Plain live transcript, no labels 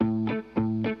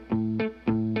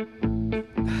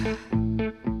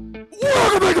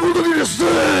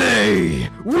Today,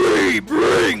 we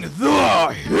bring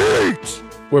the heat.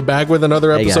 We're back with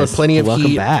another episode. Hey guys, Plenty of welcome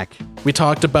heat. back. We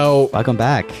talked about Welcome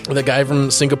back. the guy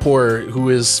from Singapore who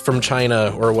is from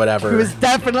China or whatever. Who is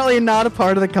definitely not a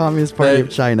part of the Communist Party of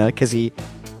China because he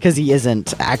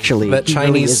isn't actually. That He Chinese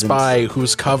really isn't. spy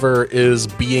whose cover is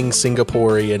being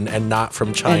Singaporean and not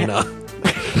from China.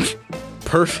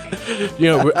 Perfect. You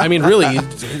know, I mean, really,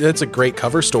 that's a great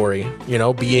cover story. You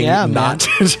know, being not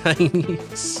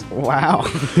Chinese. Wow.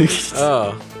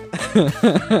 Oh.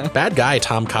 Bad guy,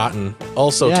 Tom Cotton.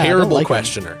 Also, Yeah, I don't terrible like him.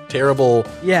 questioner. Terrible.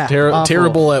 Yeah, awful.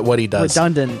 Terrible at what he does.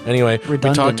 Redundant. Anyway, we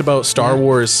Redundant. talked about Star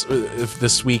Wars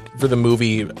this week for the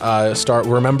movie.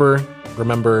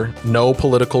 Remember, no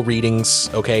political readings.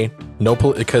 Okay,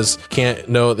 because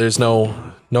there's no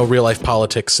real life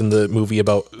politics in the movie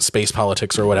about space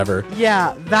politics or whatever.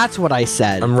 Yeah, that's what I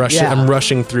said. I'm rushing. Yeah. I'm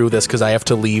rushing through this because I have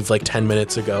to leave like 10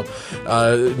 minutes ago.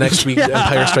 Next week,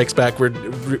 Empire Strikes Back. We're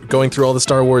going through all the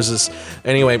Star Warses.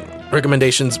 Anyway,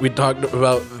 recommendations. We talked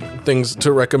about things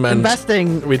to recommend.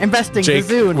 Investing. Jake,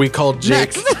 Zazoon. we called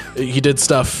Jake. Next. He did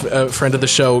stuff. Friend of the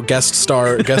show, guest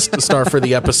star for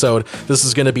the episode. This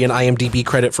is going to be an IMDb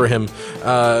credit for him.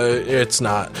 It's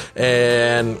not.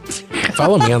 And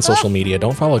follow me on social media.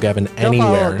 Don't follow Gavin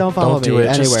anywhere. Don't follow do me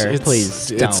it. anywhere,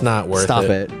 please. It's Don't. not worth Stop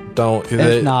it. it. Don't.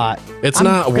 It's not. It's I'm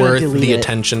not gonna worth delete the it.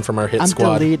 attention from our hit I'm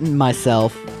squad. deleting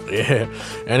myself. Yeah.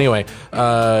 Anyway,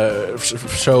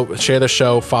 share the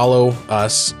show, follow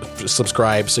us,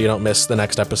 subscribe so you don't miss the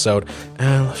next episode.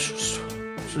 And let's just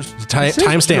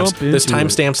timestamps. There's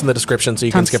timestamps in the description so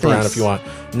you can skip around if you want.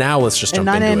 Now let's just At jump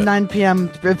 9 into and it. 9 p.m.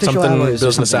 official Something hours. or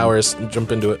business something. hours.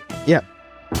 Jump into it. Yep.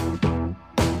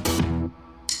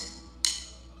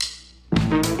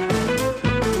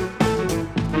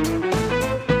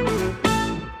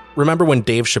 Remember when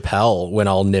Dave Chappelle went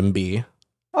all NIMBY?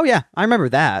 Oh yeah, I remember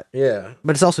that. Yeah.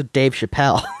 But it's also Dave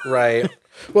Chappelle. Right.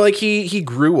 Well, like he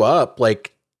grew up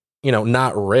like,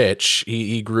 not rich.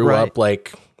 He grew Right. up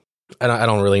like I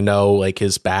don't really know like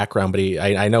his background, but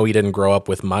I know he didn't grow up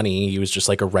with money. He was just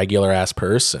like a regular ass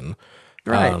person.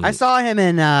 Right. I saw him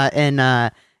in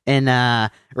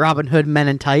Robin Hood Men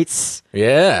in Tights.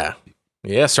 Yeah.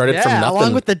 Yeah. Started from nothing.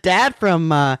 Along with the dad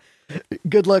from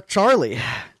Good Luck Charlie.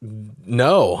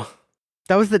 No.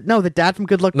 That was the dad from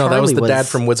Good Luck No, Charlie. that was the dad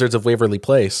from Wizards of Waverly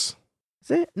Place.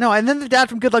 Is it? No, and then the dad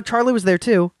from Good Luck Charlie was there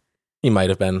too. He might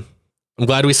have been. I'm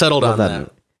glad we settled on that.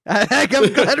 I'm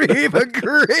glad we've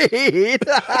agreed.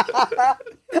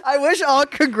 I wish all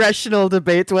congressional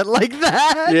debates went like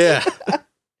that. Yeah.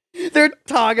 They're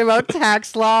talking about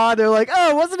tax law. They're like,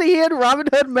 oh, wasn't he in Robin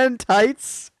Hood Men in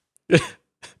Tights? And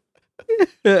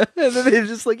then they're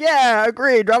just like, yeah,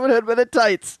 agreed. Robin Hood Men in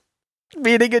Tights.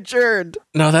 Meeting adjourned.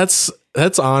 No, that's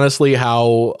honestly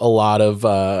how a lot of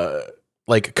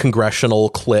like congressional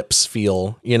clips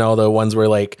feel. The ones where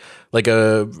like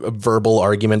a verbal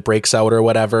argument breaks out or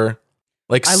whatever.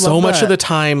 Like I so love much that. of the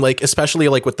time, like especially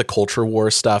like with the culture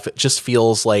war stuff, it just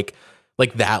feels like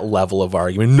that level of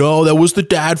argument. No, that was the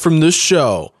dad from this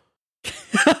show.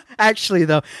 Actually,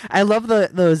 though, I love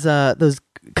those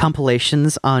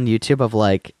compilations on YouTube of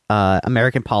like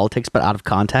American politics, but out of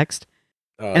context.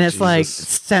 Oh, And it's like Jesus.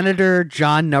 Senator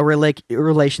John No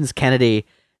Relations Kennedy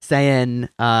saying,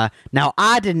 now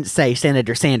I didn't say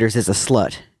Senator Sanders is a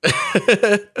slut.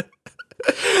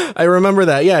 I remember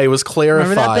that. Yeah, he was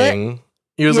Remember that bit? clarifying.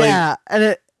 He was yeah,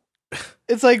 and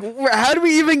it's like, how do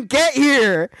we even get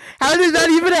here? How did that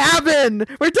even happen?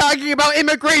 We're talking about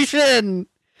immigration.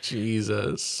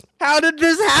 Jesus. How did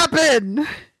this happen?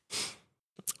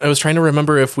 I was trying to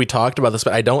remember if we talked about this,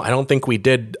 but I don't think we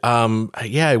did.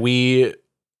 Yeah, we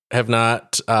have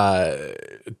not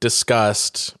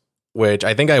discussed, which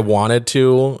I think I wanted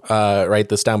to write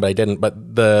this down, but I didn't.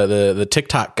 But the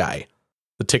TikTok guy,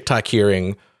 the TikTok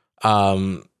hearing,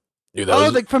 from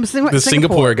Singapore.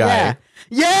 Singapore guy.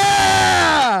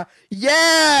 Yeah,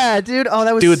 dude. Oh,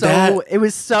 that was it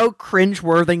was so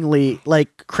cringeworthy,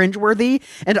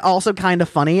 and also kind of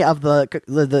funny of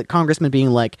the congressman being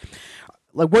like,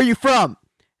 where are you from?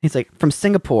 He's like, from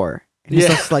Singapore. And he's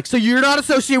just like, so you're not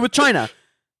associated with China?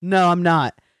 No, I'm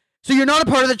not. So you're not a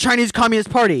part of the Chinese Communist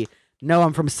Party? No,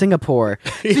 I'm from Singapore.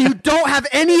 So you don't have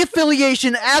any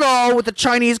affiliation at all with the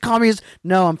Chinese Communist?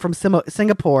 No, I'm from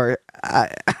Singapore. I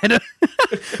don't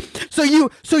So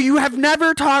you have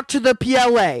never talked to the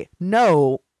PLA?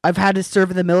 No, I've had to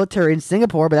serve in the military in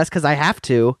Singapore, but that's because I have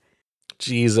to.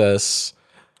 Jesus.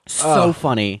 So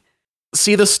funny.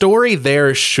 See, the story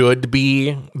there should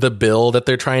be the bill that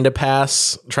they're trying to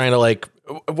pass,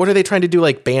 what are they trying to do?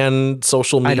 Like ban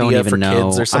social media for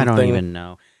kids or something? I don't even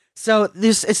know. So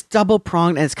it's double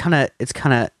pronged and it's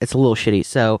a little shitty.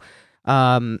 So,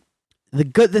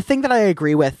 the thing that I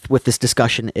agree with this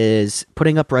discussion is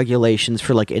putting up regulations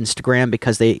for like Instagram,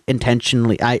 because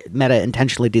Meta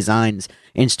intentionally designs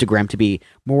Instagram to be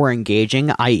more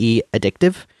engaging, i.e.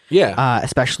 addictive. Yeah.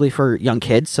 Especially for young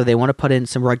kids. So they want to put in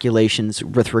some regulations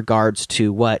with regards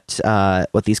to what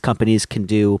these companies can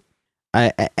do,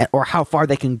 or how far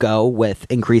they can go with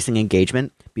increasing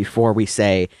engagement before we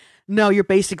say, no, you're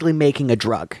basically making a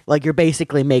drug. Like, you're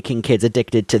basically making kids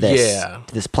addicted to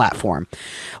this platform.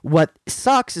 What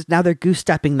sucks is now they're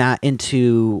goose-stepping that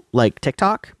into like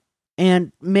TikTok.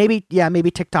 And maybe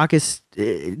TikTok is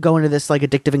going to this like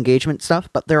addictive engagement stuff,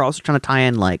 but they're also trying to tie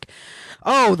in like,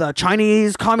 oh, the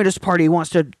Chinese Communist Party wants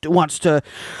to they want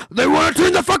to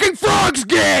turn the fucking frogs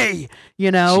gay,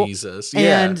 you know? Jesus,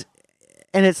 yeah.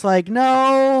 And it's like,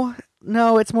 no,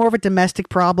 it's more of a domestic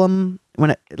problem when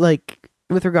it, like,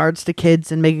 with regards to kids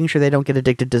and making sure they don't get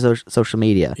addicted to social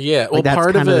media. Yeah, well, like,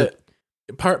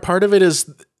 part of it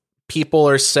is people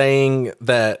are saying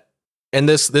that, and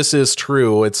this is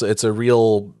true. It's a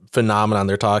real phenomenon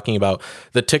they're talking about.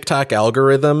 The TikTok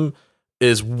algorithm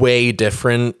is way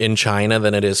different in China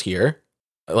than it is here.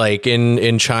 Like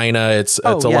in China, it's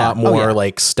a lot more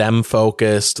like STEM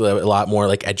focused, a lot more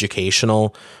like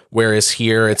educational. Whereas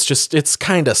here, it's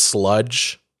kind of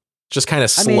sludge. Just kind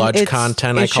of sludge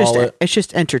content, I call it. It's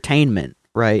just entertainment,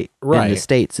 right? Right. In the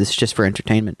States, it's just for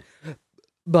entertainment.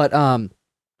 But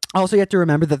also you have to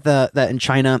remember that in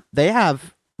China, they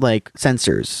have like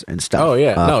censors and stuff. Oh,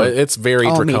 yeah. No, it's very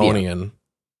draconian. Media.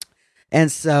 And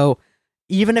so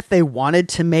even if they wanted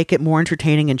to make it more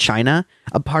entertaining in China,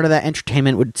 a part of that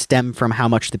entertainment would stem from how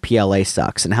much the PLA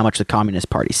sucks and how much the Communist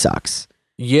Party sucks.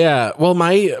 Yeah. Well,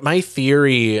 my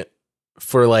theory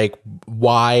for like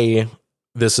why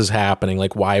this is happening,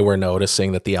 like why we're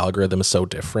noticing that the algorithm is so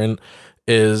different,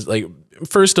 is like,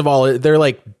 first of all, they're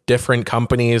like different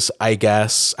companies, I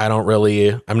guess. I'm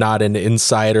not an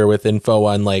insider with info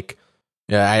on like,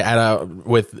 I don't,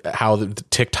 with how the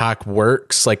TikTok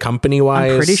works, like company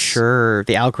wise. I'm pretty sure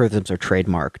the algorithms are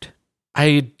trademarked.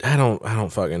 I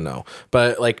don't fucking know.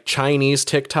 But like Chinese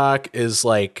TikTok is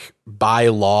like by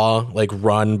law, like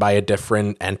run by a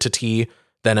different entity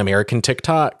than American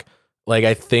TikTok. Like,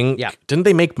 I think, didn't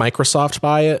they make Microsoft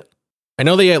buy it? I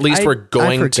know they at least were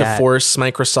going to force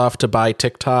Microsoft to buy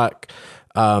TikTok.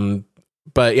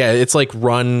 But yeah, it's like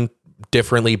run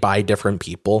differently by different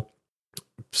people.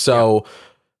 So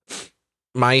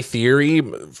my theory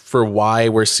for why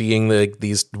we're seeing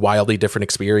these wildly different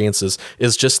experiences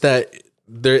is just that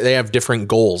they have different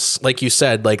goals. Like you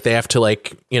said, like they have to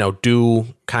like, do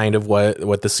kind of what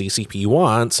the CCP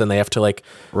wants, and they have to like,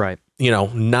 right.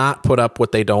 Not put up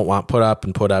what they don't want put up,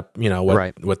 and put up,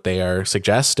 what they are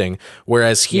suggesting.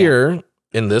 Whereas here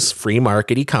in this free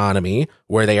market economy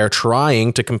where they are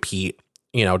trying to compete,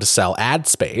 to sell ad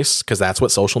space, because that's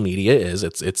what social media is.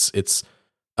 It's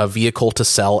a vehicle to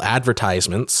sell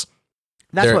advertisements.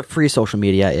 That's what free social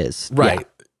media is. Right.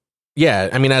 Yeah.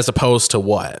 I mean, as opposed to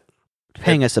what?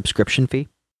 Paying a subscription fee.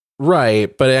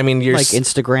 Right. But I mean, you're like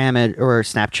Instagram or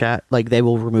Snapchat, like they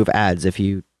will remove ads if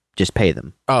you just pay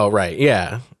them. Oh, right.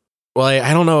 Yeah. Well,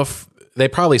 I don't know if they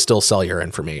probably still sell your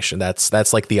information.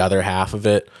 That's like the other half of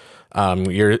it.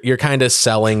 You're kind of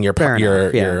selling your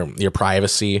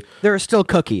privacy. There are still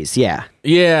cookies. Yeah.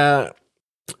 Yeah.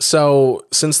 So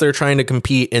since they're trying to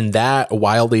compete in that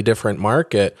wildly different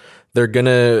market, they're going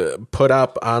to put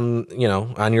up on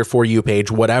your For You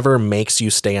page whatever makes you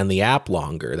stay on the app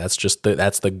longer. That's just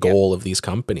that's the goal of these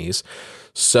companies.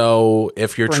 So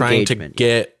if you're trying to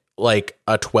get like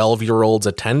a 12-year-old's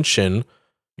attention,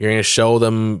 you're going to show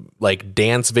them like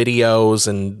dance videos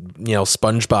and,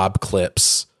 SpongeBob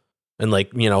clips and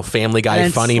like, Family Guy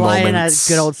and funny moments.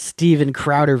 A good old Steven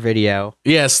Crowder video.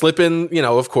 Yeah. Slip in,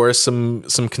 of course, some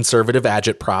conservative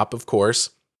agitprop, of course.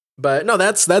 But no,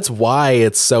 that's why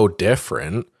it's so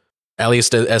different. At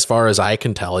least as far as I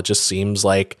can tell, it just seems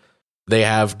like they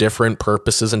have different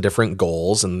purposes and different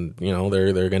goals, and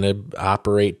they're going to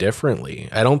operate differently.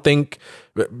 I don't think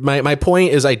my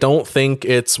point is I don't think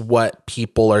it's what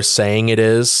people are saying it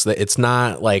is. That it's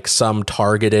not like some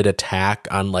targeted attack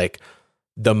on like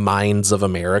the minds of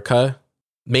America.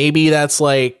 Maybe that's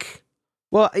like,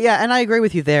 well, yeah, and I agree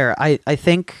with you there. I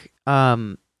think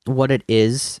what it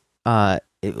is,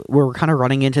 we're kind of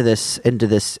running into this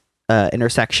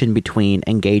intersection between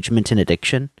engagement and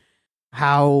addiction.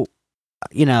 How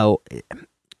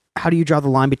do you draw the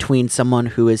line between someone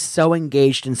who is so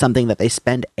engaged in something that they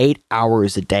spend 8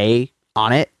 hours a day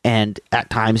on it and at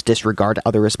times disregard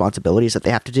other responsibilities that they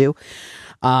have to do,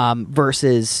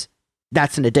 versus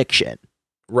that's an addiction.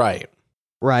 Right.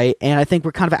 Right. And I think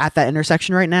we're kind of at that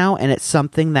intersection right now. And it's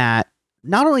something that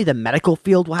not only the medical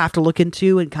field will have to look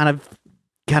into and kind of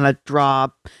kind of draw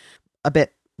a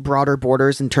bit broader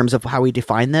borders in terms of how we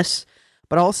define this,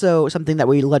 but also something that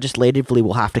we legislatively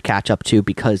will have to catch up to,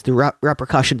 because the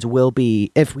repercussions will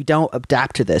be, if we don't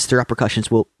adapt to this, the repercussions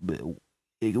will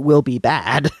be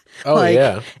bad. Oh, like,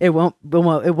 yeah. It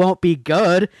won't be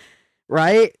good,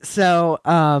 right? So,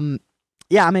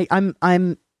 yeah, I mean,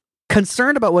 I'm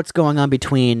concerned about what's going on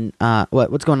between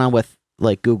what's going on with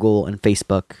like Google and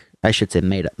Facebook. I should say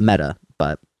Meta,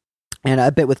 and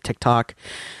a bit with TikTok.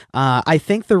 I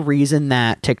think the reason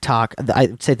that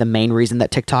I'd say the main reason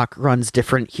that TikTok runs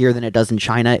different here than it does in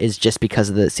China is just because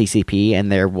of the CCP,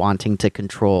 and they're wanting to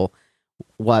control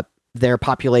what their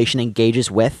population engages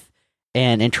with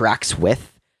and interacts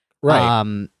with.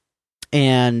 Right.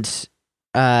 And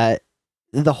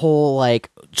the whole like,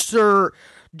 sir,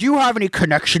 do you have any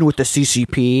connection with the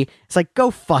CCP? It's like,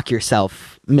 go fuck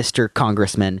yourself, Mr.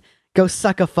 Congressman. Go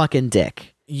suck a fucking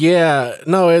dick. Yeah,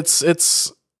 no,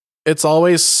 it's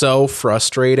always so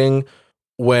frustrating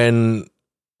when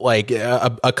like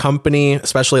a company,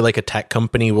 especially like a tech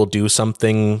company, will do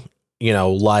something,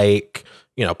 like,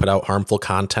 put out harmful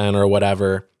content or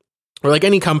whatever, or like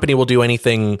any company will do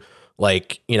anything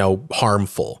like,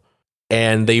 harmful,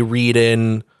 and they read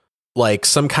in like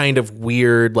some kind of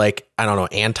weird, like, I don't know,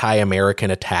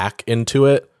 anti-American attack into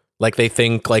it. Like they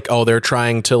think like, oh, they're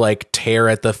trying to like tear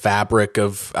at the fabric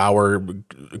of our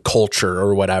culture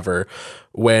or whatever.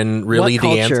 When really what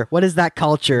culture? What is that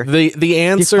culture? The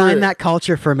answer. Define that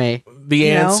culture for me.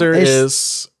 The answer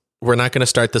is we're not going to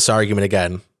start this argument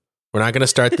again. We're not going to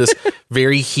start this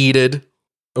very heated,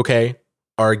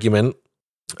 argument.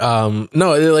 No,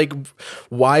 like,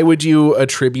 why would you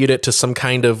attribute it to some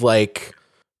kind of like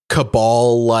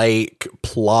cabal like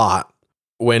plot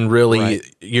when really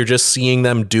you're just seeing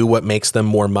them do what makes them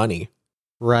more money?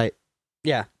 Right.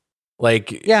 Yeah.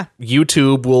 Like, yeah,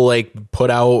 YouTube will like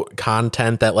put out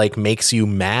content that like makes you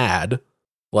mad.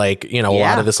 Like, a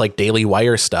lot of this like Daily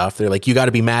Wire stuff. They're like, you got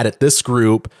to be mad at this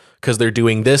group because they're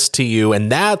doing this to you,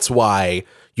 and that's why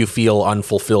you feel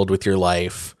unfulfilled with your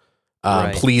life.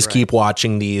 Please keep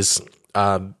watching these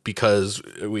because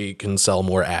we can sell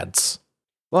more ads.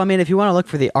 Well, I mean, if you want to look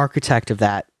for the architect of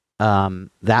that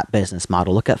business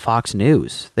model, look at Fox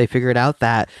News. They figured out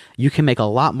that you can make a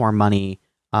lot more money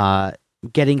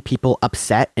getting people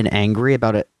upset and angry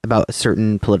about a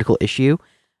certain political issue,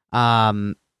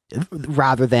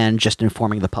 rather than just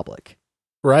informing the public.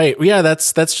 Right. Yeah,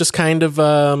 that's just kind of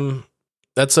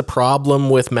that's a problem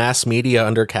with mass media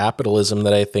under capitalism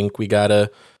that I think we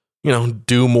gotta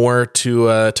do more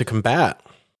to combat.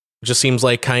 It just seems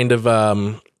like kind of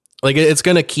like it's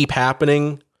gonna keep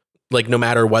happening, like no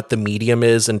matter what the medium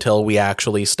is, until we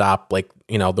actually stop like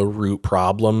the root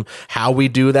problem. How we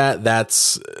do that,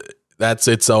 that's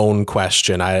its own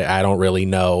question. I don't really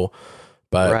know,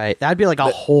 but that'd be like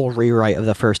a whole rewrite of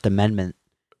the First Amendment.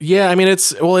 Yeah, I mean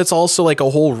it's also like a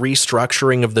whole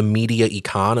restructuring of the media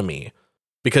economy,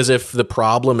 because if the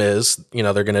problem is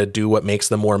they're going to do what makes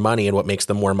them more money, and what makes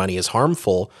them more money is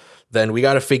harmful, then we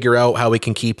got to figure out how we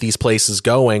can keep these places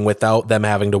going without them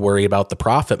having to worry about the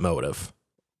profit motive.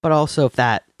 But also if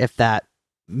that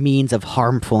means of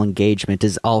harmful engagement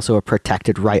is also a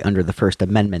protected right under the First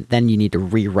Amendment, then you need to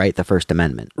rewrite the First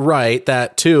Amendment. Right,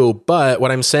 that too. But what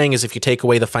I'm saying is if you take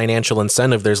away the financial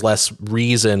incentive, there's less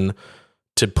reason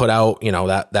to put out,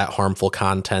 that harmful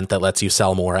content that lets you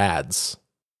sell more ads.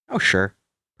 Oh, sure.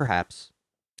 Perhaps.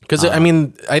 Because, I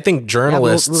mean, I think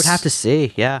journalists... we would have to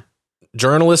see, yeah.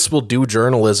 Journalists will do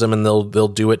journalism, and they'll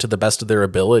do it to the best of their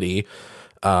ability,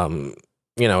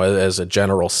 as a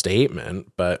general statement.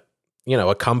 But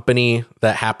a company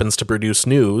that happens to produce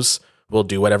news will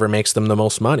do whatever makes them the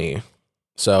most money.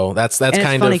 So that's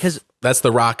kind of that's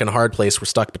the rock and hard place we're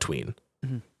stuck between.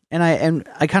 And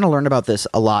I kind of learned about this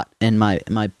a lot in my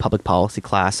public policy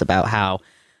class, about how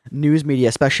news media,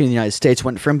 especially in the United States,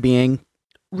 went from being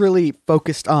really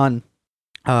focused on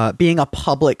being a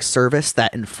public service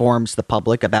that informs the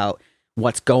public about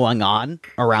what's going on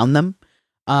around them,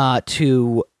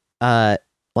 to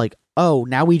like, oh,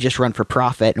 now we just run for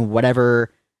profit, and whatever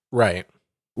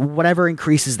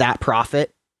increases that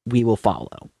profit, we will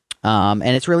follow. And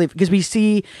it's really because we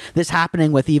see this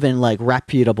happening with even like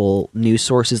reputable news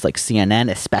sources like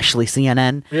CNN, especially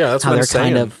CNN. Yeah, that's how they're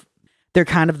saying. They're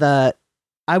kind of the,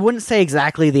 I wouldn't say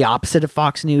exactly the opposite of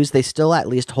Fox News. They still at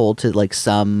least hold to like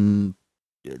some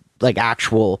like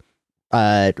actual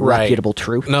reputable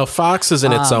truth. No, Fox is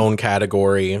in its own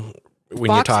category when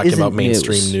you're talking about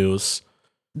mainstream news.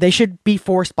 They should be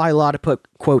forced by law to put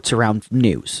quotes around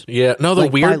news. Yeah. No, the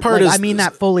weird part is... I mean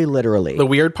that fully literally. The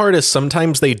weird part is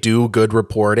sometimes they do good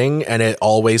reporting, and it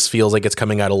always feels like it's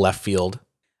coming out of left field.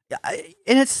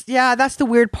 And it's that's the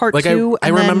weird part like too. I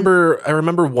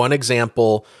remember one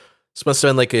example. This must have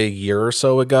been like a year or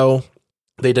so ago.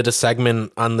 They did a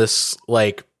segment on this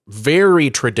like very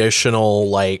traditional,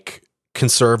 like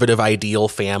conservative ideal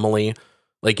family,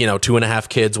 like, 2.5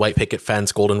 kids, white picket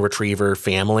fence, golden retriever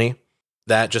family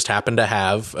that just happened to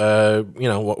have,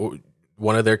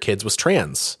 one of their kids was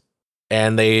trans.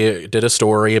 And they did a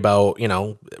story about,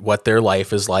 what their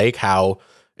life is like, how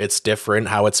it's different,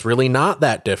 how it's really not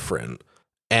that different.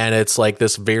 And it's like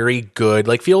this very good,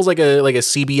 like feels like a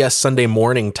CBS Sunday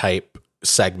morning type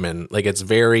segment. Like it's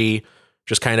very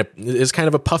just kind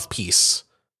of a puff piece,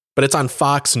 but it's on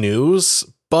Fox News,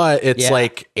 but it's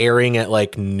like airing at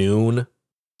like noon.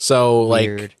 So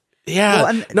weird.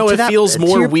 It feels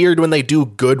more weird when they do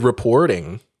good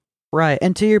reporting. Right.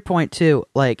 And to your point too,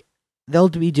 like they'll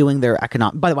be doing their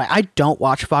economic, by the way, I don't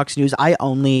watch Fox News. I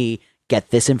only get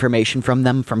this information from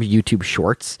them from YouTube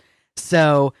Shorts.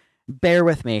 So bear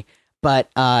with me.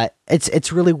 But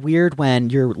it's really weird when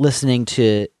you're listening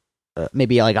to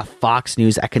maybe like a Fox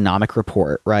News economic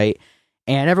report, right?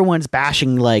 And everyone's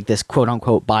bashing like this quote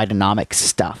unquote Bidenomics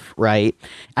stuff, right?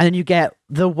 And then you get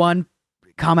the one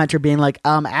commenter being like,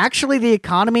 actually the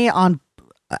economy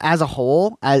as a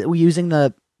whole, using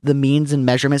the means and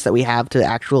measurements that we have to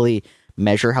actually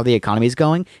measure how the economy is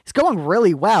going, it's going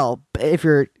really well. If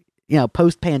you're,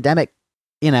 post pandemic,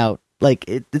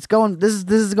 it's going, this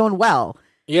is going well.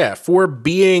 Yeah. For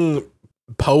being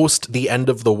post the end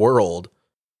of the world,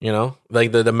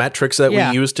 like the metrics that we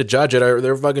use to judge it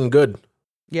they're fucking good.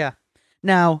 Yeah.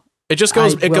 Now it just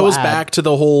goes back to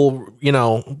the whole,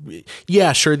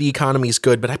 sure, the economy's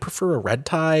good, but I prefer a red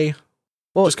tie.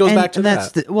 Well, just goes back to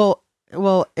that.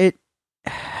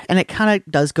 It kind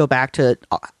of does go back to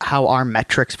how our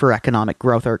metrics for economic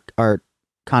growth are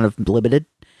kind of limited.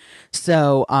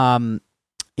 So,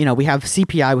 we have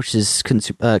CPI, which is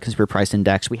Consumer Price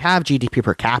Index. We have GDP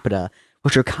per capita,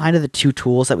 which are kind of the two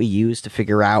tools that we use to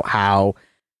figure out how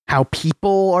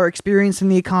people are experiencing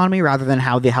the economy rather than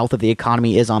how the health of the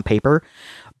economy is on paper.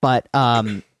 But,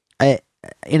 I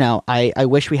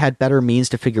wish we had better means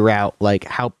to figure out like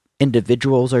how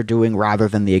individuals are doing rather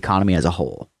than the economy as a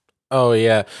whole. Oh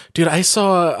yeah, dude, I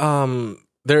saw, I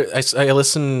was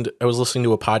listening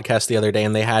to a podcast the other day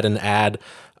and they had an ad,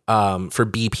 for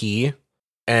BP.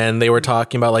 And they were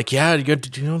talking about like,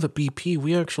 did you know that BP,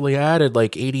 we actually added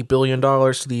like $80 billion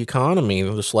to the economy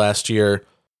this last year,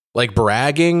 like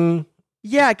bragging.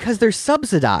 Yeah, because they're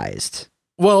subsidized.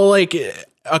 Well, like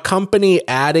a company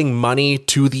adding money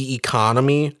to the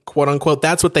economy, quote unquote,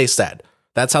 that's what they said.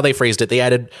 That's how they phrased it. They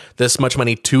added this much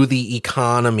money to the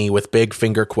economy with big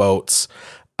finger quotes.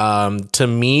 To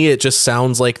me, it just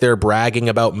sounds like they're bragging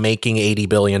about making $80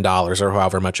 billion or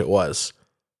however much it was.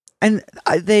 And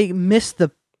they missed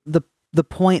the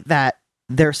point that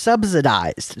they're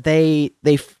subsidized. They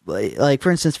like,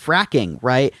 for instance, fracking,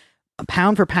 right?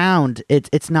 Pound for pound,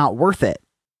 it's not worth it.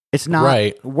 It's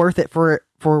not worth it for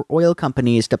oil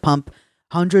companies to pump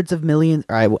hundreds of millions.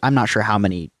 Or I'm not sure how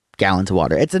many gallons of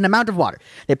water. It's an amount of water.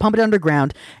 They pump it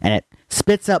underground and it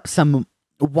spits up some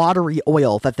watery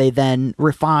oil that they then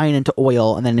refine into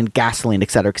oil and then in gasoline,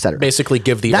 et cetera, et cetera. Basically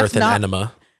give the earth an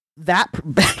enema. That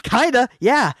kinda,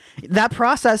 yeah. That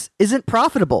process isn't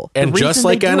profitable. And just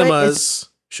like enemas,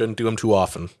 shouldn't do them too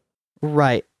often.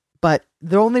 Right. But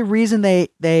the only reason they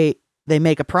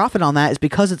make a profit on that is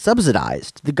because it's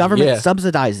subsidized. The government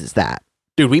subsidizes that.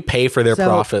 Dude, we pay for their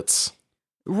profits.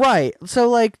 Right. So,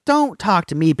 like, don't talk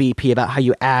to me, BP, about how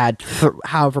you add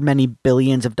however many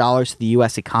billions of dollars to the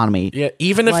U.S. economy. Yeah,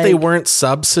 even if they weren't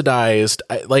subsidized,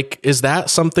 is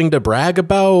that something to brag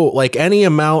about? Like, any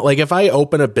amount, like, if I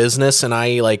open a business and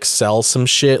I, like, sell some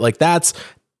shit, like, that's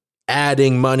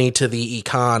adding money to the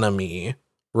economy,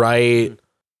 right?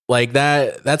 Like,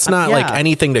 that's not, like,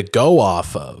 anything to go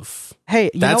off of.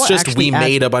 Hey, that's just we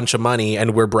made a bunch of money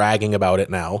and we're bragging about it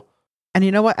now. And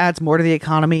you know what adds more to the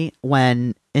economy?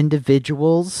 When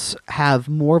individuals have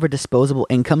more of a disposable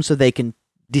income so they can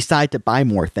decide to buy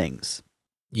more things.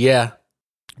 Yeah.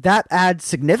 That adds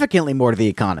significantly more to the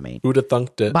economy. Who'd have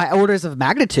thunked it? By orders of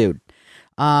magnitude.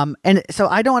 And so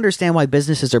I don't understand why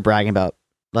businesses are bragging about,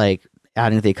 like,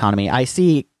 adding to the economy. I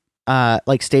see,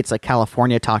 like, states like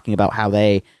California talking about how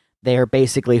they are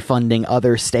basically funding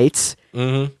other states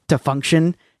to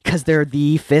function because they're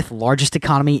the 5th largest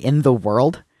economy in the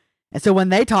world. And so when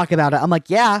they talk about it, I'm like,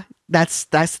 yeah, that's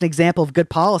an example of good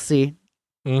policy.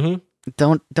 Mm-hmm.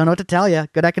 Don't know what to tell you.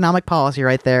 Good economic policy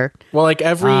right there. Well, like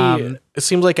it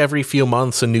seems like every few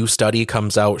months a new study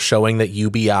comes out showing that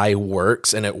UBI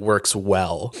works and it works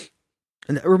well.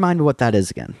 And remind me what that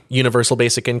is again. Universal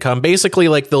basic income. Basically,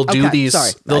 like they'll do these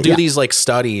like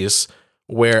studies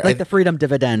where like the freedom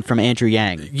dividend from Andrew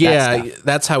Yang. Yeah,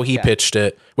 that's how he pitched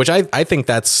it, which I think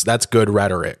that's good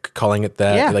rhetoric, calling it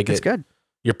that. Yeah, like it's good.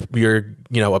 You're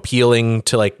appealing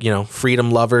to like,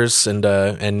 freedom lovers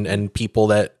and people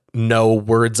that know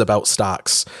words about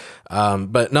stocks.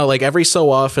 But no, like every so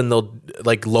often they'll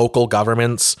like local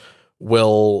governments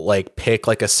will like pick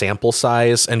like a sample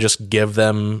size and just give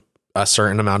them a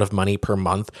certain amount of money per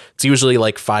month. It's usually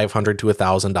like $500 to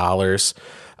 $1,000.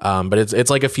 But it's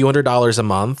like a few $100s a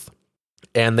month.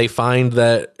 And they find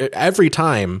that every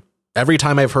time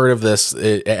I've heard of this,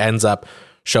 it ends up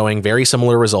showing very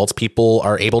similar results. People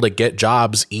are able to get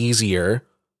jobs easier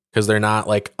because they're not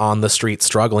like on the street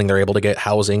struggling. They're able to get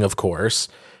housing, of course.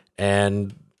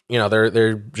 And,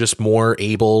 they're just more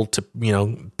able to,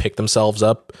 pick themselves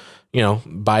up,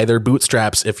 by their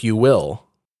bootstraps, if you will.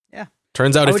 Yeah.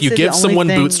 Turns out if you give someone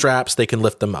bootstraps, they can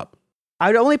lift them up. I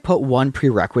would only put one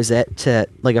prerequisite to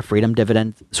like a freedom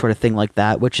dividend sort of thing like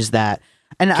that, which is that,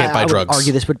 and I would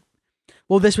argue this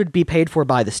would be paid for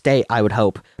by the state, I would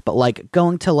hope, but like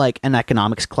going to like an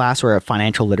economics class or a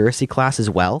financial literacy class as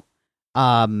well.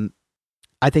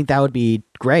 I think that would be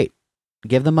great.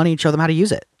 Give them money and show them how to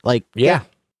use it. Like, yeah,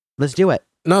 let's do it.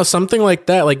 No, something like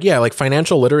that. Like, yeah, like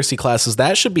financial literacy classes,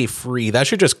 that should be free. That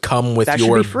should just come with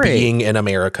your being in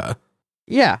America.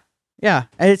 Yeah. Yeah.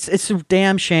 It's a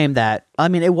damn shame that,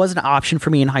 it was an option for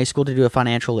me in high school to do a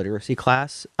financial literacy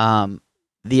class. The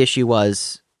issue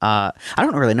was, I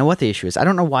don't really know what the issue is. I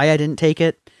don't know why I didn't take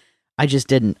it. I just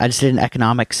didn't. I just did an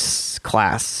economics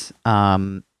class.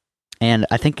 And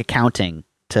I think accounting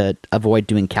to avoid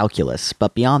doing calculus.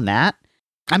 But beyond that,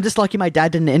 I'm just lucky my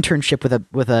dad did an internship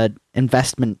with a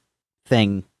investment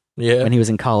thing when he was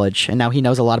in college, and now he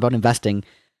knows a lot about investing.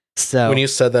 So when you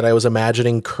said that, I was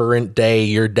imagining current day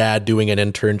your dad doing an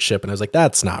internship, and I was like,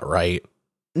 that's not right.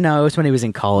 No, it was when he was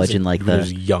in college and like he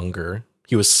was younger.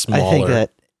 He was smaller. I think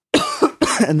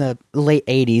that in the late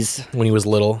 80s when he was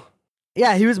little.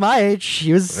 Yeah, he was my age.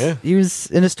 He was in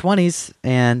his 20s,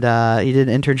 and he did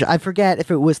an internship. I forget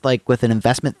if it was like with an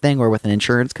investment thing or with an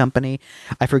insurance company.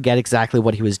 I forget exactly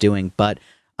what he was doing, but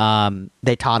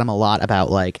they taught him a lot about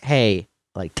like, hey,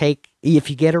 like if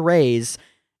you get a raise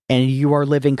and you are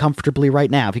living comfortably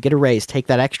right now, if you get a raise, take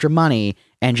that extra money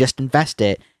and just invest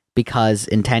it, because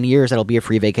in 10 years it'll be a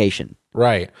free vacation.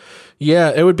 Right.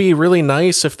 Yeah, it would be really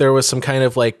nice if there was some kind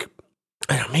of like,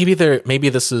 maybe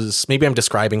I'm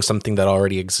describing something that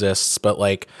already exists, but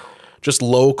like just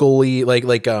locally,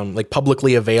 like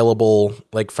publicly available,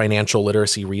 like financial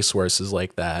literacy resources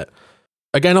like that.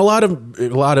 Again, a lot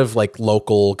of like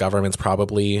local governments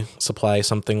probably supply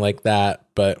something like that,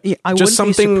 but yeah, I wouldn't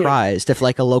be surprised if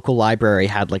like a local library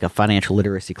had like a financial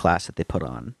literacy class that they put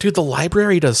on. Dude, the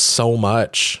library does so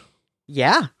much.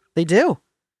 Yeah, they do.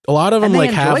 A lot of them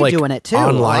like have like doing it too.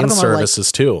 Online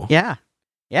services too. Yeah.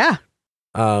 Yeah.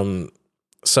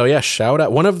 So yeah, shout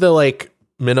out. One of the like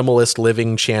minimalist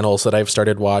living channels that I've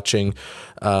started watching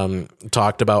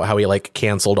talked about how he like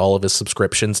canceled all of his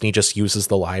subscriptions and he just uses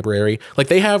the library. Like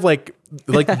they have like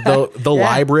the yeah.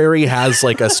 library has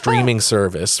like a streaming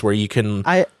service where you can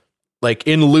like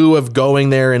in lieu of going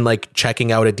there and like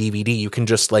checking out a DVD, you can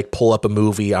just like pull up a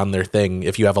movie on their thing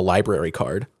if you have a library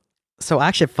card. So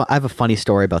actually, I have a funny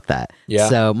story about that. Yeah.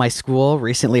 So my school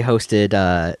recently hosted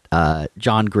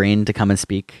John Green to come and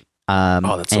speak.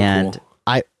 That's so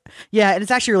cool. Yeah, and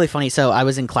it's actually really funny. So I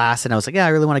was in class and I was like, yeah, I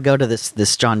really want to go to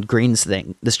this John Green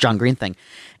thing.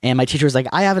 And my teacher was like,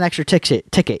 I have an extra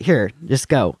ticket here, just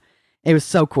go. It was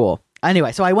so cool.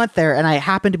 Anyway, so I went there and I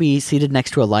happened to be seated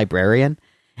next to a librarian,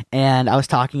 and I was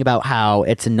talking about how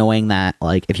it's annoying that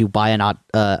like if you buy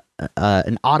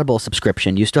an Audible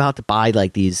subscription, you still have to buy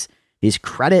like these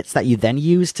credits that you then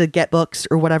use to get books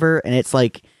or whatever, and it's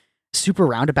like super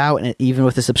roundabout, and even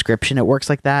with a subscription it works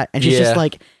like that. And she's just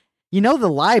like, the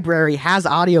library has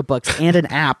audiobooks and an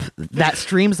app that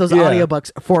streams those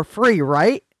audiobooks for free,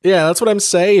 right? Yeah, that's what I'm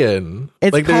saying.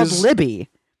 It's like called Libby.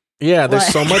 Yeah, there's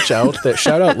so much out there.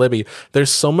 Shout out Libby. There's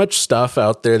so much stuff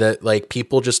out there that like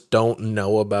people just don't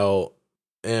know about.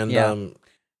 And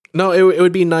no, it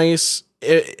would be nice,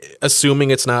 assuming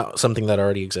it's not something that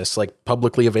already exists, like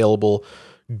publicly available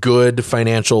good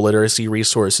financial literacy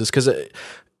resources. Because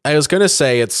I was going to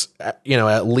say it's,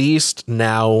 at least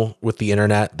now with the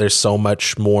internet, there's so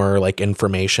much more like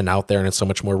information out there and it's so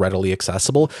much more readily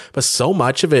accessible. But so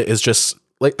much of it is just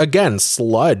like, again,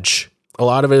 sludge. A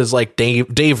lot of it is like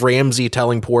Dave Ramsey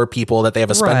telling poor people that they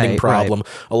have a spending problem.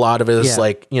 Right. A lot of it is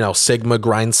like, Sigma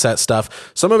grind set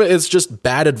stuff. Some of it is just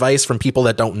bad advice from people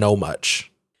that don't know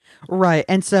much. Right.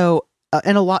 And so,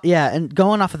 and a lot, and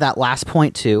going off of that last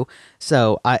point too.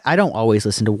 So I don't always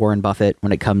listen to Warren Buffett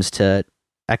when it comes to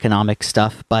economic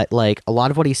stuff, but like a lot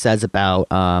of what he says about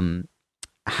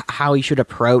how you should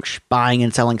approach buying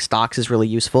and selling stocks is really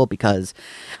useful, because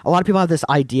a lot of people have this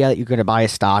idea that you're going to buy a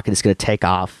stock and it's going to take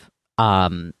off,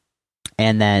 and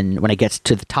then when it gets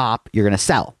to the top, you're going to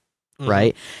sell,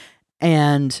 right?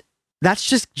 And that's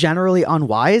just generally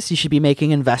unwise. You should be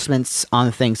making investments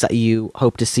on things that you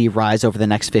hope to see rise over the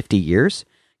next 50 years,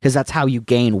 because that's how you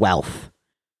gain wealth.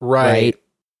 Right?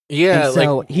 Yeah. And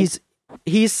so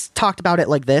he's talked about it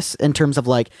like this, in terms of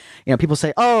like, you know, people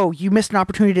say, oh, you missed an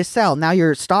opportunity to sell, now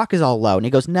your stock is all low. And he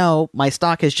goes, no, my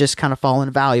stock has just kind of fallen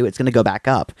in value, it's going to go back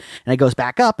up. And it goes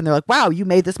back up, and they're like, wow, you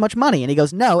made this much money. And he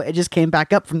goes, no, it just came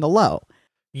back up from the low.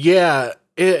 Yeah.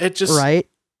 It just, right?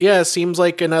 Yeah, it seems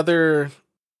like another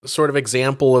sort of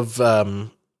example of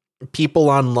people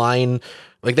online,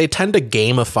 like they tend to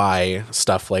gamify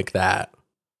stuff like that.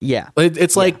 Yeah.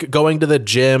 It's like going to the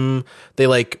gym, they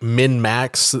like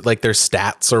min-max like their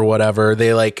stats or whatever.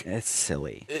 They like, it's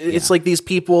silly. It's like these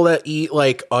people that eat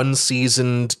like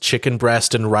unseasoned chicken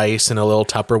breast and rice in a little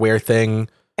Tupperware thing.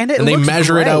 And they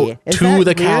measure it out to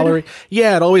the calorie.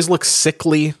 Yeah, it always looks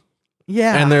sickly.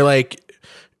 Yeah. And they're like,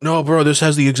 no, bro, this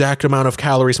has the exact amount of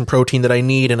calories and protein that I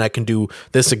need, and I can do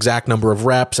this exact number of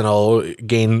reps, and I'll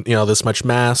gain, you know, this much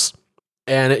mass.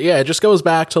 And it just goes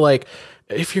back to like,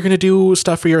 if you're going to do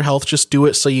stuff for your health, just do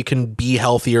it so you can be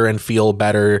healthier and feel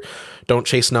better. Don't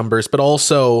chase numbers. But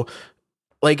also,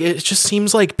 like, it just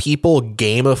seems like people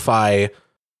gamify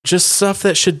just stuff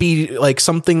that should be like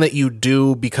something that you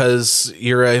do because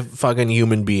you're a fucking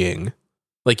human being.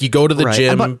 Like, you go to the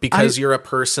gym because you're a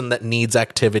person that needs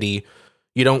activity.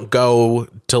 You don't go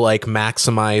to like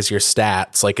maximize your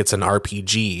stats like it's an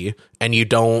RPG, and you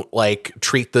don't like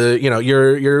treat the, you know,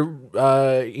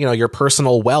 your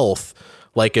personal wealth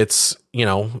like it's, you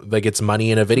know, like it's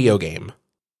money in a video game.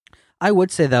 I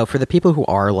would say though, for the people who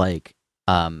are like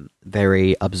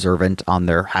very observant on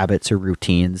their habits or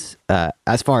routines,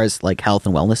 as far as like health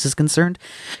and wellness is concerned,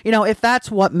 you know, if that's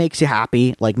what makes you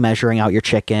happy, like measuring out your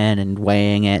chicken and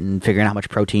weighing it and figuring out how much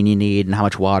protein you need and how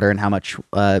much water and how much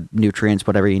nutrients,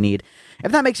 whatever you need,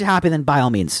 if that makes you happy, then by all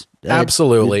means,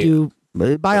 absolutely,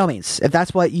 by all means, if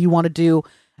that's what you want to do,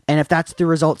 and if that's the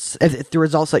results, if the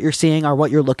results that you're seeing are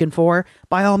what you're looking for,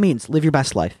 by all means, live your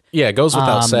best life. Yeah, it goes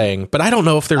without saying, but I don't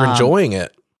know if they're enjoying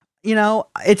it. You know,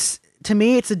 to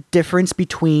me, it's a difference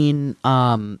between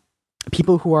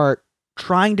people who are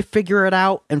trying to figure it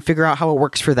out and figure out how it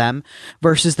works for them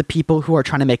versus the people who are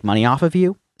trying to make money off of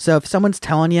you. So if someone's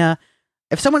telling you,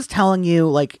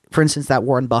 like, for instance, that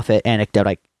Warren Buffett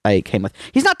anecdote I came with,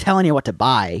 he's not telling you what to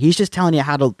buy. He's just telling you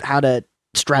how to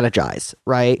strategize,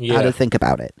 right? Yeah. How to think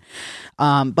about it.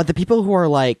 But the people who are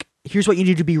like, here's what you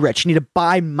need to be rich. You need to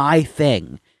buy my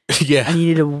thing. Yeah. And you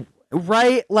need to,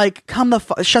 right? Like,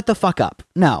 shut the fuck up.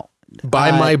 No.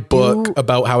 Buy my book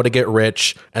about how to get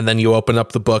rich, and then you open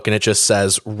up the book and it just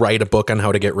says, write a book on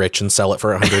how to get rich and sell it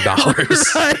for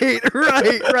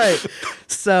 $100. right.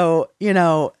 So, you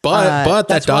know, but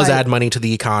that does add money to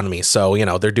the economy. So, you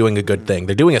know, they're doing a good thing.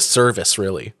 They're doing a service,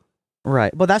 really.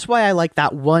 Right. Well, that's why I like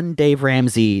that one Dave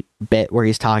Ramsey bit where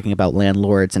he's talking about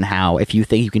landlords and how if you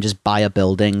think you can just buy a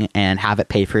building and have it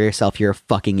pay for yourself, you're a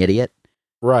fucking idiot.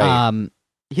 Right.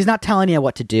 He's not telling you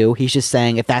what to do. He's just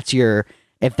saying if that's your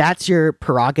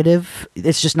prerogative,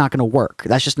 it's just not going to work.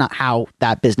 That's just not how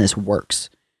that business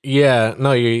works. Yeah.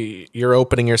 No, you're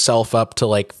opening yourself up to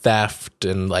like theft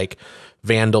and like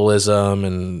vandalism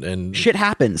and shit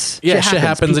happens. Yeah, shit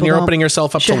happens, and you're opening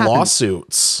yourself up to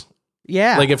lawsuits.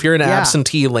 Yeah. Like if you're an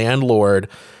absentee landlord,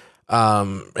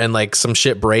 and like some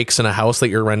shit breaks in a house that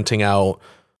you're renting out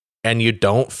and you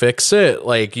don't fix it,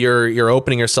 like you're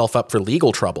opening yourself up for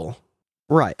legal trouble.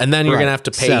 Right. And then you're going to have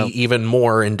to pay even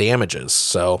more in damages.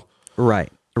 So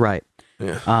Right.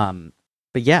 Yeah.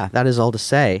 But yeah, that is all to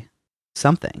say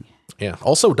something. Yeah.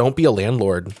 Also, don't be a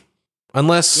landlord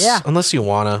unless you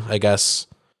wanna, I guess.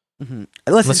 Mm-hmm.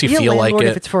 Unless you feel like it.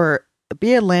 If it's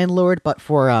be a landlord, but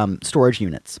for storage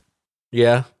units.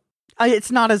 Yeah.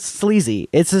 It's not as sleazy.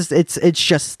 It's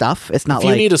just stuff. It's not if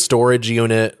you need a storage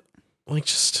unit, like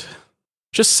just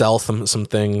sell some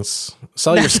things.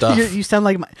 Sell your stuff. You sound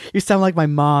like my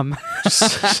mom.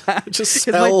 just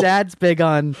sell. My dad's big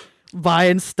on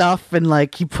buying stuff and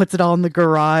like he puts it all in the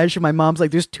garage. And my mom's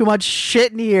like, "There's too much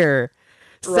shit in here.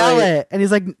 Sell it." And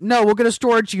he's like, "No, we'll get a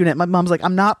storage unit." My mom's like,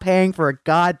 "I'm not paying for a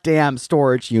goddamn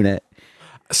storage unit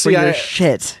for your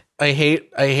shit." I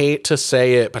hate to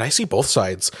say it, but I see both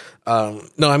sides. No,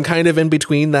 I'm kind of in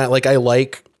between that. Like, I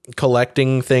like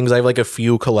collecting things. I have like a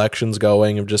few collections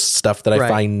going of just stuff that I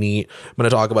find neat. I'm going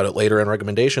to talk about it later in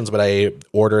recommendations, but I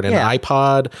ordered an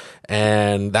iPod,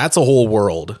 and that's a whole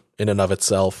world in and of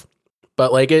itself.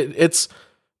 But like it's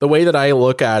the way that I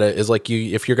look at it is like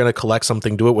if you're going to collect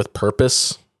something, do it with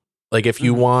purpose. Like if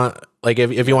you want, like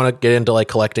if you want to get into like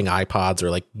collecting iPods or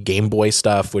like Game Boy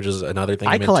stuff, which is another thing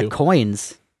I collect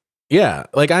coins. Yeah,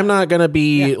 like I'm not gonna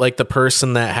be like the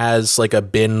person that has like a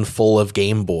bin full of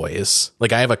Game Boys.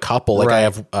 Like I have a couple. Like I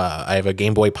have a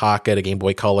Game Boy Pocket, a Game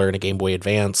Boy Color, and a Game Boy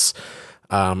Advance.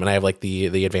 And I have like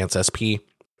the Advance SP.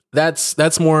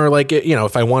 That's more like, you know,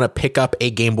 if I want to pick up a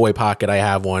Game Boy Pocket, I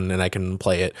have one and I can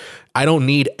play it. I don't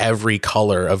need every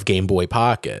color of Game Boy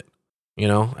Pocket. You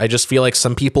know, I just feel like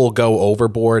some people go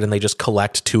overboard and they just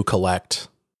collect to collect.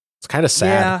 It's kind of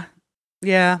sad.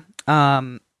 Yeah.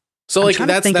 So like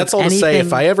that's all to say,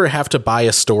 if I ever have to buy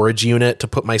a storage unit to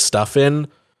put my stuff in,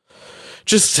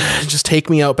 just take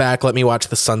me out back, let me watch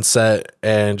the sunset,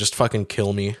 and just fucking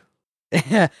kill me.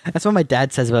 Yeah, that's what my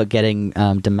dad says about getting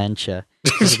dementia.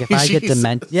 Like if I get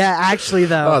dementia, yeah, actually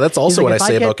though. Oh, that's also what I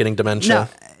say about getting dementia.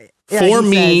 No, for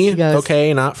me,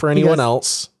 okay, not for anyone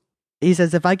else. He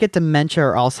says if I get dementia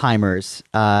or Alzheimer's,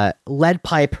 lead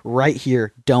pipe right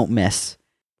here, don't miss.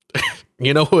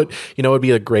 You know what? You know what would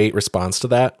be a great response to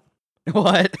that?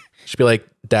 What? She'd be like,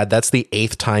 Dad, that's the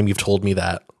 8th time you've told me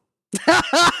that.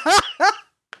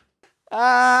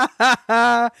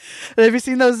 Have you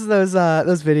seen those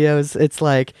videos? It's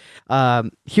like,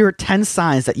 here are 10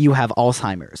 signs that you have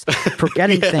Alzheimer's.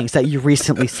 Forgetting things that you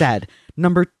recently said.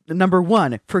 Number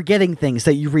 1, forgetting things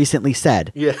that you recently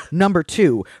said. Yeah. Number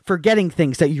 2, forgetting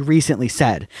things that you recently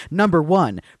said. Number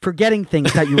 1, forgetting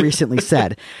things that you recently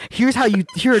said. Here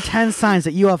are 10 signs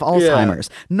that you have Alzheimer's.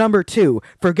 Yeah. Number 2,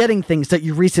 forgetting things that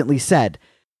you recently said.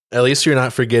 At least you're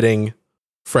not forgetting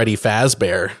Freddy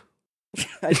Fazbear.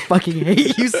 I fucking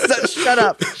hate you. Shut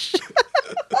up.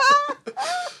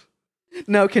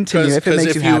 No, continue. If it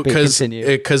makes you happy, continue.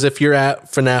 Because if you're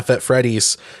at FNAF at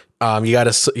Freddy's, you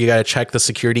gotta check the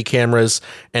security cameras,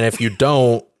 and if you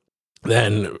don't,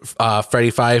 then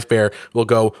Freddy Fazbear will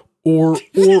go or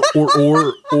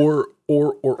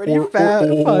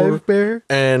Fazbear,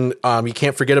 and you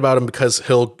can't forget about him because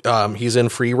he's in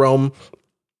free roam,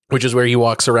 which is where he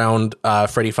walks around,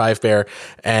 Freddy Fazbear,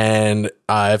 and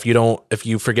if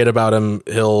you forget about him,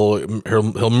 he'll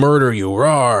murder you.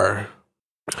 Roar.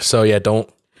 So yeah, don't.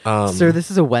 Sir, this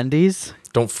is a Wendy's.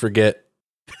 Don't forget.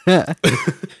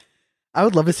 I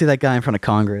would love to see that guy in front of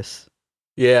Congress.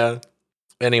 Yeah.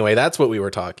 Anyway, that's what we were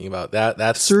talking about.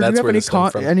 That's Sir, that's where this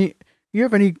comes from. You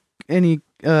have any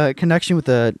connection with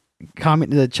the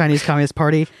Chinese Communist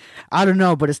Party? I don't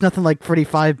know, but it's nothing like Freddy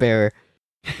Fazbear.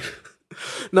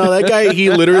 No, that guy, he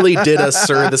literally did a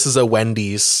 "Sir, this is a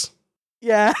Wendy's."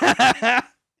 Yeah.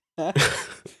 I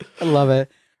love it.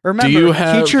 Remember,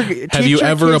 have you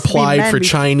ever applied for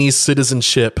Chinese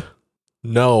citizenship?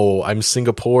 No, I'm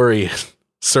Singaporean.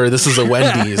 Sir, this is a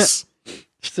Wendy's.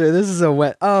 Sir, this is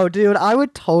a Oh, dude, I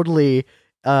would totally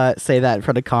say that in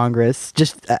front of Congress,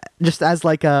 just as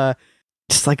like a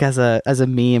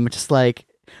meme, just like,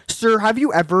 sir, have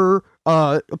you ever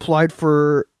applied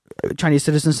for Chinese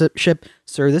citizenship?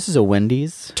 Sir, this is a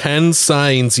Wendy's. 10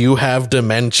 signs you have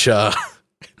dementia.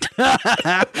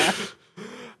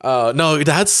 No,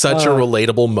 that's such a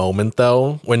relatable moment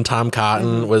though, when Tom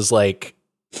Cotton was like,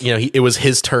 you know, it was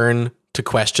his turn to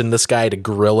question this guy, to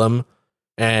grill him,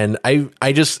 and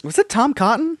I just was it Tom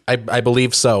Cotton? I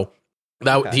believe so.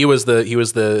 That he was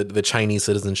the Chinese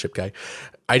citizenship guy.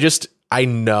 I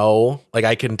know, like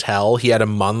I can tell he had a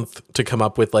month to come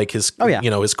up with like his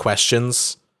his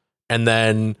questions, and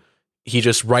then he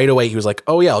just right away he was like,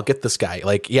 oh yeah, I'll get this guy.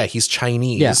 Like, yeah, he's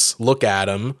Chinese. Yeah. Look at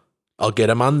him. I'll get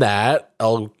him on that.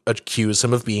 I'll accuse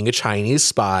him of being a Chinese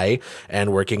spy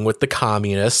and working with the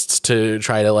communists to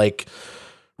try to like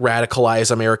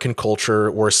radicalize American culture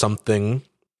or something.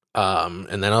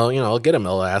 And then I'll get him.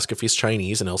 I'll ask if he's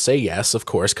Chinese and he'll say yes, of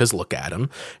course, because look at him.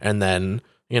 And then,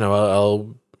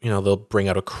 they'll bring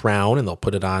out a crown and they'll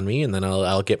put it on me, and then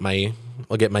I'll get my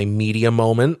media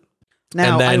moment.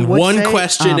 Now, and then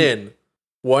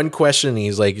one question,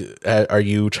 he's like, are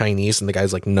you Chinese? And the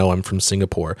guy's like, no, I'm from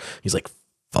Singapore. He's like,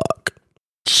 fuck.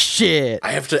 Shit.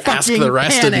 I have to ask the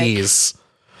rest of these.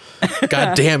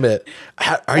 God damn it.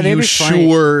 Are you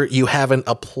sure you haven't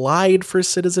applied for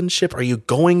citizenship? Are you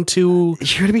going to?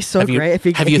 It's going to be so great.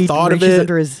 Have you thought of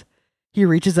it? He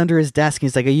reaches under his desk and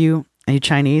he's like, are you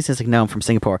Chinese? He's like, no, I'm from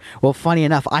Singapore. Well, funny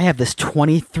enough, I have this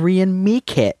 23andMe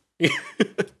kit.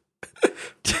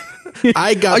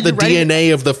 I got the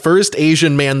DNA of the first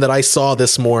Asian man that I saw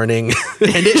this morning,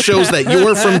 and it shows that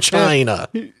you're from China.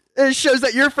 It shows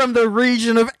that you're from the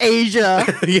region of Asia.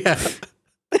 Yeah.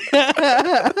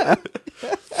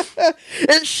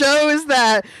 It shows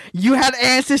that you had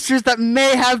ancestors that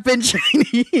may have been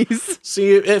Chinese.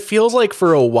 See, it feels like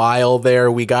for a while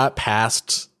there we got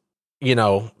past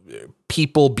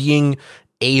people being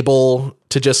able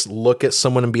to just look at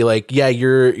someone and be like, yeah,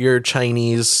 you're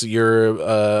Chinese, you're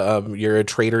a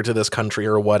traitor to this country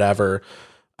or whatever.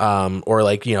 Or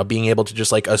like, being able to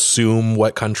just like assume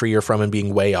what country you're from and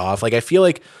being way off. Like, I feel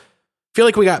like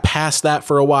we got past that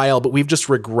for a while, but we've just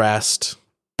regressed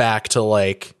back to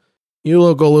like, you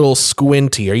look a little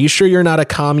squinty. Are you sure you're not a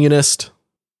communist?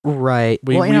 Right.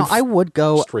 I would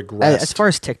go as far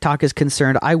as TikTok is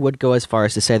concerned. I would go as far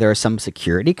as to say there are some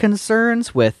security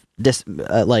concerns with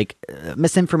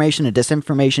misinformation and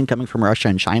disinformation coming from Russia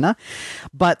and China,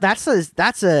 but that's an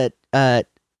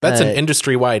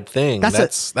industry-wide thing.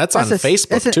 That's on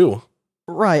Facebook too.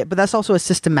 Right, but that's also a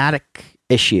systematic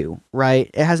issue,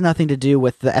 right? It has nothing to do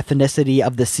with the ethnicity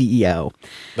of the CEO.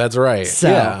 That's right. So,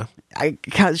 yeah.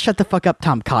 Shut the fuck up,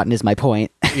 Tom Cotton, is my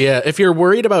point. Yeah, if you're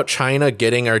worried about China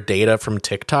getting our data from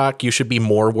TikTok, you should be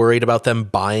more worried about them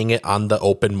buying it on the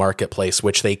open marketplace,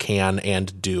 which they can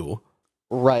and do.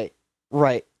 Right.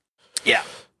 Yeah.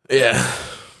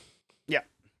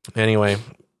 Anyway,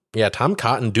 yeah, Tom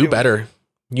Cotton, do better.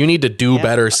 You need to do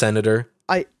better, Senator.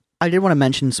 I did want to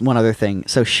mention one other thing.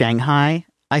 So Shanghai,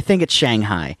 I think it's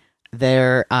Shanghai.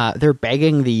 They're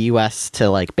begging the U.S. to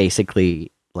like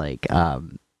basically like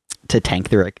to tank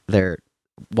their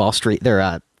Wall Street,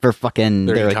 their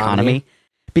economy,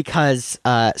 because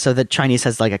so the Chinese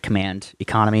has like a command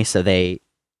economy, so they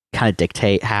kind of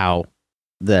dictate how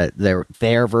their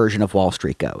version of Wall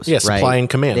Street goes. Yeah, supply and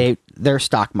command. Their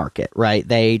stock market, right?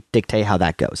 They dictate how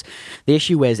that goes. The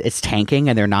issue is it's tanking,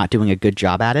 and they're not doing a good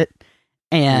job at it.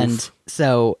 And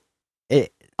so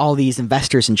all these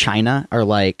investors in China are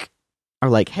like,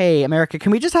 hey, America,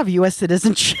 can we just have U.S.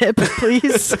 citizenship,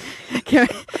 please? can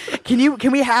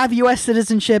we have U.S.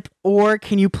 citizenship, or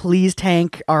can you please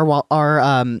tank our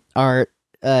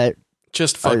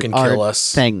just fucking kill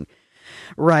us thing,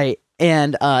 right?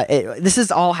 And this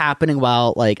is all happening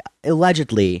while like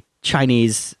allegedly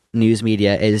Chinese news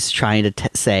media is trying to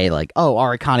say like, oh,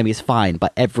 our economy is fine,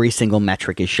 but every single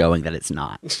metric is showing that it's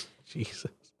not.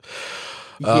 Jesus.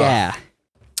 Yeah.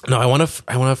 No, I want to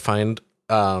find.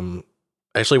 I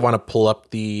actually want to pull up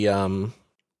the. For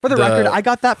the record, I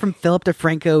got that from Philip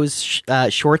DeFranco's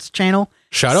Shorts channel.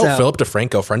 Shout out Philip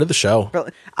DeFranco, friend of the show.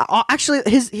 Actually,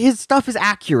 his stuff is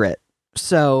accurate.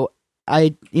 So All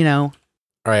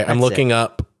right, I'm looking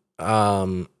up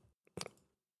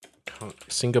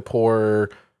Singapore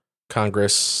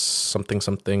Congress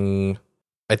something.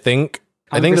 I think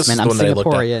this is the one that I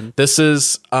looked at. This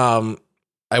is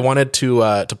I wanted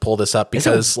to pull this up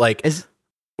because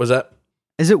was that?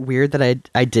 Is it weird that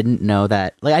I didn't know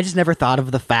that? Like, I just never thought of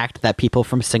the fact that people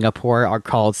from Singapore are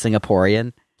called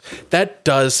Singaporean. That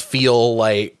does feel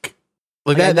like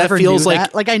that feels like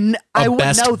that. Like I would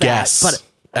best know guess that, but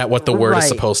at what the word is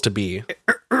supposed to be.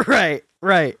 Right.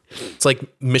 It's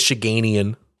like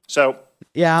Michiganian. So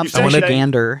yeah, I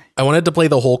wanted to play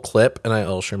the whole clip, and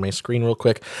I'll share my screen real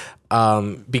quick,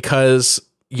 because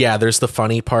there's the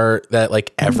funny part that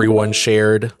like everyone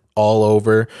shared all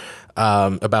over,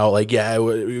 about like,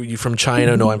 you from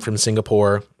China? No, I'm from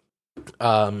Singapore.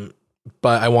 But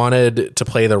I wanted to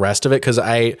play the rest of it because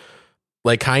I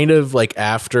like kind of like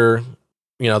after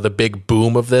the big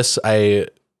boom of this, I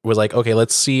was like, okay,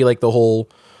 let's see like the whole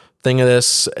thing of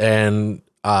this, and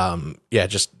I'll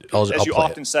you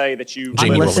often say that you.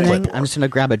 I'm listening. I'm just gonna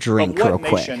grab a drink real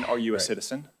quick. What nation are you a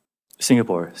citizen?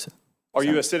 Singapore. Are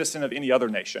you a citizen of any other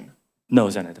nation? No,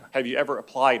 Senator. Have you ever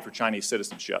applied for Chinese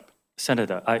citizenship?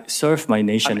 Senator, I served my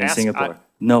nation in Singapore.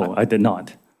 No, I did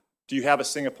not. Do you have a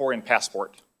Singaporean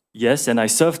passport? Yes, and I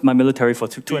served my military for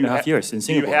two and a half years in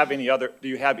Singapore. Do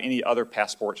you have any other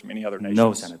passports from any other nations?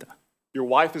 No, Senator. Your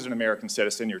wife is an American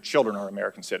citizen. Your children are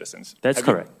American citizens. That's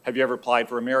correct. Have you ever applied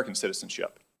for American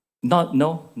citizenship?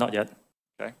 No, not yet.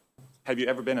 Okay. Have you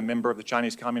ever been a member of the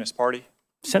Chinese Communist Party?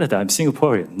 Senator, I'm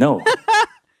Singaporean. No.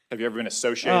 Have you ever been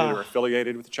associated or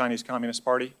affiliated with the Chinese Communist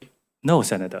Party? No,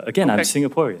 Senator. Again, I'm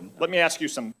Singaporean. Let me ask you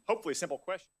some hopefully simple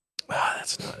questions.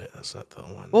 That's not it. That's not the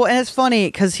one. Well, and it's funny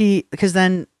because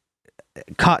then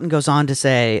Cotton goes on to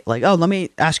say, like, oh, let me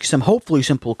ask you some hopefully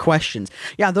simple questions.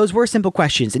 Yeah, those were simple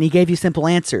questions, and he gave you simple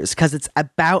answers because it's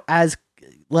about as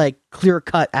like clear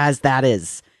cut as that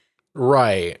is.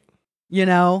 Right.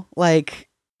 Like,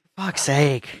 fuck's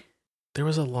sake. There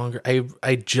was a longer.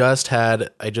 I just had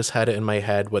it in my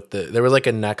head what there was like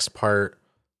a next part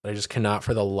that I just cannot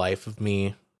for the life of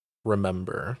me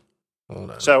remember.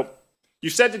 Hold on. So you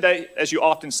said today, as you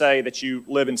often say, that you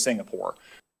live in Singapore.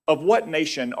 Of what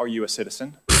nation are you a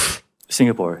citizen?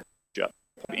 Singapore.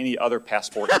 Any other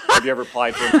passport? Have you ever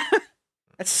applied for?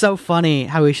 That's so funny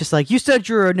how he's just like, you said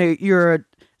you're a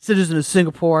citizen of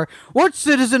Singapore. What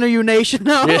citizen are you, nation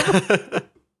of? Yeah.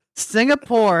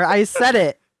 Singapore. I said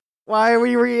it. Why are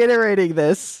we reiterating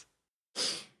this?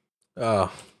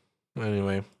 Oh,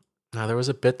 anyway. Now there was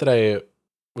a bit that I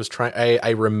was trying. I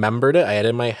remembered it. I had it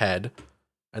in my head.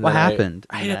 And what then happened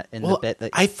the bit?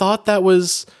 That I thought that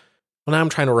was. Well, now I'm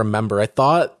trying to remember. I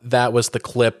thought that was the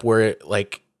clip where it,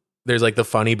 like, there's like the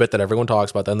funny bit that everyone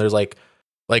talks about. Then there's like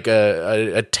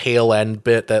a tail end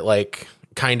bit that like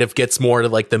kind of gets more to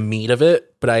like the meat of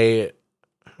it. But I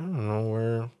don't know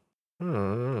where. I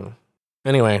don't know.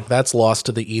 Anyway, that's lost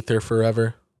to the ether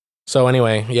forever. So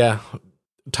anyway, yeah.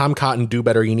 Tom Cotton, do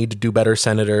better. You need to do better,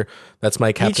 Senator. That's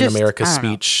my Captain America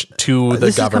speech to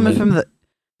the government.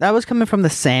 That was coming from the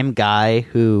same guy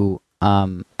who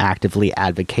actively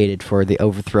advocated for the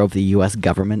overthrow of the U.S.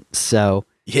 government. So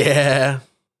yeah,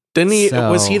 didn't he?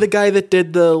 Was he the guy that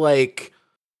did the like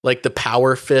the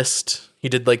power fist? He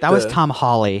did like that was Tom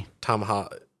Hawley.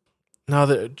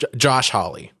 No, Josh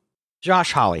Hawley.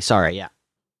 Josh Hawley. Sorry, yeah.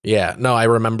 Yeah, no, I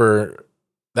remember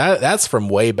that. That's from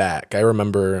way back. I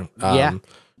remember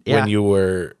when you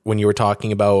were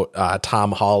talking about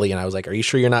Tom Hawley, and I was like, "Are you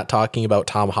sure you're not talking about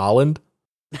Tom Holland?"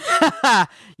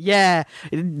 Yeah,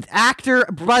 actor.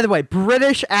 By the way,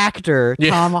 British actor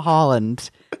Tom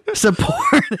Holland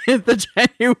supported the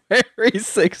January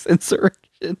 6th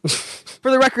insurrection. For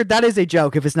the record, that is a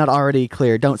joke. If it's not already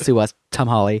clear, don't sue us, Tom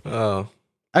Hawley. Oh,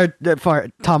 for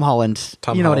Tom Holland.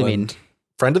 You know what I mean.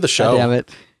 Friend of the show. God damn it.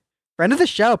 Friend of the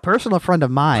show. Personal friend of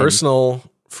mine. Personal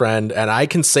friend, and I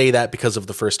can say that because of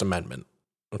the First Amendment.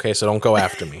 Okay, so don't go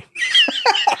after me.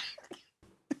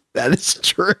 That is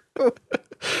true.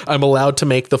 I'm allowed to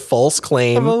make the false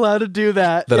claim. I'm allowed to do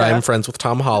that. That I'm friends with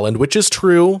Tom Holland, which is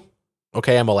true.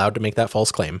 Okay, I'm allowed to make that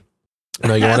false claim.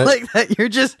 No, you want I like that you're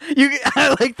just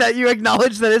I like that you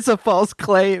acknowledge that it's a false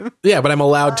claim. Yeah, but I'm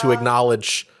allowed to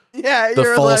acknowledge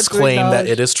the false claim that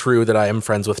it is true that I am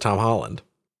friends with Tom Holland.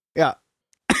 Yeah.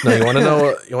 No, you want to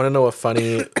know? You want to know a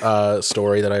funny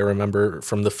story that I remember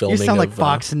from the filming? You sound like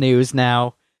Fox News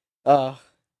now.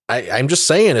 I'm just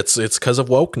saying it's because of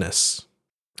wokeness.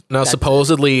 Now,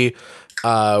 supposedly,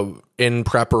 in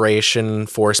preparation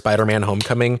for Spider-Man: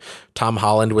 Homecoming, Tom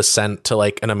Holland was sent to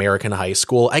like an American high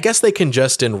school. I guess they can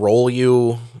just enroll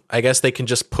you. I guess they can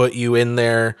just put you in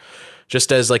there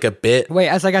just as like a bit. Wait,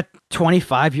 as like a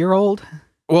 25-year-old?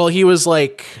 Well, he was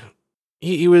like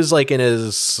he was like in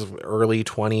his early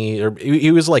 20s, or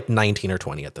he was like 19 or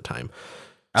 20 at the time.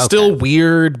 Okay. Still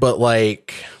weird, but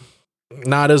like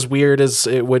not as weird as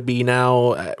it would be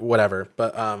now. Whatever,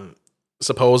 but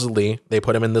supposedly they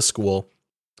put him in this school,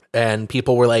 and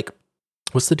people were like,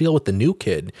 "What's the deal with the new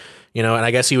kid?" You know, and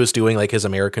I guess he was doing like his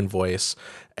American voice,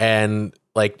 and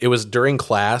like it was during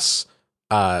class.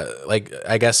 Like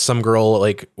I guess some girl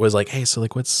like was like, "Hey, so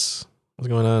like what's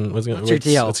going on? What's your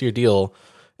deal? What's your deal?"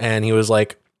 And he was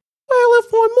like, "Well,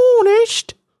 if I'm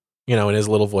honest," you know, in his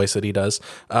little voice that he does.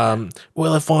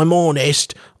 "Well, if I'm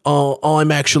honest,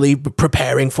 I'm actually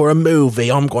preparing for a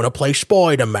movie. I'm going to play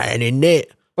Spider-Man in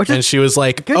it." And she was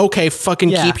like, "Okay, fucking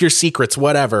keep your secrets,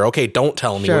 whatever. Okay, don't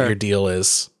tell me what your deal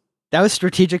is." That was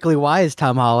strategically wise,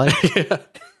 Tom Holland.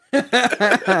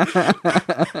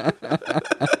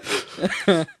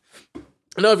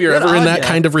 No, if you're ever in that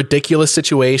kind of ridiculous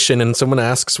situation and someone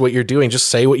asks what you're doing, just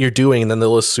say what you're doing, and then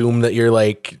they'll assume that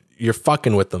you're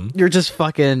fucking with them. You're just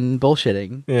fucking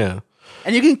bullshitting. Yeah.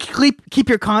 And you can keep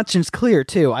your conscience clear,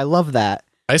 too. I love that.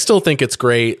 I still think it's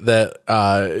great that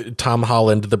Tom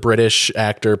Holland, the British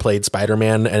actor, played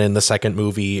Spider-Man, and in the second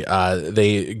movie,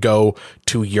 they go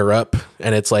to Europe,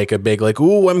 and it's like a big, like,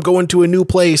 "Ooh, I'm going to a new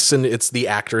place," and it's the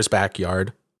actor's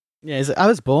backyard. Yeah, I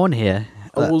was born here.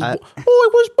 I was born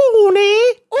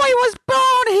here. I was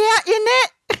born here, innit?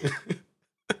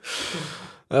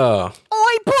 Oh.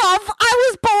 Oi, bruv, I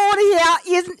was born here,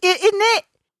 isn't it?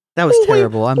 That was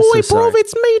terrible. I'm so sorry. Bruv,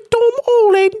 it's me, Tom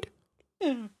Holland.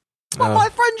 Yeah. But my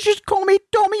friends just call me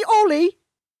Tommy Ollie.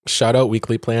 Shout out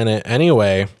Weekly Planet.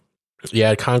 Anyway,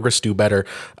 yeah, Congress do better.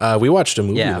 We watched a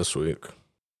movie this week.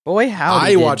 Boy, how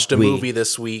I watched a movie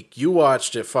this week. You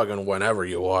watched it fucking whenever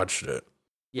you watched it.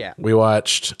 Yeah. We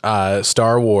watched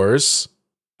Star Wars.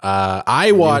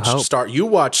 You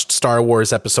watched Star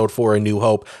Wars Episode 4, A New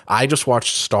Hope. I just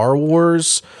watched Star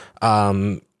Wars.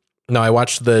 No, I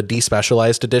watched the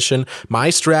despecialized edition. My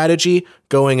strategy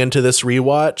going into this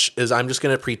rewatch is I'm just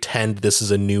going to pretend this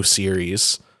is a new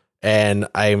series, and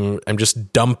I'm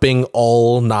just dumping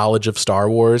all knowledge of Star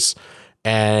Wars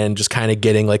and just kind of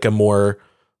getting like a more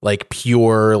like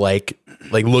pure like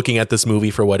looking at this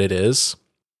movie for what it is.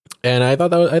 And I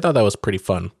thought that was pretty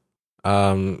fun.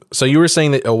 So you were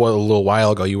saying that a little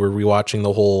while ago you were rewatching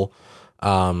the whole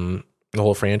the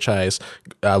whole franchise.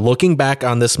 Looking back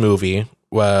on this movie,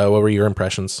 what were your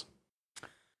impressions?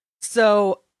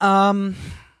 So, when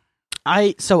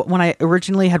I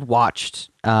originally had watched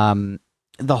the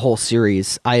whole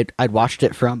series, I'd watched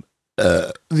it from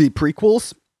the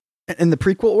prequels in the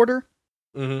prequel order.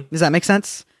 Mm-hmm. Does that make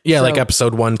sense? Yeah, so, like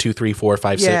episode 1, 2, 3, 4,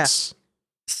 5, 6.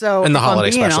 So and the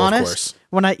holiday special, of course.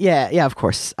 When I of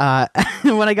course.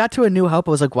 When I got to A New Hope,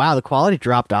 I was like, wow, the quality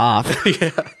dropped off.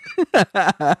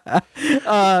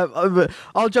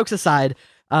 All jokes aside,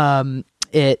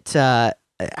 it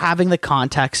having the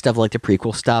context of like the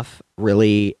prequel stuff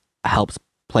really helps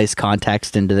place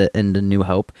context into New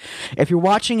Hope. If you're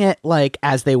watching it like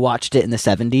as they watched it in the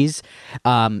 70s,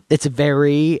 it's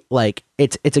very like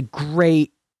it's a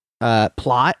great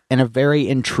plot and a very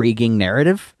intriguing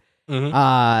narrative.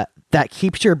 Mm-hmm. That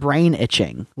keeps your brain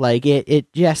itching. Like it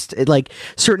like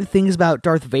certain things about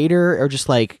Darth Vader are just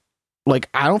like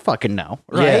I don't fucking know,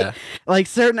 right? Yeah. Like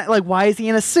certain like why is he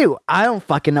in a suit? I don't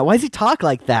fucking know. Why does he talk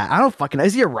like that? I don't fucking know.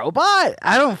 Is he a robot?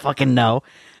 I don't fucking know.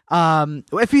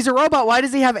 If he's a robot, why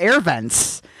does he have air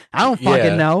vents? I don't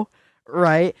fucking know,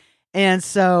 right? And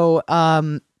so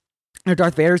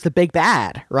Darth Vader's the big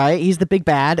bad, right? He's the big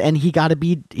bad, and he's got to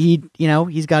be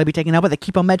taken up with. They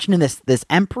keep on mentioning this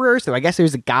emperor, so I guess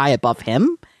there's a guy above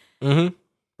him,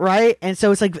 right? And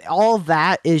so it's like all of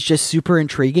that is just super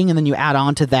intriguing, and then you add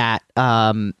on to that,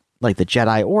 like the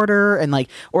Jedi Order, and like,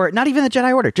 or not even the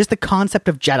Jedi Order, just the concept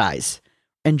of Jedis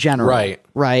in general,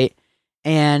 right?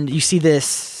 And you see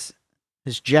this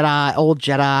old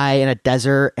Jedi in a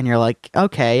desert, and you're like,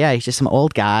 okay, yeah, he's just some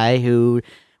old guy who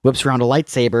whips around a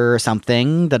lightsaber or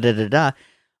something,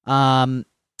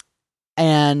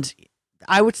 and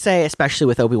I would say, especially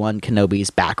with Obi-Wan Kenobi's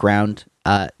background,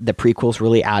 the prequels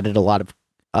really added a lot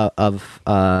of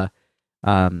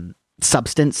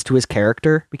substance to his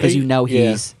character, because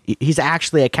he's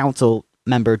actually a council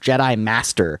member, Jedi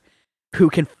Master, who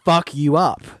can fuck you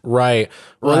up. Right.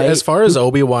 Well, as far as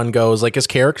Obi-Wan goes, like his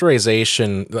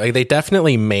characterization, like they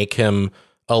definitely make him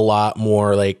a lot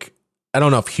more like, I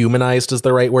don't know if humanized is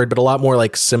the right word, but a lot more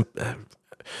like I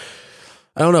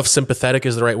don't know if sympathetic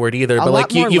is the right word either, but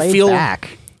like you feel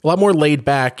back. A lot more laid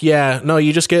back. Yeah. No,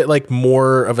 you just get like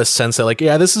more of a sense that like,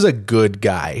 yeah, this is a good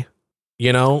guy,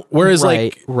 you know? Whereas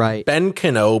Ben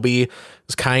Kenobi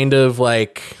is kind of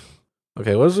like,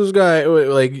 okay, what's this guy?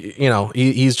 Like, you know,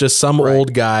 he's just some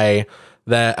old guy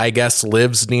that I guess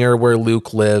lives near where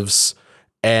Luke lives.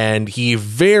 And he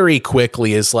very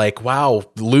quickly is like, wow,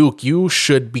 Luke, you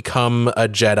should become a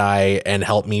Jedi and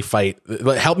help me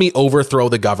overthrow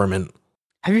the government.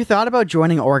 Have you thought about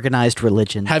joining organized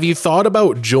religion? Have you thought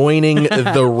about joining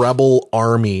the rebel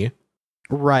army?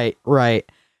 Right.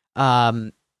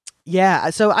 Yeah,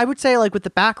 so I would say, like, with the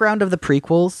background of the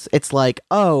prequels, it's like,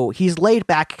 oh, he's laid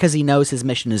back because he knows his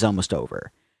mission is almost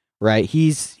over, right?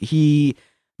 He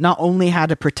not only had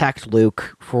to protect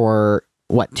Luke for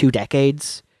 2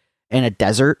 decades in a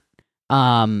desert,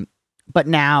 but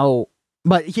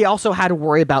he also had to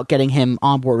worry about getting him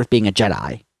on board with being a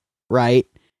Jedi, right?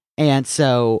 And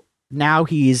so now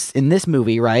he's in this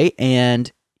movie, right?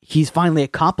 And he's finally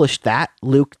accomplished that.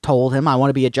 Luke told him, I want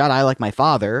to be a Jedi like my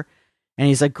father. And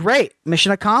he's like, great,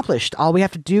 mission accomplished. All we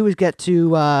have to do is get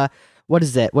to,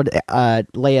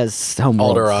 Leia's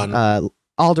homeworld?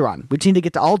 Alderaan. We just need to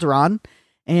get to Alderaan,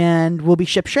 and we'll be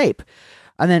shipshape.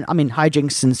 And then, I mean,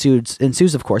 hijinks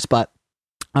ensues, of course, but,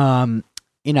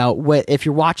 if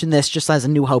you're watching this just as A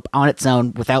New Hope on its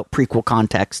own without prequel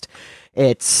context,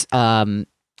 it does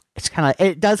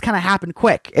kind of happen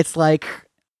quick. It's like,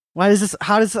 how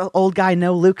does the old guy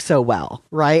know Luke so well,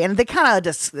 right? And they kind of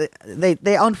just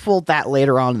they unfold that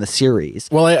later on in the series.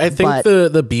 Well, I think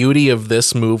the beauty of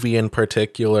this movie in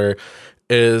particular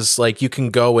is like you can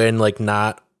go in like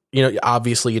not,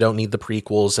 obviously you don't need the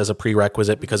prequels as a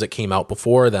prerequisite because it came out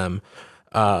before them.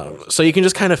 So you can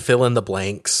just kind of fill in the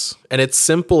blanks, and it's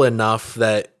simple enough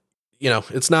that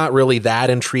it's not really that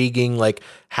intriguing, like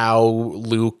how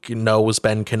Luke knows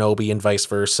Ben Kenobi and vice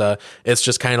versa. It's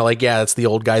just kind of like, yeah, it's the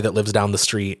old guy that lives down the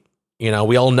street. We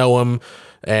all know him,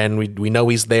 and we know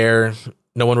he's there.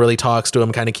 No one really talks to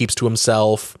him, kind of keeps to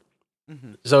himself.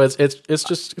 Mm-hmm. So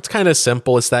it's kind of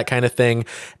simple. It's that kind of thing.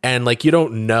 And like, you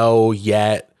don't know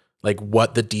yet, like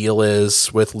what the deal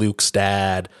is with Luke's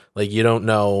dad. Like, you don't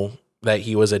know that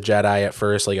he was a Jedi at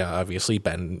first. Like, obviously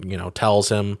Ben, tells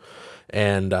him.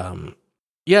 And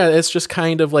it's just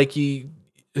kind of like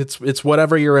it's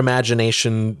whatever your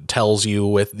imagination tells you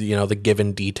with the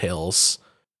given details.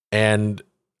 And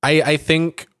I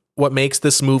think what makes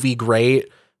this movie great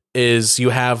is you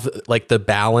have like the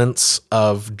balance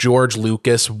of George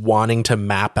Lucas wanting to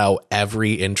map out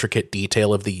every intricate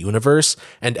detail of the universe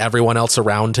and everyone else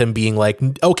around him being like,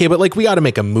 okay, but like we got to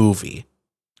make a movie.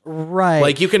 Right.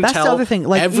 Like you can That's tell the other thing.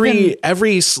 Like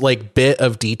every like bit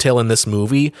of detail in this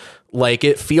movie, like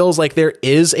it feels like there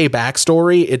is a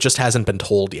backstory. It just hasn't been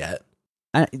told yet.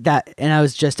 And I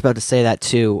was just about to say that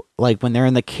too. Like when they're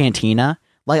in the cantina,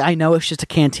 like I know it's just a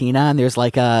cantina and there's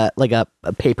like a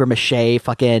paper mache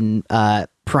fucking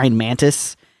praying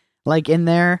mantis like in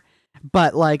there,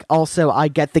 but like also I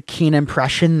get the keen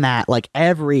impression that like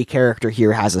every character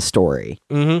here has a story.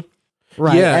 Mm-hmm.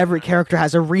 Right. Yeah. Every character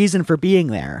has a reason for being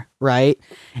there. Right.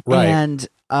 And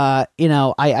I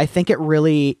think it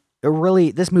really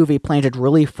this movie planted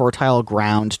really fertile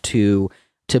ground to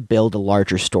build a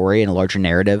larger story and a larger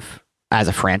narrative as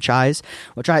a franchise,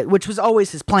 which was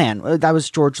always his plan. That was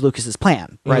George Lucas's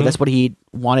plan, right? Mm-hmm. That's what he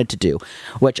wanted to do,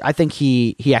 which I think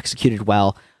he executed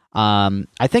well.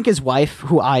 I think his wife,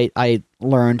 who I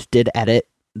learned did edit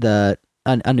A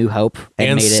New Hope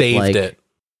and made saved it.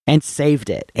 And saved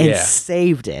it. And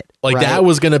saved it. Like right? that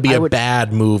was going to be a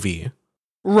bad movie.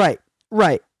 Right.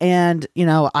 And,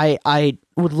 I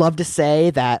would love to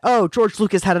say that, George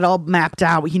Lucas had it all mapped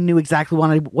out. He knew exactly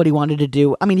what he wanted to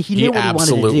do. I mean, he knew what he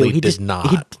wanted to do. He did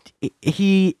not.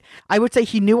 I would say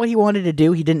he knew what he wanted to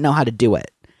do. He didn't know how to do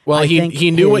it. Well,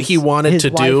 he knew what he wanted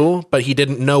to do, but he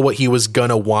didn't know what he was going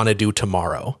to want to do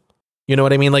tomorrow. You know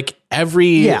what I mean? Like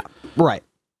Yeah, right.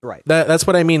 That's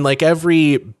what I mean. Like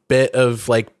every bit of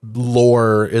like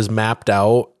lore is mapped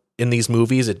out in these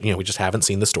movies. We just haven't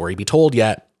seen the story be told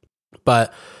yet.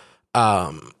 But,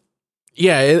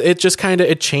 it just kind of,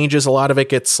 it changes. A lot of it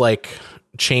gets like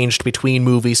changed between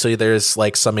movies. So there's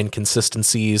like some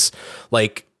inconsistencies,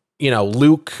 like,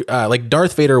 Luke, like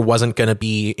Darth Vader wasn't going to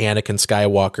be Anakin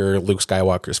Skywalker, Luke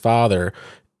Skywalker's father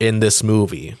in this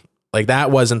movie. Like that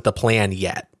wasn't the plan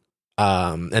yet.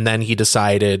 And then he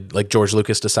decided, like George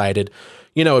Lucas decided,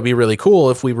 it'd be really cool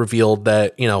if we revealed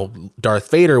that, Darth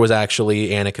Vader was actually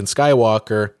Anakin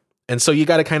Skywalker. And so you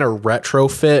got to kind of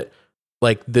retrofit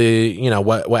like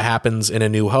what happens in A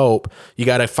New Hope. You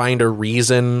got to find a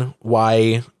reason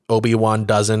why Obi-Wan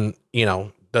doesn't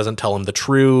tell him the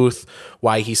truth,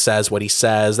 why he says what he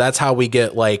says. That's how we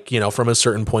get like, from a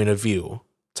certain point of view.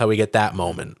 That's how we get that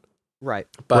moment. Right.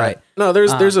 But no,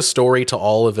 there's a story to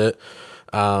all of it.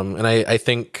 And I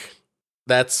think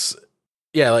that's,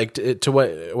 like to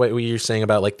what you're saying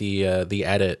about like the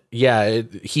edit. Yeah.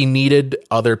 He needed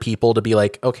other people to be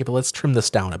like, okay, but let's trim this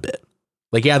down a bit.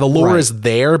 Like, the lore is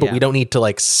there, but we don't need to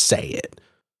like say it.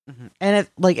 Mm-hmm. And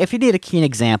if you need a keen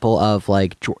example of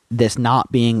like this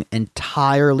not being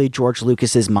entirely George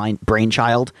Lucas's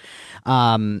brainchild,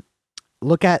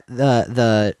 look at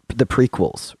the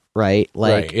prequels, right?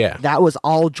 Like, that was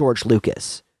all George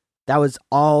Lucas.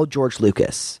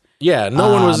 Yeah,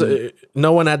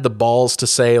 no one had the balls to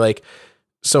say like,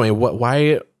 so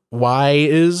why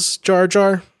is Jar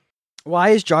Jar? Why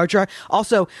is Jar Jar?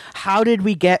 Also, how did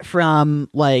we get from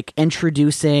like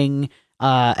introducing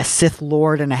a Sith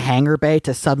Lord in a hangar bay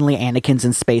to suddenly Anakin's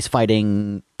in space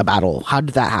fighting a battle? How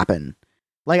did that happen?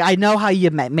 Like, I know how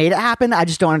you made it happen. I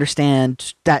just don't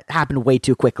understand that happened way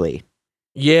too quickly.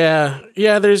 Yeah.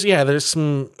 There's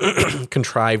some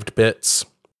contrived bits.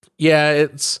 Yeah,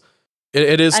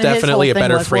 it is definitely a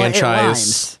better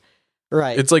franchise.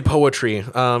 Right. It's like poetry.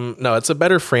 No, it's a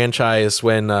better franchise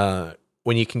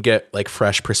when you can get like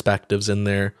fresh perspectives in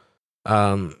there.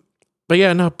 But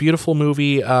yeah, no, beautiful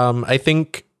movie. I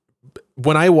think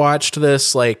when I watched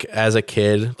this, like as a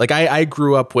kid, like I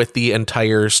grew up with the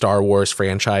entire Star Wars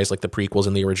franchise, like the prequels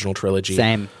and the original trilogy.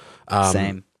 Same.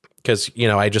 Because,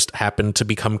 I just happened to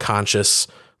become conscious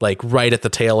like right at the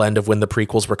tail end of when the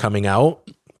prequels were coming out.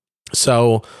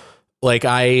 So like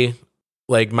my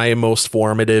most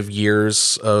formative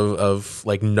years of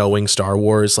like knowing Star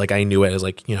Wars, like I knew it as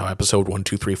like, episode 1,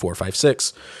 2, 3, 4, 5,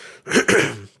 6.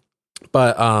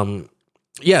 But,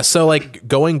 so like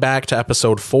going back to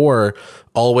episode 4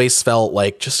 always felt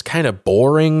like just kind of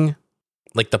boring.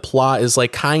 Like the plot is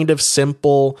like kind of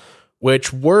simple,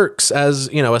 which works as,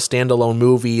 a standalone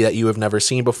movie that you have never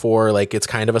seen before. Like it's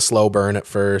kind of a slow burn at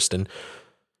first and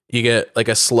you get like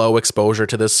a slow exposure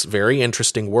to this very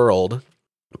interesting world.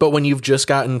 But when you've just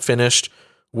gotten finished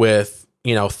with,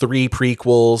 3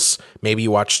 prequels, maybe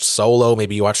you watched Solo,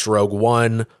 maybe you watched Rogue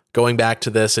One, going back to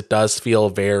this, it does feel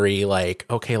very like,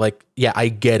 okay, like, yeah, I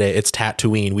get it. It's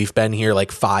Tatooine. We've been here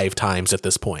like 5 times at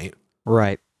this point.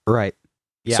 Right.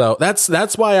 Yeah. So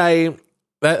that's why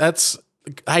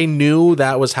I knew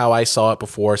that was how I saw it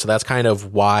before. So that's kind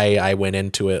of why I went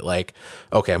into it like,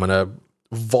 okay, I'm going to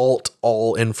vault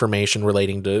all information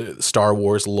relating to Star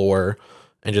Wars lore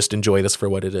and just enjoy this for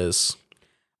what it is.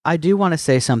 I do want to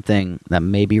say something that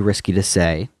may be risky to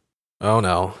say. Oh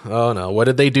no. What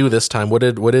did they do this time? What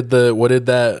did the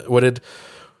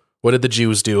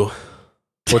Jews do?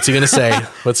 What's he gonna say?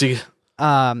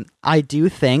 I do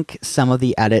think some of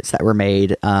the edits that were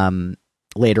made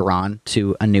later on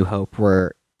to A New Hope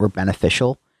were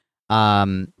beneficial.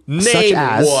 Name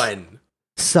one.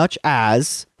 Such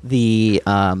as the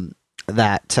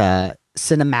that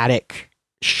cinematic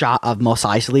shot of Mos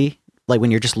Eisley, like when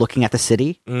you're just looking at the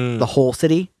city, the whole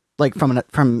city, like from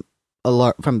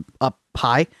up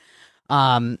high.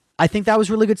 I think that was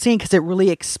a really good scene because it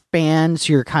really expands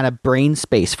your kind of brain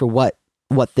space for what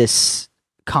this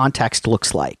context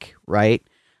looks like, right?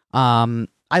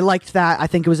 I liked that. I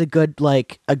think it was a good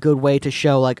way to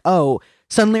show like, oh,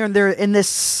 suddenly they're in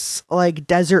this like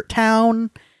desert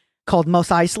town called Mos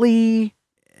Eisley.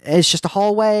 It's just a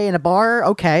hallway and a bar.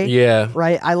 Okay. Yeah.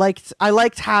 Right. I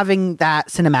liked having that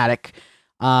cinematic.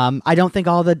 I don't think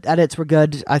all the edits were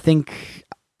good. I think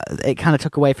it kind of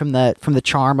took away from the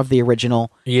charm of the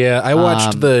original. Yeah, I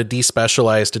watched the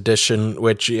despecialized edition,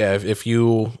 which if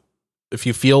you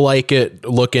feel like it,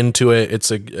 look into it.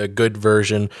 It's a good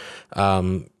version.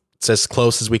 It's as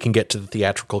close as we can get to the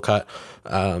theatrical cut.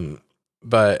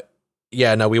 But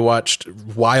yeah, no, we watched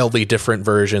wildly different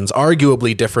versions,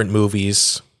 arguably different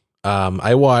movies.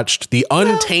 I watched the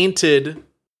untainted,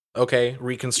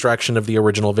 reconstruction of the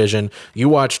original Vision. You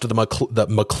watched the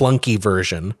McClunky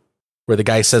version, where the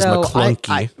guy says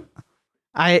McClunky.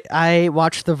 I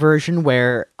watched the version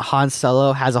where Han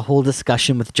Solo has a whole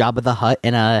discussion with Jabba the Hutt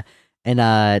in a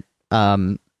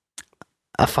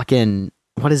fucking,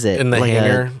 what is it? In the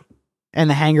hangar. In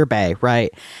the hangar bay,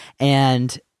 right?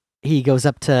 And he goes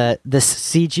up to this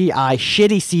shitty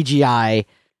CGI,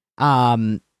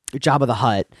 Jabba the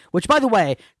Hutt, which, by the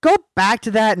way, go back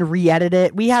to that and re-edit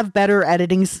it. We have better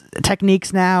editing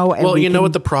techniques now. And well, you know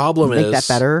what the problem is? Make that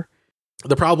better.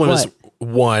 The problem is,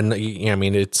 one, I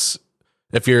mean, it's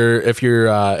if you're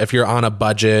on a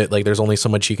budget, like there's only so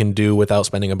much you can do without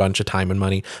spending a bunch of time and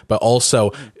money. But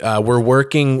also, we're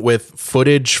working with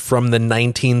footage from the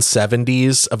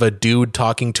 1970s of a dude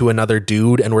talking to another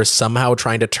dude, and we're somehow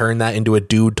trying to turn that into a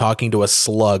dude talking to a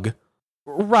slug,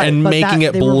 right? And making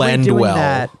it blend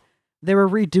well. They were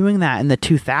redoing that in the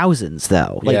 2000s,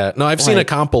 though. Yeah, no, I've seen a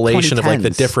compilation of like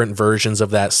the different versions of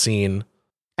that scene.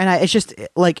 And it's just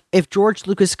like, if George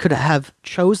Lucas could have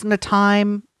chosen a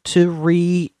time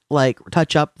to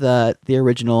touch up the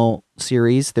original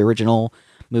series, the original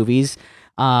movies,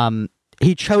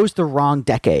 he chose the wrong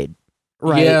decade,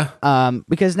 right? Yeah.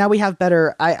 Because now we have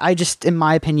better. I just, in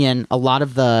my opinion, a lot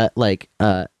of the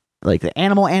the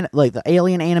animal and the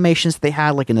alien animations they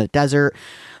had like in the desert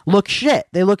look shit.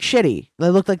 They look shitty. They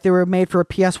look like they were made for a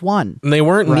PS1. And they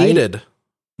weren't needed.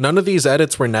 None of these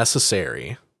edits were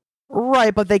necessary.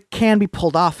 Right, but they can be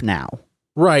pulled off now.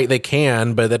 Right, they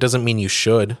can, but that doesn't mean you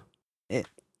should.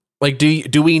 Like,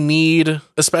 do we need,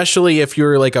 especially if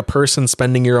you're like a person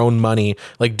spending your own money,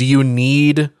 like, do you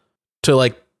need to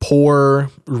like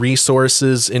pour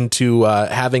resources into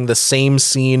having the same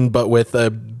scene but with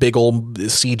a big old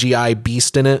CGI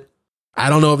beast in it? I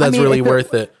don't know if that's really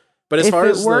worth it. But as far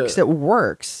as it works, it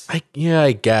works.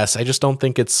 I guess. I just don't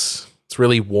think it's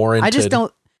really warranted.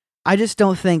 I just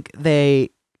don't think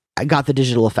they got the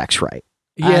digital effects right.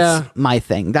 That's my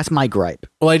thing. That's my gripe.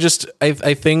 Well, I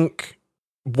think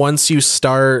once you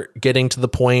start getting to the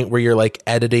point where you're like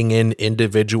editing in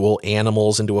individual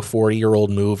animals into a 40-year-old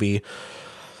movie,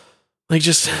 like,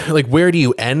 just like, where do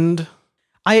you end?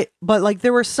 But like,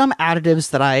 there were some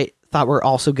additives that I thought were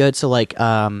also good. So like,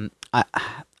 I'm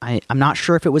not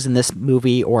sure if it was in this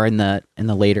movie or in the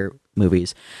later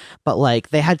movies, but like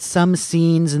they had some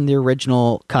scenes in the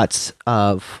original cuts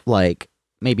of like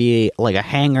maybe like a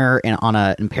hangar on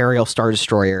an Imperial Star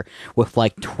Destroyer with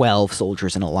like 12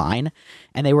 soldiers in a line,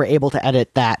 and they were able to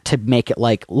edit that to make it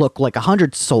like look like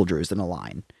 100 soldiers in a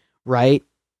line, right?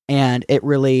 And it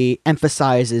really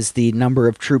emphasizes the number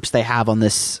of troops they have on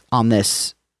this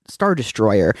Star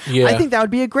Destroyer. Yeah. I think that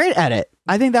would be a great edit.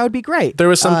 I think that would be great. There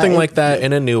was something like that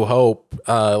in A New Hope,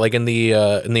 like in the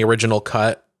original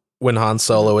cut, when Han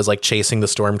Solo is like chasing the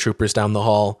stormtroopers down the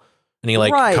hall, and he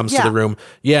like comes to the room.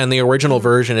 Yeah, in the original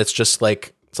version, it's just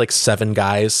like 7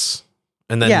 guys,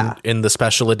 and then in the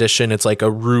special edition, it's like a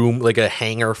room, like a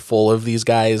hangar full of these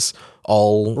guys,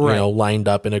 all lined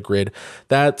up in a grid.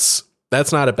 That's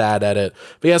not a bad edit.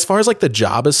 But yeah, as far as like the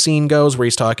Jabba scene goes, where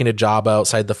he's talking to Jabba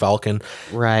outside the Falcon,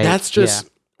 right? That's just.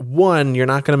 One, you're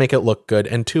not going to make it look good,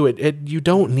 and two, you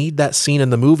don't need that scene in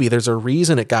the movie. There's a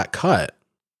reason it got cut.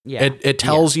 Yeah. It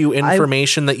tells you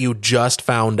information that you just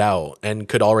found out and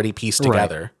could already piece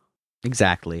together. Right.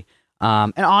 Exactly.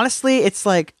 And honestly, it's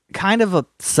like kind of a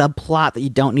subplot that you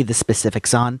don't need the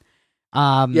specifics on.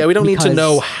 Yeah, we don't need to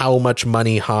know how much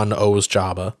money Han owes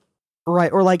Jabba.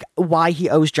 Right, or like why he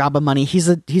owes Jabba money. He's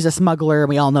a smuggler, and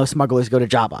we all know smugglers go to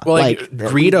Jabba. Well, like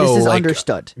Greedo, this is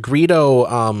understood.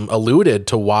 Greedo alluded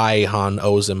to why Han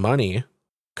owes him money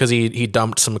because he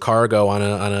dumped some cargo on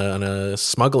a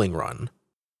smuggling run.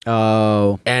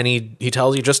 Oh, and he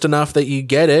tells you just enough that you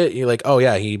get it. You're like, oh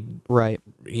yeah, he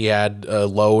had a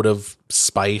load of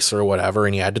spice or whatever,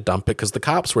 and he had to dump it because the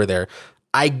cops were there.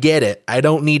 I get it. I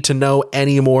don't need to know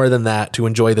any more than that to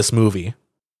enjoy this movie.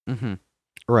 Mm-hmm.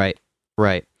 Right.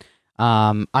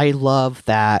 I love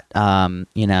that. Han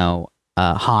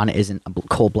isn't a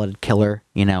cold-blooded killer.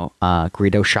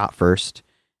 Greedo shot first.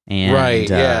 And,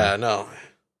 yeah.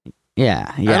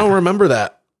 Yeah. I don't remember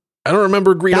that. I don't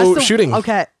remember Greedo shooting.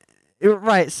 Okay.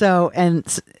 Right. So,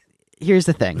 here's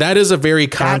the thing. That is a very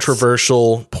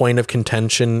controversial point of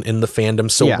contention in the fandom.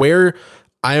 So where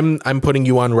I'm putting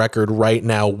you on record right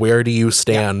now, where do you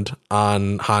stand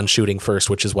on Han shooting first,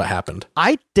 which is what happened?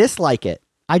 I dislike it.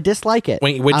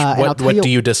 Wait, what do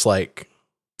you dislike?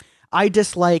 I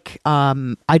dislike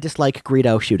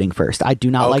Greedo shooting first. I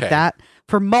do not like that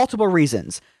for multiple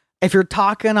reasons. If you're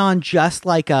talking on just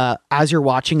like as you're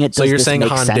watching it, so you're saying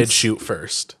Han did shoot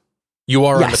first. You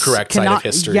are on the correct side of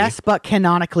history. Yes, but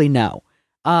canonically, no.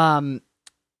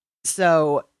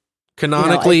 So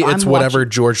canonically, it's whatever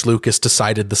George Lucas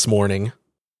decided this morning.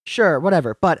 Sure,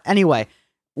 whatever. But anyway,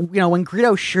 when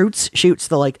Greedo shoots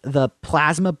the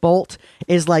plasma bolt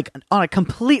is like on a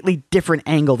completely different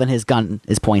angle than his gun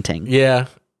is pointing. Yeah.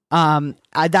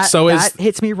 That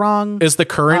hits me wrong. Is the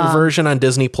current version on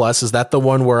Disney Plus, is that the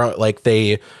one where like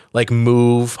they like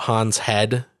move Han's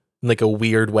head in like a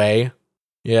weird way?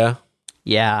 Yeah.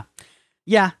 Yeah.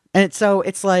 And so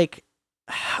it's like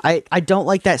I don't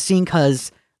like that scene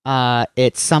because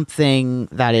it's something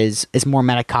that is more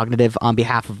metacognitive on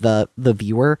behalf of the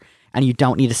viewer, and you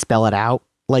don't need to spell it out.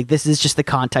 Like, this is just the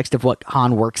context of what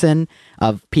Han works in,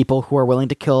 of people who are willing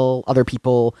to kill other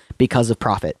people because of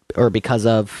profit, or because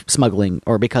of smuggling,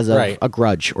 or because of a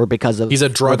grudge, or because of he's a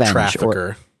drug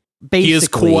trafficker. He is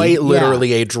quite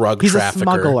literally a drug trafficker. He's a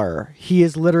smuggler. He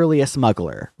is literally a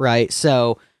smuggler, right?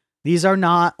 So these are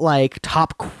not like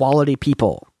top quality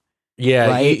people. Yeah,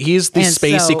 right? He's the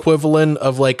space equivalent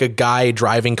of like a guy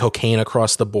driving cocaine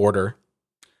across the border.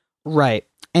 Right.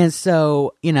 And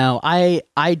so, I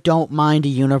don't mind a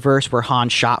universe where Han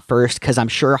shot first, because I'm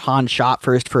sure Han shot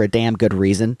first for a damn good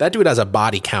reason. That dude has a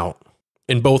body count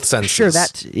in both senses. Sure,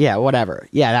 whatever.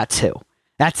 Yeah, that too.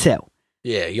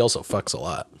 Yeah, he also fucks a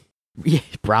lot. Yeah,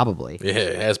 probably. Yeah,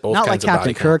 it has both Not kinds like of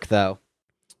Captain body Kirk, count. though.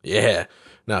 Yeah.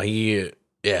 No, Who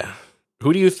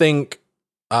do you think,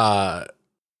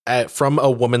 from a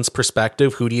woman's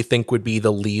perspective, who do you think would be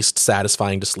the least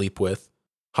satisfying to sleep with?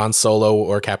 Han Solo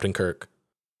or Captain Kirk?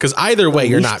 Because either way,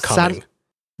 you're not coming.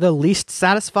 The least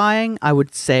satisfying, I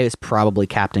would say, is probably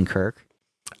Captain Kirk.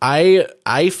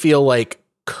 I feel like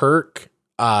Kirk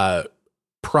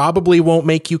probably won't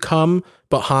make you come,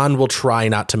 but Han will try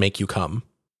not to make you come.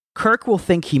 Kirk will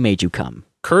think he made you come.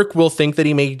 Kirk will think that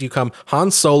he made you come. Han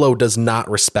Solo does not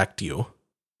respect you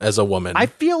as a woman. I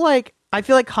feel like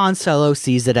Han Solo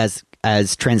sees it as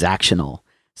transactional.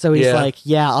 So he's like,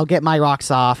 I'll get my rocks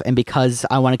off, and because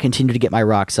I want to continue to get my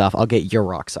rocks off, I'll get your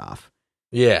rocks off.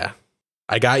 Yeah.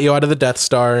 I got you out of the Death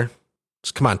Star.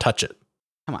 Just come on, touch it.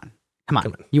 Come on.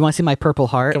 You want to see my purple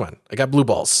heart? Come on. I got blue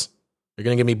balls. You're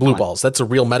going to give me blue balls. That's a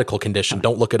real medical condition.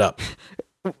 Don't look it up.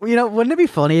 Wouldn't it be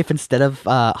funny if instead of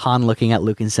Han looking at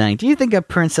Luke and saying, "Do you think a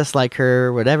princess like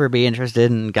her would ever be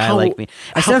interested in a guy like me?"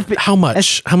 How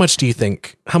much? How much do you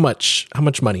think? How much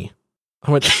money?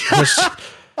 How much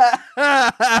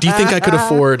do you think I could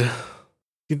afford?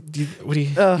 What do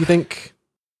you think?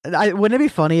 Wouldn't it be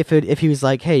funny if he was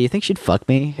like, "Hey, you think she'd fuck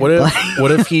me?" What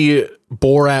if he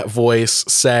Borat voice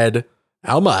said,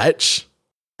 "How much?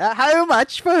 How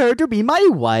much for her to be my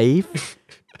wife?"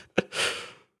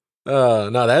 No,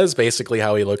 that is basically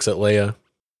how he looks at Leia.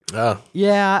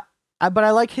 Yeah, but I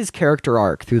like his character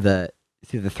arc through the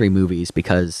 3 movies,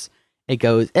 because it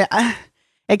goes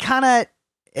it kind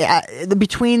of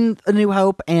between A New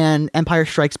Hope and Empire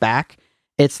Strikes Back.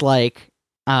 It's like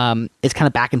it's kind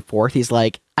of back and forth. He's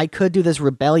like, I could do this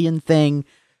rebellion thing,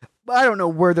 but I don't know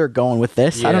where they're going with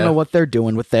this. Yeah. I don't know what they're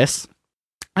doing with this.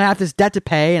 I have this debt to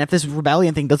pay, and if this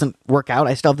rebellion thing doesn't work out,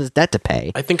 I still have this debt to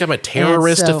pay. I think I'm a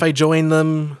terrorist if I join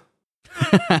them.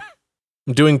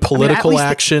 I'm doing political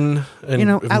action and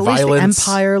at violence.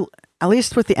 At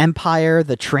least with the Empire,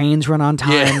 the trains run on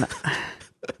time.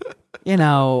 you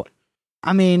know,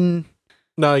 I mean,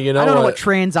 no, you know, I don't know what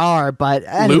trains are, but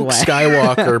anyway. Luke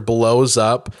Skywalker blows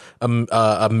up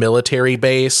a military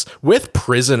base with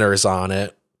prisoners on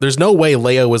it. There's no way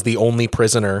Leia was the only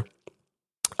prisoner.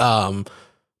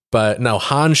 But no,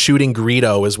 Han shooting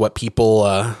Greedo is what people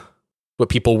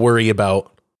worry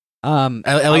about.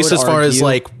 At least as far as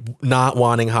like not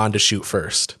wanting Han to shoot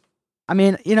first. I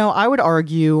mean, you know, I would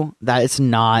argue that it's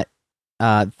not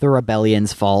the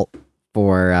rebellion's fault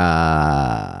for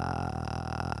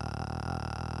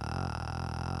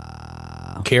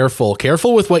Careful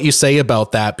with what you say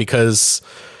about that, because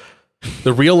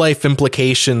the real life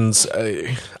implications,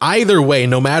 either way,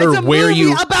 no matter where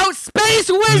you about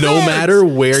space wizards, no matter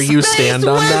where you stand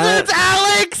on that,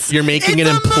 Alex, you're making an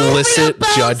implicit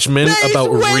judgment about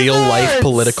real life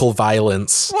political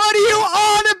violence. What are you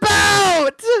on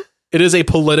about? It is a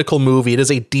political movie. It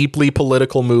is a deeply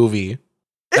political movie.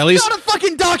 It's not a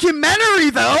fucking documentary,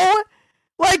 though.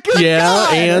 Like, good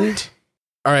God. And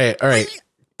all right.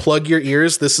 Plug your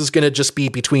ears. This is going to just be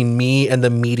between me and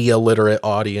the media literate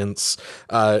audience.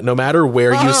 No matter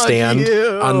where you stand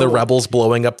on the rebels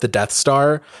blowing up the Death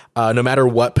Star, no matter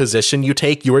what position you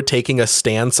take, you are taking a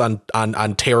stance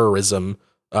on terrorism,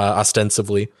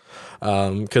 ostensibly.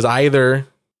 Because either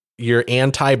you're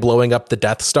anti blowing up the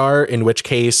Death Star, in which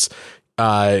case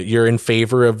you're in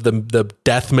favor of the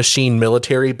death machine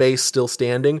military base still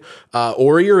standing,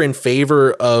 or you're in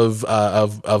favor of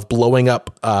blowing up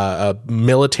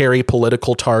military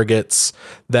political targets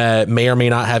that may or may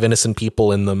not have innocent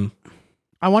people in them.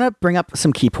 I want to bring up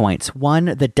some key points. One,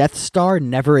 the Death Star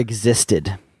never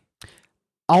existed.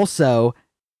 Also,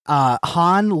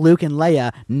 Han, Luke, and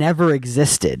Leia never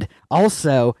existed.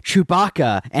 Also,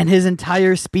 Chewbacca and his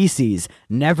entire species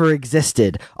never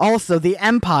existed. Also, the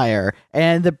Empire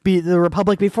and the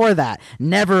Republic before that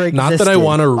never existed. Not that I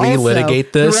want to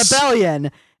relitigate this. The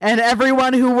Rebellion and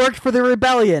everyone who worked for the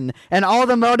Rebellion and all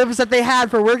the motives that they had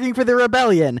for working for the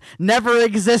Rebellion never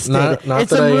existed.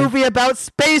 It's a movie about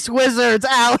space wizards,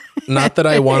 Alex. Not that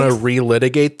I want to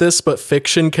relitigate this, but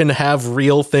fiction can have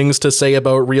real things to say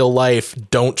about real life,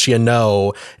 don't you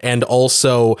know? And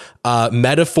also,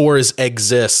 metaphors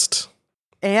exist.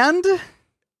 And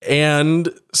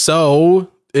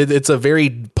so it's a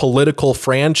very political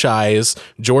franchise.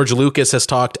 George Lucas has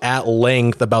talked at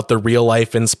length about the real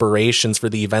life inspirations for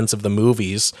the events of the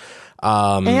movies.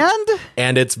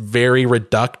 And it's very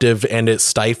reductive, and it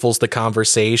stifles the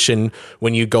conversation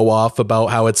when you go off about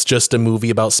how it's just a movie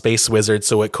about space wizards,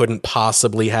 so it couldn't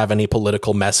possibly have any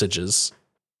political messages.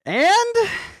 And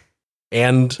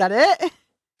is that it?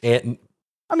 And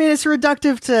I mean, it's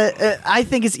reductive to. I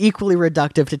think it's equally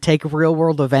reductive to take real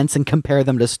world events and compare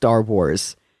them to Star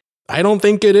Wars. I don't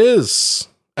think it is.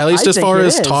 At least as far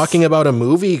as talking about a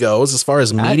movie goes, as far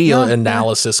as media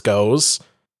analysis goes.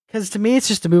 Because to me, it's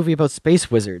just a movie about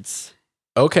space wizards.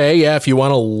 Okay, yeah, if you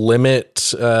want to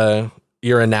limit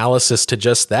your analysis to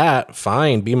just that,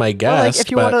 fine, be my guest.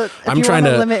 Well, like if you want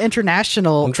to limit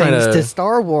international things to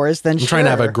Star Wars, then I'm trying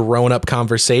to have a grown-up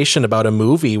conversation about a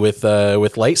movie with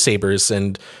lightsabers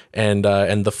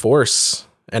and the Force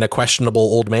and a questionable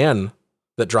old man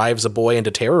that drives a boy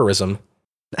into terrorism.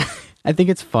 I think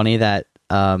it's funny that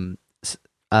Family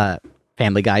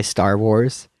Guy Star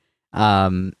Wars,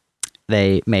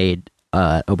 they made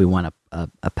Obi-Wan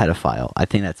a pedophile. I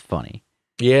think that's funny.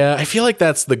 Yeah, I feel like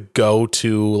that's the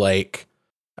go-to, like,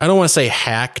 I don't want to say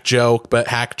hack joke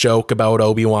about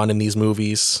Obi-Wan in these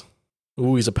movies.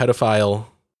 Ooh, he's a pedophile.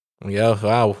 Yeah,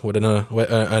 wow, what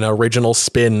an original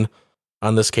spin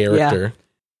on this character.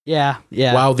 Yeah.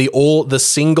 Wow, the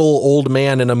single old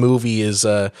man in a movie is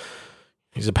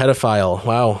he's a pedophile.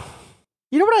 Wow.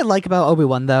 You know what I like about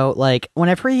Obi-Wan, though? Like,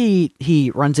 whenever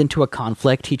he runs into a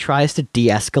conflict, he tries to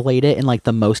de-escalate it in, like,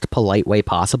 the most polite way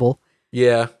possible.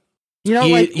 Yeah. You know,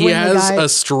 he has a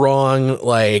strong,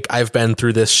 like, I've been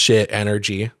through this shit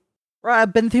energy. Right,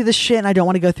 I've been through this shit and I don't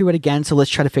want to go through it again, so let's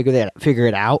try to figure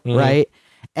it out, right?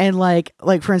 And, like,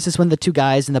 for instance, when the two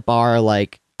guys in the bar,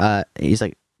 like, he's,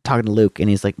 like, talking to Luke, and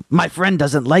he's like, my friend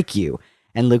doesn't like you.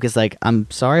 And Luke is like, I'm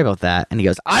sorry about that. And he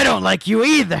goes, I don't like you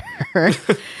either.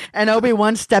 And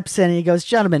Obi-Wan steps in and he goes,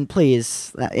 gentlemen,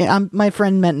 please, my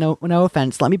friend meant no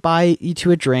offense. Let me buy you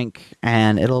two a drink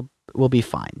and we'll be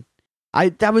fine.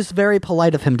 That was very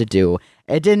polite of him to do.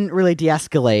 It didn't really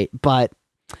de-escalate, but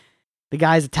the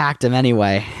guys attacked him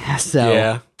anyway. So,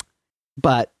 yeah.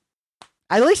 But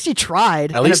at least he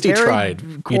tried. At least he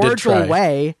tried. Cordial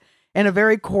way. In a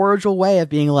very cordial way of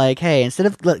being like, hey, instead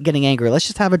of getting angry, let's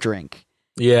just have a drink.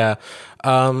 Yeah.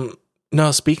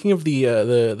 No, speaking of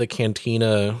the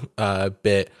cantina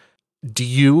bit, Do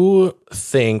you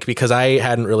think, because I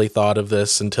hadn't really thought of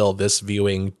this until this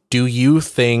viewing, do you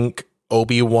think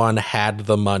Obi-Wan had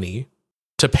the money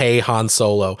to pay Han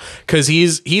Solo? Because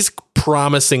he's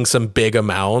promising some big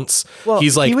amounts. Well,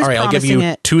 he's like, all right, I'll give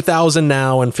you 2,000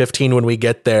 now and 15 when we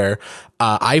get there.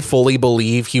 I fully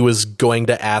believe he was going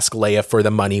to ask Leia for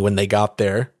the money when they got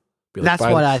there. Like, that's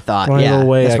what I thought. By the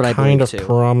way, that's what I kind of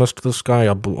promised this guy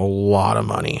a lot of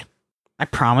money. I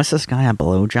promised this guy a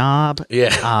blowjob.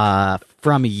 Yeah.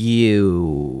 From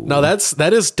you. No,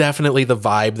 that is definitely the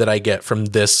vibe that I get from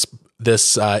this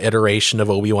iteration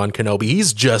of Obi-Wan Kenobi.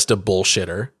 He's just a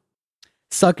bullshitter.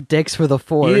 Suck dicks for the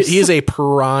Force. He is a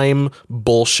prime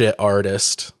bullshit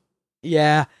artist.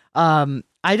 Yeah.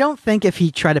 I don't think if he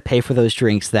tried to pay for those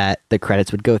drinks that the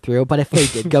credits would go through, but if they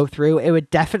did go through, it would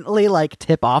definitely like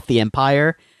tip off the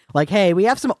Empire. Like, hey, we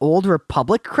have some old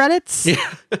Republic credits.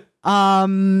 Yeah.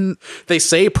 They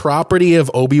say property of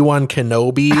Obi-Wan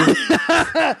Kenobi.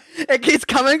 It's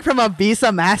coming from a Visa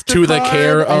MasterCard to the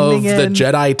care of the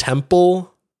Jedi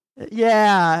Temple.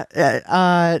 Yeah.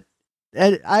 I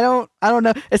don't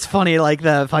know. It's funny, like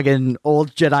the fucking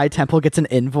old Jedi Temple gets an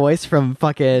invoice from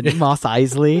fucking Mos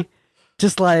Eisley.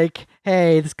 Just like,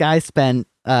 hey, this guy spent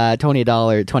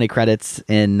 $20 credits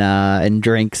in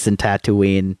drinks and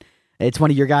Tatooine. It's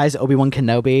one of your guys, Obi-Wan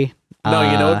Kenobi.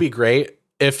 No, you know what'd be great?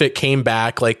 If it came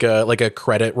back like a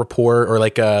credit report or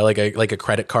like a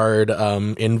credit card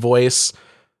invoice,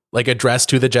 like addressed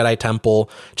to the Jedi Temple,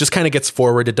 just kind of gets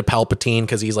forwarded to Palpatine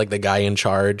because he's like the guy in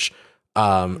charge.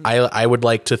 I would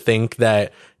like to think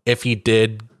that if he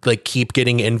did like keep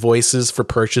getting invoices for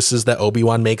purchases that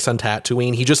Obi-Wan makes on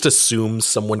Tatooine, he just assumes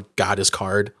someone got his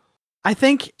card. I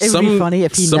think it would be funny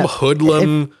if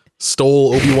hoodlum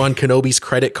stole Obi-Wan Kenobi's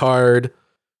credit card and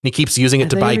he keeps using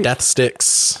it to buy death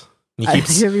sticks. I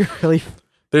think it'd be really...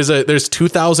 There's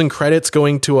 2,000 credits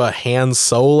going to a Han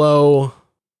Solo.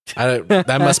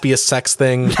 That must be a sex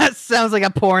thing. That sounds like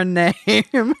a porn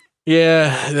name.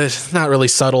 Yeah, it's not really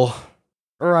subtle.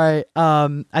 Right.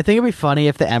 I think it'd be funny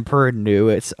if the Emperor knew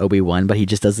it's Obi-Wan, but he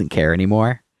just doesn't care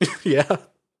anymore. Yeah.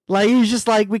 Like, he's just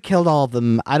like, we killed all of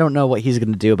them. I don't know what he's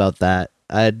going to do about that.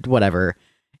 Whatever.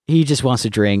 He just wants to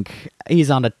drink. He's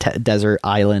on a desert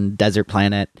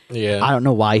planet. Yeah. I don't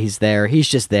know why he's there. He's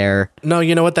just there. No,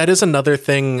 you know what? That is another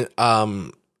thing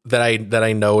that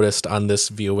I noticed on this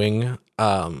viewing.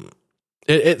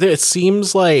 It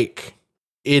seems like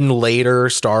in later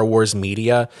Star Wars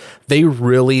media, they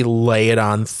really lay it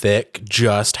on thick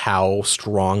just how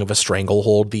strong of a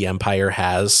stranglehold the Empire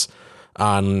has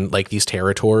on like these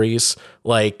territories.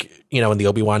 Like, you know, in the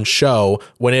Obi-Wan show,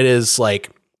 when it is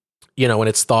like, you know, when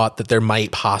it's thought that there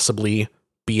might possibly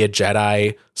be a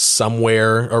Jedi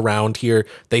somewhere around here,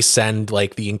 they send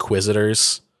like the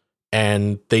Inquisitors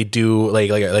and they do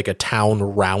like a town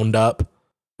roundup,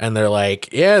 and they're like,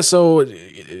 yeah, so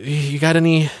you got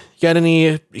any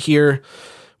here?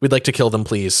 We'd like to kill them,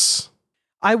 please.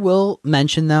 I will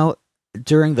mention though,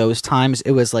 during those times,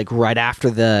 it was like right after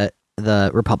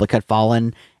the Republic had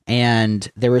fallen, and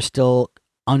they were still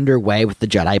underway with the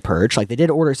Jedi Purge. Like, they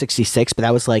did Order 66, but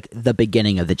that was like the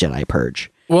beginning of the Jedi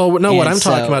Purge. Well, no, what I'm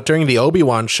talking about during the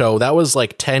Obi-Wan show, that was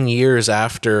like 10 years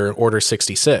after Order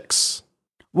 66.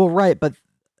 Well, right, but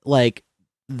like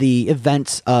the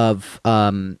events of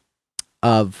A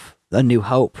New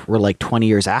Hope were like 20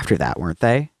 years after that, weren't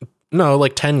they? No,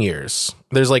 like 10 years.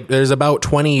 There's about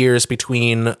 20 years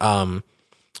between the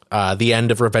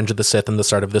end of Revenge of the Sith and the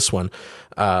start of this one.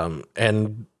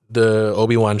 And the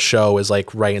Obi-Wan show is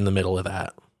like right in the middle of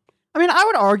that. I mean, I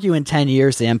would argue in 10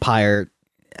 years, the Empire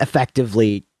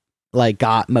effectively like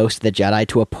got most of the Jedi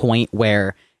to a point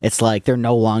where it's like they're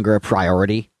no longer a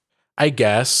priority. I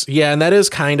guess. Yeah. And that is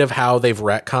kind of how they've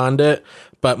retconned it.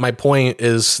 But my point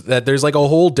is that there's like a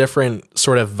whole different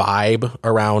sort of vibe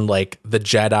around like the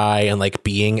Jedi and like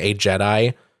being a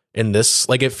Jedi in this.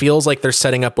 Like, it feels like they're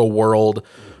setting up a world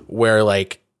where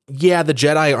like, yeah, the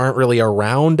Jedi aren't really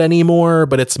around anymore,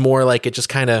 but it's more like it just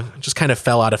kind of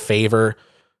fell out of favor.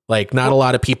 Like, not a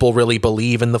lot of people really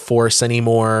believe in the Force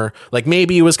anymore. Like,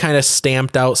 maybe it was kind of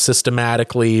stamped out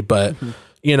systematically, but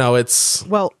you know, it's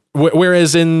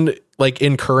whereas in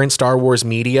current Star Wars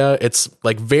media, it's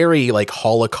like very like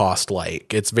Holocaust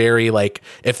like. It's very like,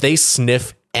 if they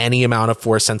sniff any amount of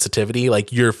Force sensitivity,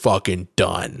 like, you're fucking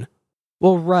done.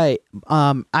 Well, right.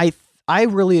 I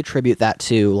really attribute that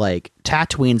to like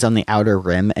Tatooine's on the Outer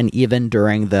Rim, and even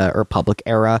during the Republic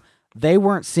era, they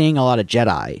weren't seeing a lot of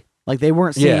Jedi. Like, they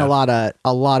weren't seeing a lot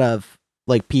of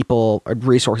like people or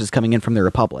resources coming in from the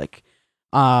Republic.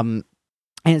 And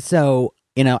so,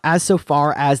 you know, so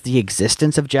far as the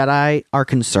existence of Jedi are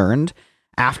concerned,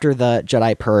 after the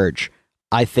Jedi Purge,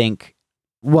 I think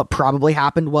what probably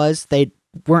happened was they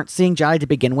weren't seeing Jedi to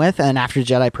begin with, and after the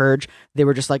Jedi Purge, they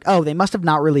were just like, oh, they must have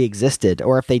not really existed,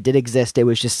 or if they did exist, it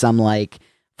was just some like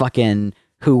fucking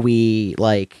hooey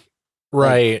like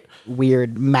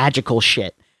weird magical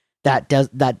shit that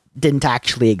didn't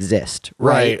actually exist.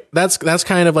 Right. That's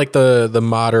kind of like the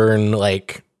modern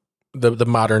like the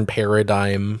modern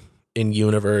paradigm in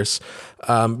universe.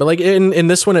 But like in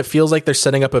this one, it feels like they're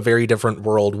setting up a very different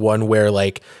world, one where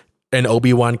like an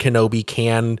Obi-Wan Kenobi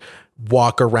can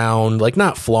walk around, like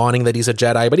not flaunting that he's a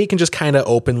Jedi, but he can just kind of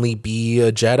openly be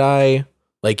a Jedi.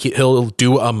 Like he'll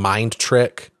do a mind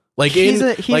trick. Like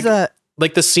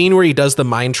like the scene where he does the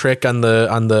mind trick on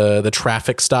the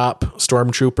traffic stop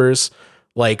stormtroopers,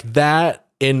 like that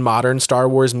in modern Star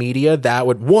Wars media, it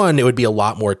would be a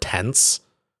lot more tense.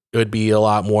 It would be a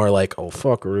lot more like, oh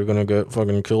fuck, are we gonna get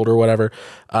fucking killed or whatever?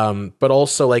 But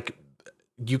also like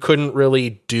you couldn't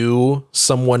really do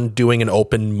someone doing an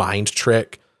open mind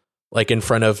trick like in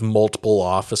front of multiple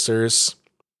officers.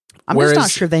 I'm just not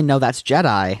sure they know that's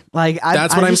Jedi. Like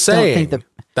that's what I'm saying.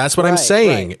 That's what I'm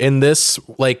saying. In this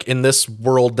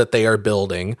world that they are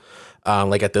building,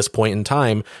 like at this point in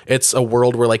time, it's a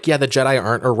world where like, yeah, the Jedi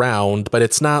aren't around, but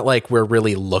it's not like we're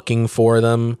really looking for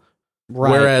them.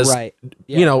 Whereas,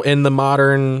 you know, in the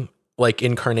modern like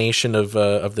incarnation of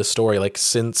the story, like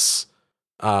since,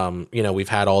 you know, we've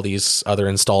had all these other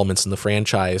installments in the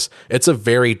franchise, it's a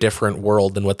very different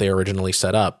world than what they originally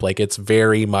set up. Like it's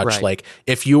very much like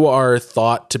if you are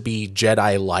thought to be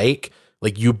Jedi-like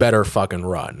you better fucking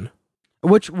run.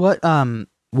 Which ones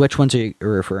are you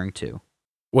referring to?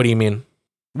 What do you mean?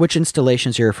 Which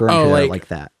installations you're referring to like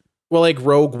that? Well, like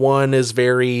Rogue One is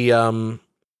very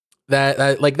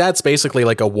that like that's basically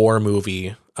like a war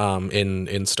movie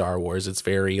in Star Wars. It's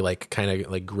very like kind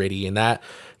of like gritty, and that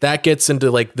gets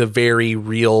into like the very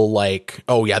real like,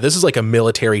 oh yeah, this is like a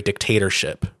military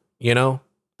dictatorship, you know?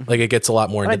 Like it gets a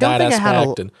lot more into that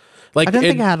aspect. And like I don't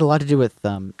think it had a lot to do with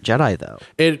Jedi though.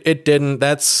 It didn't.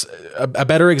 That's a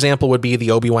better example would be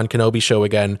the Obi-Wan Kenobi show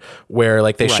again, where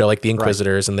like they show like the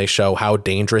Inquisitors and they show how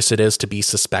dangerous it is to be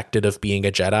suspected of being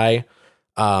a Jedi.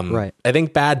 I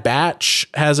think Bad Batch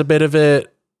has a bit of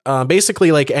it.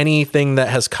 Basically, like anything that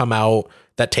has come out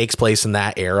that takes place in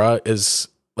that era is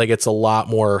like it's a lot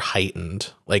more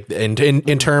heightened. Like in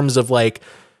terms of like,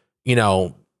 you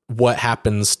know, what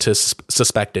happens to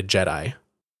suspected Jedi.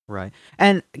 Right.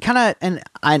 And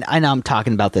I know I'm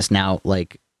talking about this now,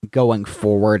 like going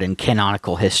forward in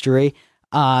canonical history.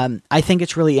 I think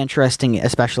it's really interesting,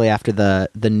 especially after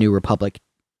the New Republic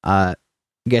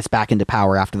gets back into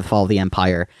power after the fall of the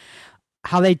Empire,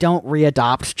 how they don't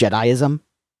readopt Jediism.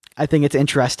 I think it's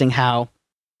interesting how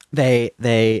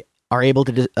they are able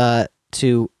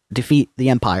to defeat the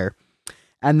Empire.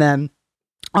 And then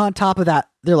on top of that,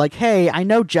 they're like, hey, I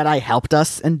know Jedi helped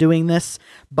us in doing this,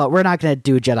 but we're not going to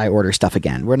do Jedi Order stuff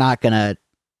again. We're not going to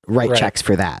write checks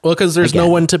for that. Well, because there's no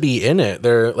one to be in it.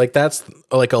 They're like, that's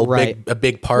like a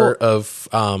big part of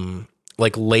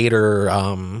like later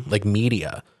like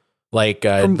media. Like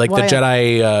the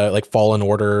Jedi like Fallen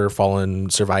Order, Fallen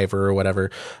Survivor or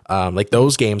whatever. Like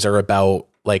those games are about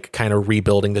like kind of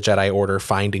rebuilding the Jedi Order,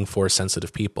 finding Force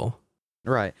sensitive people.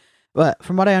 Right. But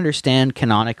from what I understand,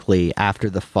 canonically, after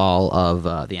the fall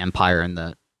of the Empire and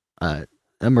the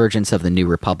emergence of the New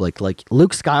Republic, like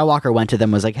Luke Skywalker went to them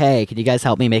and was like, hey, could you guys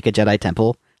help me make a Jedi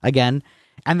temple again?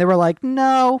 And they were like,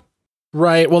 no.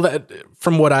 Right. Well,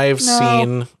 from what I've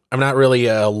seen, I'm not really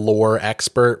a lore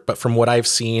expert, but from what I've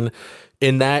seen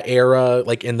in that era,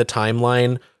 like in the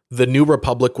timeline, the New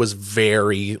Republic was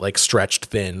very like stretched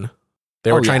thin.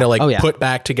 They were trying to put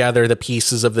back together the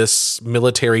pieces of this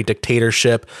military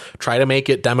dictatorship, try to make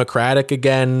it democratic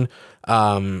again,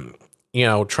 you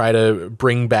know, try to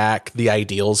bring back the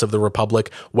ideals of the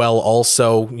Republic while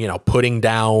also, you know, putting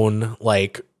down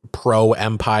like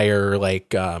pro-empire,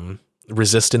 like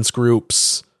resistance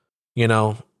groups, you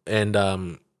know,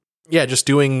 and just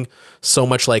doing so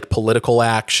much like political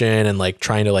action and like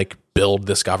trying to like build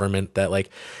this government that like,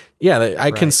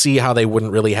 I can see how they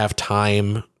wouldn't really have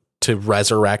time to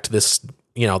resurrect this,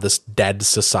 you know, this dead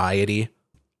society.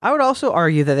 I would also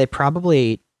argue that they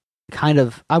probably kind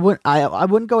of, I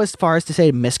wouldn't go as far as to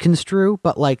say misconstrue,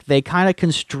 but like they kind of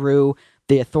construe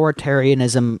the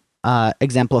authoritarianism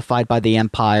exemplified by the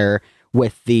Empire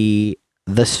with the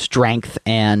strength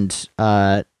and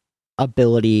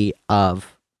ability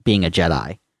of being a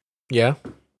Jedi. Yeah.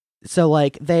 So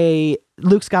like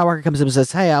Luke Skywalker comes up and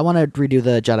says, "Hey, I want to redo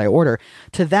the Jedi Order."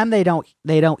 To them, they don't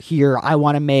hear, "I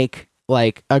want to make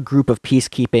like a group of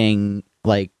peacekeeping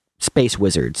like space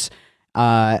wizards."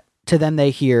 To them, they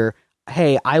hear,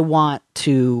 "Hey, I want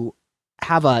to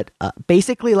have a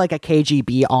basically like a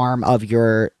KGB arm of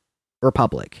your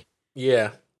republic.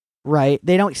 Yeah. Right.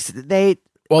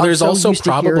 Well, there's also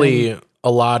probably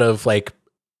a lot of like,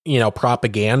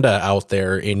 propaganda out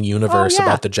there in universe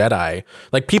about the Jedi.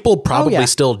 Like people probably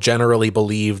still generally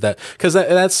believe that, because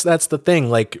that's the thing.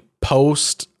 Like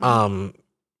post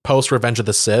Revenge of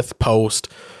the Sith, post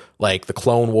like the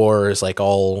Clone Wars, like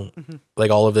all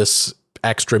of this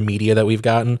extra media that we've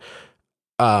gotten.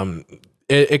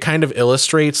 It kind of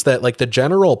illustrates that like the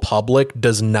general public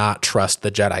does not trust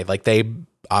the Jedi. Like they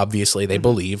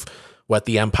believe what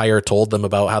the Empire told them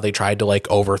about how they tried to like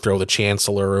overthrow the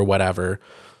Chancellor or whatever.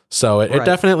 So it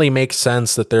definitely makes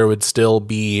sense that there would still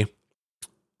be,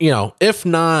 if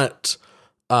not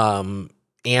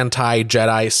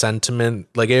anti-Jedi sentiment,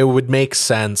 like it would make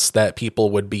sense that people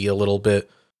would be a little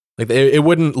bit like it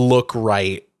wouldn't look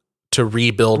right to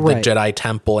rebuild the Jedi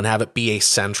Temple and have it be a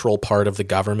central part of the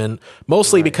government,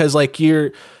 mostly because like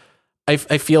I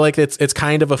feel like it's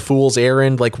kind of a fool's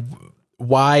errand. Like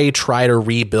why try to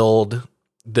rebuild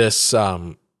this,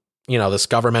 this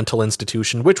governmental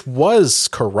institution, which was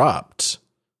corrupt,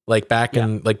 like back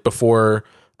in like before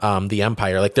the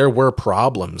Empire, like there were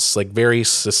problems, like very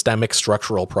systemic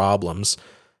structural problems.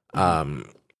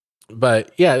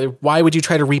 But yeah, why would you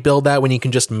try to rebuild that when you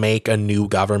can just make a new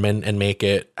government and make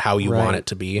it how you want it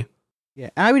to be? Yeah,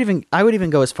 and I would even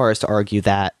go as far as to argue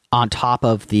that on top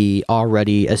of the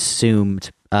already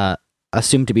assumed to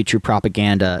be true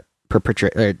propaganda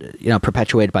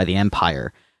perpetuated by the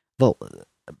Empire,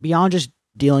 beyond just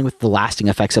dealing with the lasting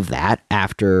effects of that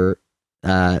after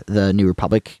the New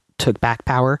Republic took back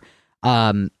power,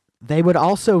 they would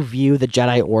also view the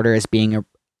Jedi Order as being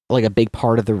a big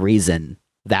part of the reason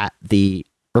that the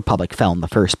Republic fell in the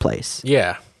first place.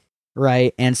 Yeah.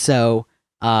 Right. And so,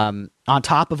 on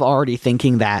top of already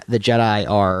thinking that the Jedi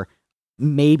are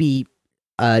maybe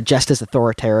just as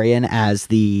authoritarian as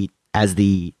the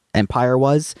Empire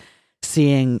was,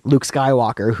 seeing Luke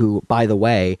Skywalker, who, by the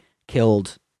way,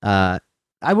 killed, I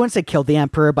wouldn't say killed the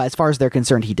Emperor, but as far as they're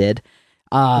concerned, he did.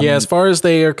 As far as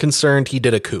they are concerned, he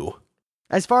did a coup.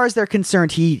 As far as they're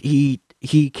concerned, he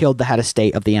killed the head of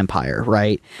state of the Empire,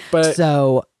 right? But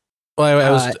so,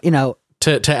 I was,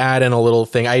 to add in a little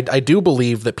thing, I do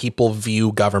believe that people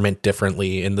view government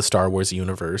differently in the Star Wars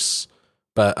universe.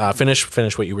 But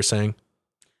finish what you were saying.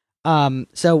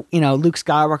 So Luke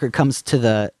Skywalker comes to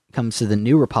the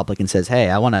New Republic and says, "Hey,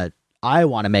 I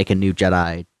want to make a new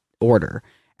Jedi Order,"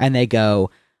 and they go,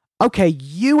 "Okay,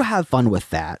 you have fun with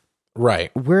that.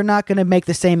 Right? We're not going to make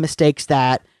the same mistakes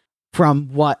that." From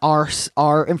what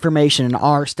our information and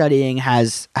our studying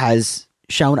has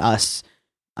shown us,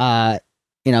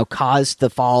 caused the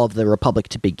fall of the Republic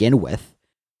to begin with.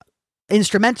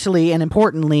 Instrumentally and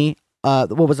importantly,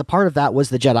 what was a part of that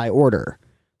was the Jedi Order.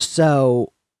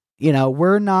 So,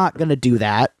 we're not going to do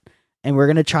that, and we're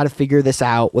going to try to figure this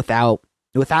out without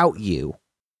you.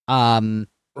 Right.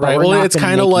 Well, it's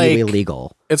kind of like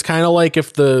illegal. It's kind of like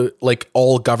if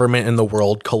all government in the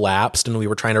world collapsed and we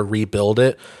were trying to rebuild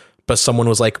it. But someone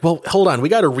was like, well, hold on, we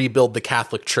got to rebuild the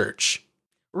Catholic Church.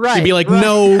 Right. You'd be like,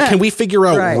 no, can we figure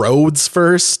out roads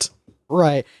first?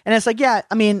 Right. And it's like, yeah,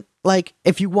 I mean, like,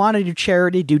 if you want to do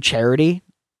charity,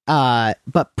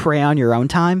 but pray on your own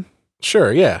time.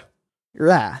 Sure, yeah.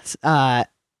 Yeah.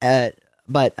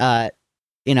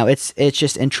 It's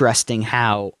just interesting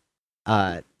how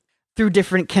through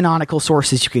different canonical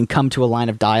sources you can come to a line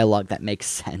of dialogue that makes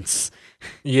sense.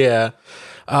 Yeah.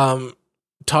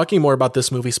 Talking more about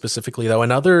this movie specifically, though,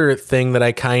 another thing that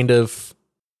I kind of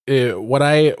what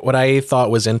I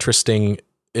thought was interesting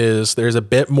is there's a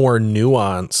bit more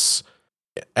nuance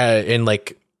in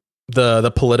like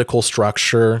the political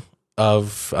structure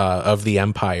of the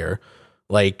Empire.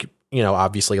 Like,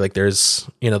 obviously, like there's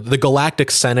the Galactic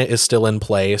Senate is still in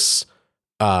place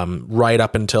right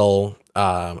up until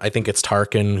I think it's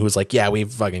Tarkin who's like, yeah, we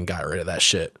fucking got rid of that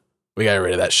shit. We got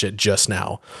rid of that shit just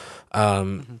now.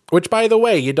 Which, by the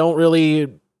way, you don't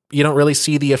really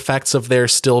see the effects of there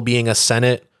still being a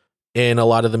Senate in a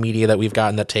lot of the media that we've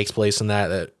gotten that takes place in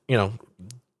that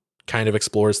kind of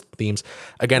explores themes.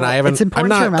 Again, I'm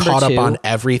not caught up on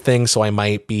everything, so I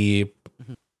might be,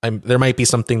 there might be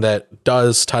something that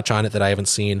does touch on it that I haven't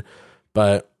seen,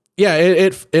 but yeah,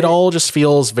 it all just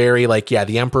feels very like, yeah,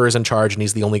 the Emperor's in charge and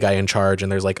he's the only guy in charge,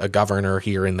 and there's like a governor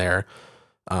here and there.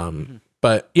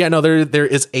 But yeah, no, there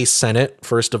is a Senate,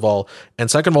 first of all.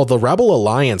 And second of all, the Rebel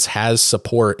Alliance has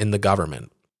support in the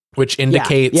government, which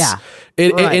indicates,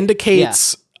 it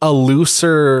indicates a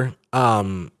looser,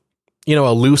 a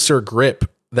looser grip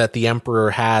that the Emperor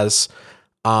has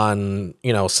on,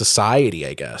 you know, society,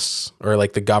 I guess, or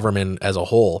like the government as a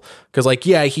whole. Because like,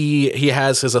 yeah, he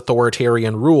has his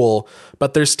authoritarian rule,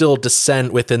 but there's still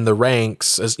dissent within the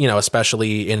ranks, as you know,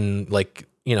 especially in like,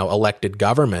 you know, elected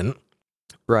government.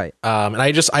 Right. And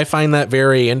I find that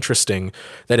very interesting,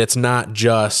 that it's not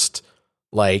just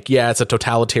like, yeah, it's a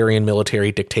totalitarian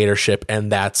military dictatorship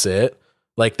and that's it.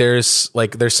 Like there's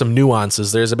some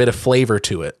nuances. There's a bit of flavor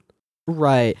to it.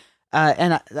 Right.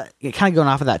 And kind of going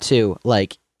off of that too,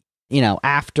 like, you know,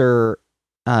 after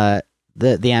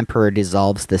the emperor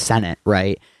dissolves the Senate,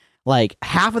 right? Like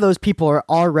half of those people are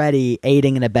already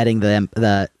aiding and abetting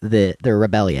the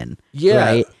rebellion. Yeah.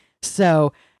 Right.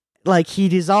 So like he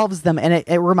dissolves them, and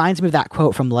it reminds me of that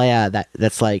quote from Leia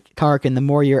that's like, Tarkin, the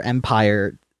more your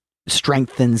empire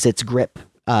strengthens its grip,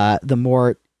 the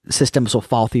more systems will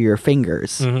fall through your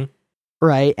fingers. Mm-hmm.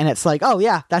 Right. And it's like, oh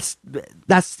yeah, that's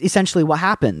essentially what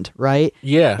happened. Right.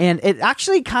 Yeah. And it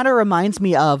actually kind of reminds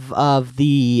me of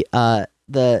the how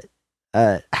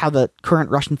the current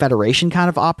Russian Federation kind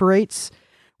of operates,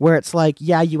 where it's like,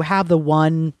 yeah, you have the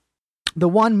one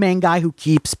main guy who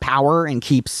keeps power and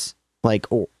keeps like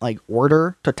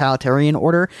order, totalitarian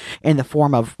order, in the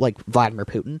form of like Vladimir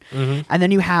Putin. Mm-hmm. And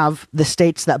then you have the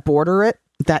states that border it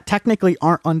that technically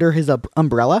aren't under his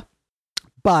umbrella,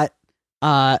 but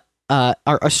are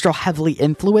still heavily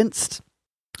influenced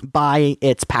by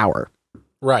its power.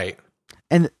 Right.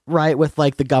 And right, with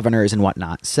like the governors and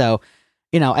whatnot. So,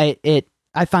 you know,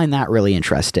 I find that really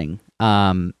interesting.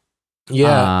 Yeah.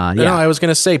 No, I was going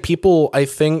to say, people, I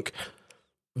think,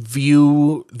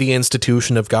 view the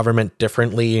institution of government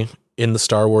differently in the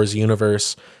Star Wars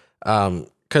universe.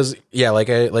 Cause yeah,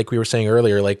 like we were saying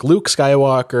earlier, like Luke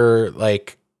Skywalker,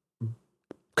 like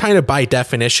kind of by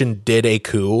definition did a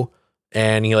coup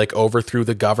and he like overthrew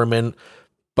the government.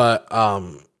 But,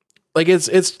 like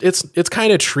it's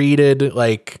kind of treated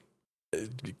like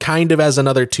kind of as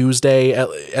another Tuesday,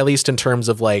 at least in terms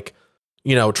of like,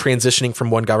 you know, transitioning from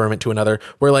one government to another,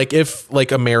 where like, if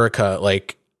like America,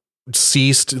 like,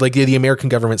 ceased, like the American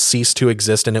government ceased to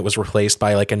exist and it was replaced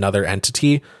by like another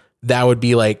entity, that would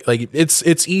be like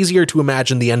it's easier to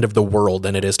imagine the end of the world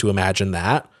than it is to imagine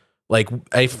that. Like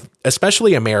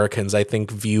especially Americans, I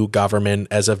think, view government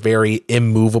as a very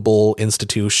immovable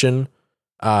institution.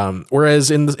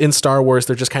 Whereas in Star Wars,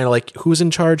 they're just kind of like, who's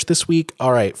in charge this week?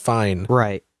 All right, fine.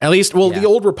 Right. At least, well, the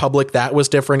Old Republic, that was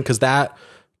different because that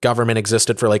government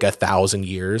existed for like 1,000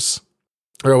 years.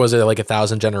 Or was it like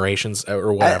 1,000 generations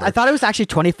or whatever? I thought it was actually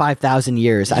 25,000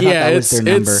 years. I thought that was their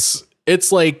number.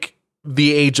 It's like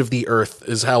the age of the Earth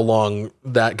is how long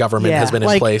that government has been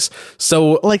in place.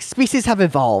 So like species have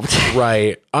evolved.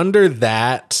 Right. Under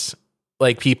that,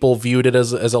 like people viewed it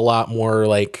as a lot more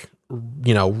like,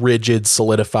 you know, rigid,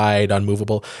 solidified,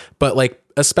 unmovable. But like,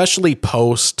 especially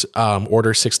post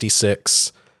Order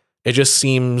 66, it just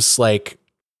seems like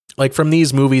from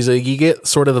these movies, you get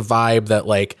sort of the vibe that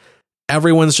like,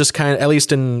 everyone's just kind of, at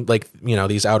least in like, you know,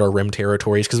 these Outer Rim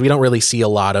territories, because we don't really see a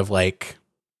lot of like,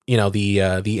 you know,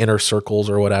 the inner circles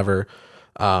or whatever.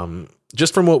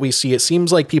 Just from what we see, it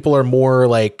seems like people are more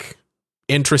like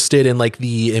interested in like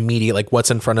the immediate, like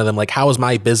what's in front of them. Like, how is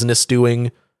my business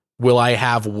doing? Will I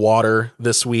have water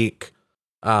this week?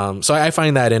 So I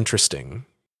find that interesting.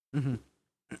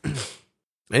 Mm-hmm.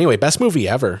 Anyway, best movie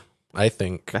ever. I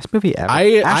think best movie ever.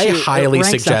 I highly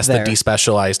suggest the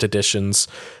despecialized editions.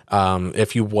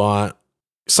 If you want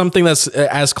something that's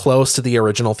as close to the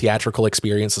original theatrical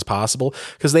experience as possible,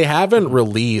 because they haven't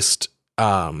released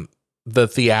the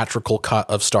theatrical cut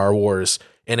of Star Wars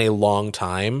in a long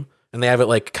time, and they have it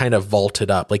like kind of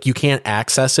vaulted up. Like you can't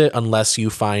access it unless you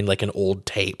find like an old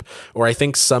tape, or I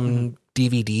think some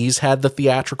DVDs had the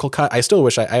theatrical cut. I still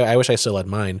wish I wish I still had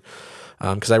mine.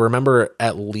 Because I remember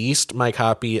at least my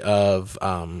copy of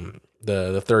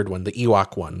the third one, the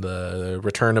Ewok one, the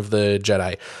Return of the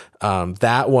Jedi.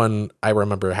 That one I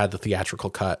remember had the theatrical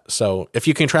cut. So if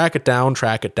you can track it down.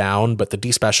 But the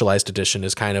despecialized edition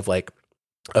is kind of like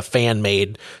a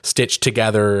fan-made, stitched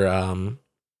together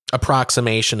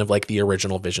approximation of like the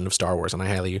original vision of Star Wars, and I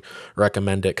highly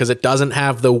recommend it because it doesn't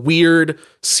have the weird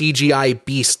CGI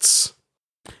beasts.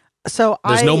 So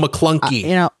there's no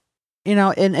McClunky. You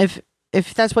know, and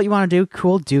if that's what you want to do,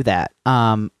 cool, do that.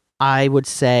 I would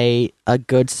say a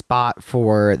good spot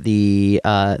for the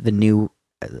new,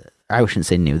 I shouldn't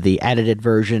say new, the edited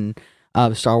version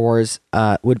of Star Wars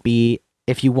would be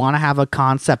if you want to have a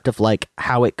concept of like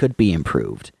how it could be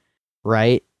improved,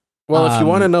 right? Well, if you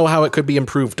want to know how it could be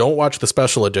improved, don't watch the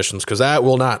special editions because that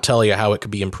will not tell you how it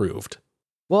could be improved.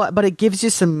 Well, but it gives you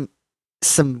some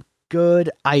good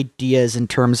ideas in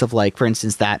terms of like, for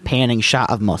instance, that panning shot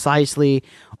of Mos Eisley,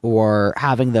 or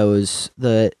having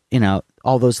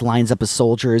all those lines up of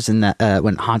soldiers in the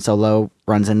when Han Solo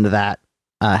runs into that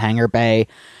hangar bay.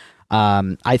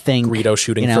 I think Greedo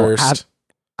shooting first.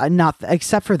 Not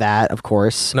except for that, of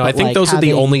course. No, I think those are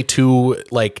the only two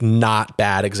like not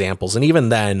bad examples, and even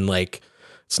then, like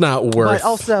it's not worth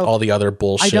all the other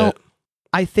bullshit.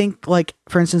 I think, like,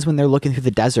 for instance, when they're looking through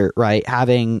the desert, right,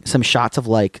 having some shots of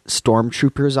like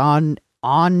stormtroopers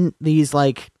on these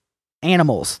like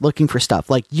animals looking for stuff,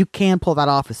 like you can pull that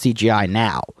off with CGI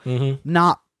now,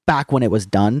 not back when it was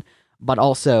done. But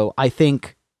also, I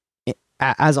think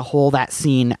as a whole, that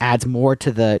scene adds more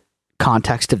to the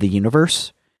context of the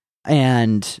universe,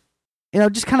 and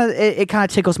just kind of it kind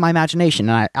of tickles my imagination,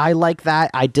 and I like that.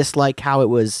 I dislike how it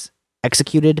was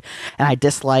executed, and I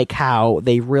dislike how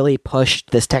they really pushed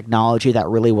this technology that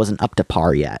really wasn't up to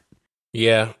par yet.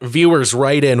 Yeah, viewers,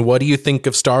 write in. What do you think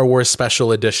of Star Wars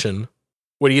Special Edition?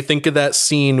 What do you think of that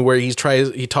scene where he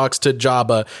talks to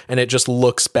Jabba and it just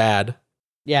looks bad?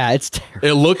 Yeah, it's terrible.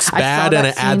 It looks bad and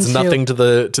it adds nothing to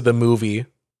the movie.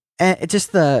 And it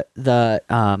just the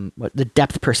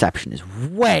depth perception is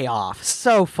way off,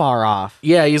 so far off.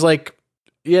 Yeah, he's like,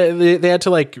 they had to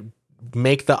like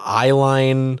make the eye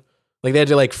line. Like, they had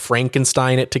to, like,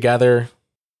 Frankenstein it together.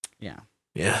 Yeah.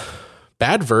 Yeah.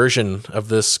 Bad version of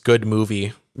this good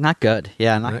movie. Not good.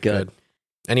 Yeah, not good.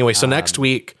 Anyway, so next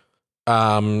week,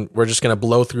 we're just going to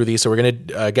blow through these. So we're going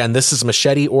to, again, this is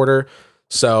machete order.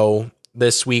 So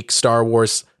this week, Star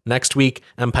Wars. Next week,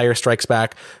 Empire Strikes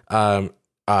Back. Star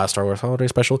Wars Holiday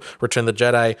Special. Return of the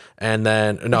Jedi. And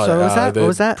then, no. So what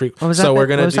was that? So we're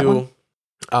going to do...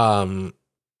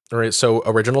 All right, so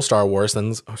original Star Wars,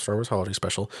 then Star Wars Holiday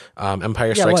Special,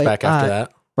 Empire Strikes Back after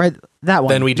that. Right, that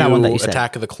one. Then we do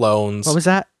Attack of the Clones. What was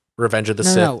that? Revenge of the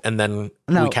Sith, and then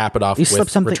we cap it off with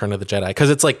Return of the Jedi, because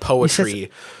it's like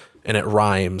poetry and it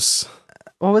rhymes.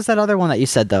 What was that other one that you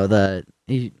said though?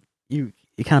 You kind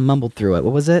of mumbled through it.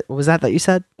 What was it? What was that you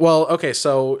said? Well, okay,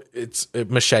 so it's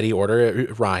machete order.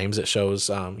 It rhymes. It shows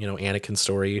Anakin's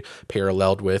story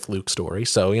paralleled with Luke's story.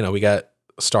 So we got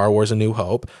Star Wars: A New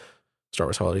Hope. Star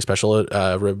Wars Holiday Special,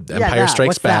 Empire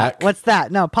Strikes Back. What's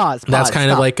that? No, pause. That's kind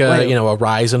of like a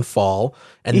rise and fall,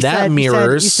 and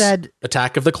mirrors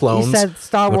Attack of the Clones. You said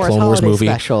Star Wars Holiday movie,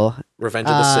 Special, Revenge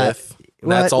of the Sith.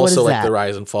 That's also like the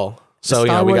rise and fall. So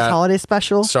Star we Wars got Holiday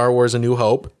Special, Star Wars: A New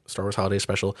Hope, Star Wars Holiday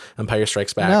Special, Empire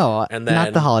Strikes Back, and then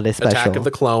not the Holiday Special, Attack of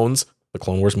the Clones, the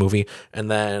Clone Wars movie, and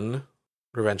then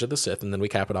Revenge of the Sith, and then we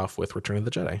cap it off with Return of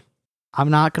the Jedi. I'm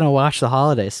not gonna watch the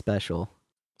Holiday Special.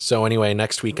 So anyway,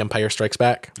 next week, Empire Strikes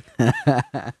Back.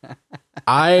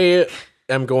 I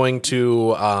am going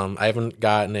to, I haven't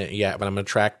gotten it yet, but I'm going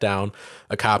to track down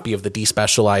a copy of the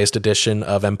despecialized edition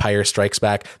of Empire Strikes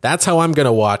Back. That's how I'm going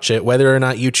to watch it. Whether or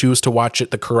not you choose to watch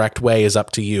it the correct way is up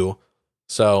to you.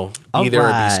 So either or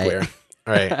be square.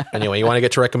 All right. Anyway, you want to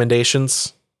get to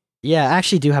recommendations? Yeah, I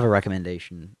actually do have a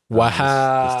recommendation.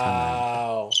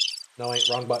 Wow. No, wait,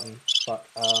 wrong button. Fuck.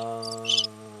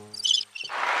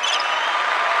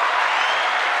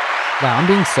 Wow, I'm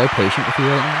being so patient with you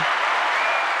right now.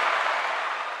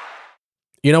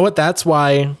 You know what? That's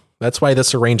why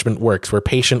this arrangement works. We're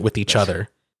patient with each other.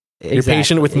 Exactly, you're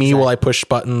patient with me while I push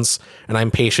buttons, and I'm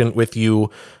patient with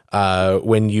you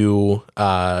when you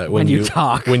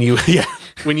talk. When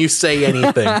you say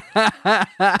anything.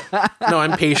 No,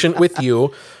 I'm patient with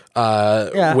you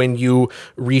when you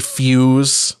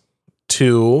refuse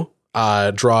to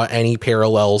draw any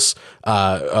parallels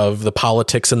of the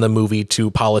politics in the movie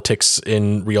to politics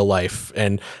in real life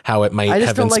and how it might have inspired it. I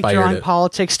just don't like drawing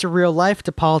politics to real life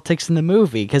to politics in the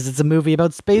movie because it's a movie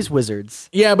about space wizards.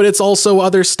 Yeah, but it's also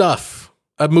other stuff.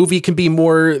 A movie can be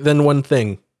more than one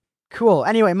thing. Cool.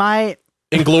 Anyway, my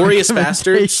Inglourious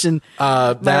Bastards.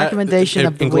 My recommendation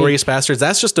of the Inglourious Bastards.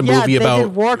 That's just a movie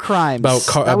about war crimes.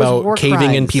 About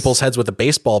caving in people's heads with a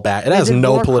baseball bat. It has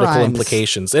no political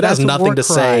implications. It has nothing to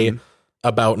say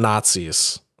about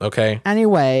Nazis. Okay.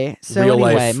 Anyway,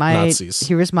 Nazis.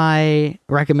 Here's my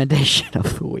recommendation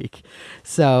of the week.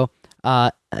 So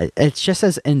it just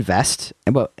says invest.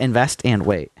 Well, invest and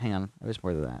wait. Hang on. There's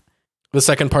more to that. The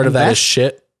second part of that is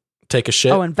shit. Take a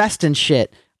shit. Oh, invest in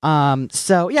shit.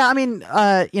 So yeah, I mean,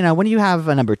 when you have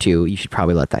a number 2, you should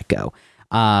probably let that go.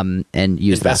 And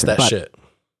use invest that shit.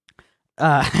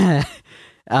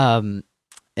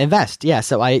 Invest. Yeah.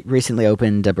 So I recently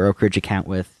opened a brokerage account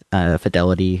with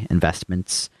Fidelity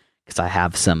Investments because I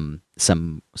have some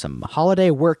holiday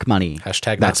work money.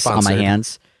 Hashtag not sponsored. On my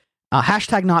hands.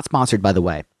 Hashtag not sponsored, by the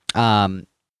way. So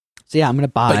yeah, I'm gonna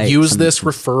buy. But use this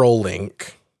referral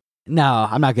link. No,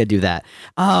 I'm not going to do that.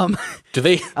 Do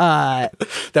they? That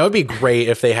would be great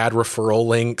if they had referral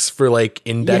links for like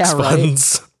index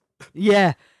funds.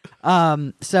 Yeah.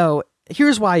 So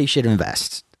here's why you should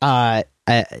invest.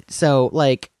 So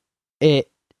like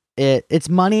it's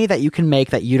money that you can make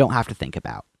that you don't have to think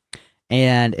about,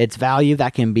 and it's value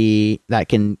that can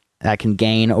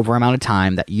gain over amount of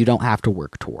time that you don't have to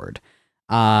work toward.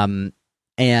 And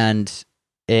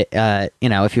it,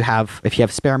 if you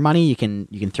have spare money, you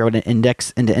can throw it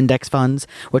into index funds,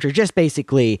 which are just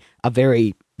basically a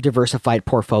very diversified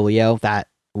portfolio that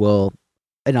will,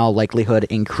 in all likelihood,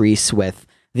 increase with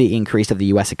the increase of the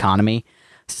U.S. economy.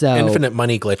 So infinite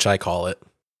money glitch, I call it.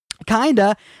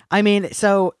 Kinda. I mean,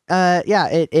 so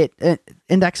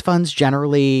index funds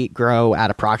generally grow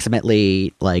at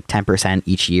approximately like 10%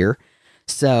 each year.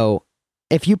 So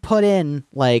if you put in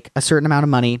like a certain amount of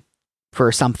money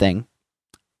for something,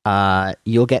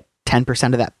 you'll get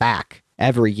 10% of that back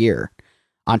every year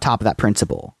on top of that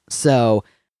principal. So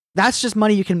that's just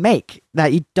money you can make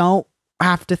that you don't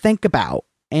have to think about.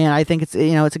 And I think it's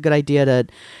a good idea to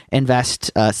invest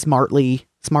smartly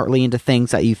into things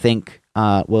that you think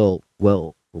will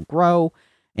grow,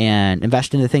 and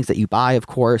invest into things that you buy, of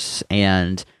course.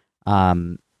 And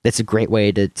it's a great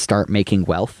way to start making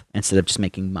wealth instead of just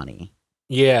making money.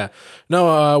 Yeah.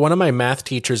 No, one of my math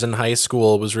teachers in high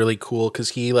school was really cool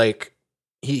because he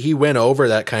went over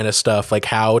that kind of stuff, like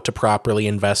how to properly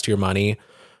invest your money.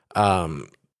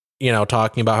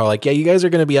 Talking about how like, yeah, you guys are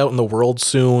going to be out in the world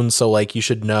soon. So like you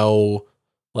should know,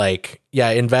 like, yeah,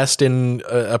 invest in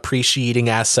appreciating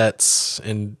assets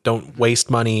and don't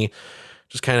waste money.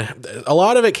 Just kind of, a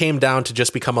lot of it came down to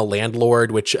just become a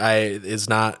landlord, which is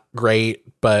not great.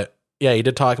 But yeah, he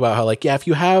did talk about how like, yeah, if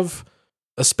you have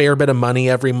a spare bit of money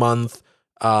every month,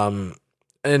 and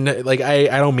like, I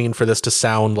don't mean for this to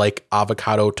sound like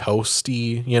avocado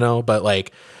toasty, but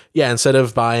like, yeah, instead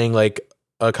of buying like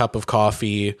a cup of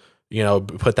coffee,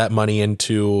 put that money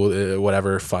into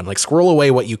whatever fun, like squirrel away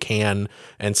what you can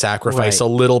and sacrifice a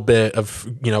little bit of,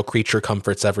 creature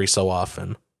comforts every so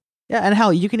often. Yeah. And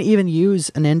hell, you can even use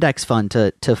an index fund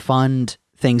to fund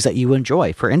things that you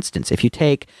enjoy. For instance, if you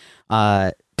take,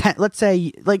 let's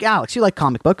say like Alex, you like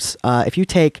comic books. If you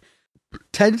take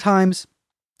 10 times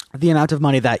the amount of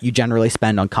money that you generally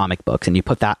spend on comic books and you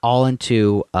put that all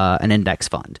into an index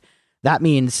fund, that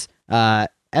means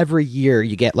every year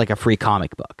you get like a free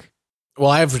comic book. Well,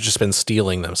 I've just been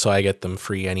stealing them, so I get them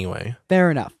free anyway.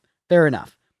 Fair enough.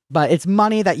 But it's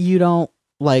money that you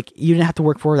didn't have to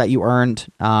work for, that you earned.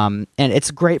 And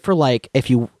it's great for like, if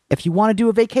you want to do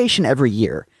a vacation every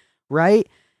year, right?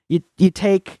 You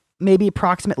take maybe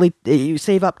approximately, you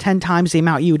save up 10 times the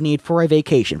amount you would need for a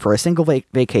vacation, for a single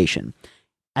vacation.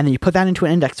 And then you put that into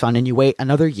an index fund and you wait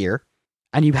another year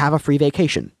and you have a free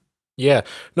vacation. Yeah.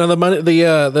 No, the money,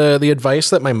 the advice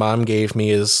that my mom gave me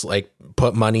is like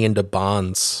put money into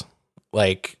bonds.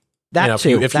 Like if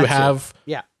you have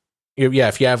like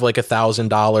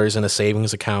 $1,000 in a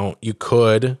savings account, you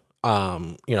could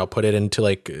put it into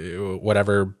like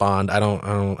whatever bond.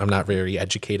 I'm not very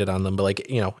educated on them, but like,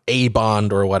 a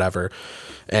bond or whatever.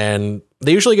 And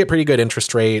they usually get pretty good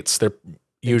interest rates. They're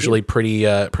usually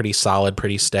pretty solid,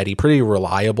 pretty steady, pretty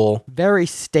reliable. Very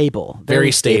stable.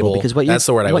 Very stable. Because that's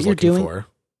the word I was looking for.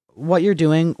 What you're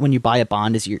doing when you buy a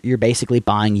bond is you're basically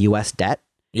buying U.S. debt.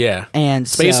 Yeah. And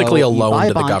it's basically a loan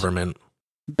to the government.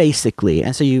 Basically.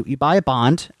 And so you buy a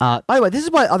bond. By the way, this is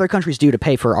what other countries do to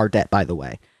pay for our debt, by the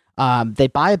way. They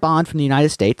buy a bond from the United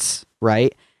States,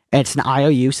 right? And it's an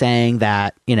IOU saying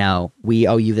that, we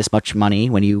owe you this much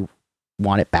money when you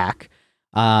want it back.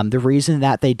 The reason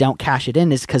that they don't cash it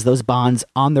in is because those bonds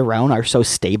on their own are so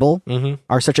stable,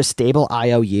 are such a stable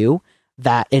IOU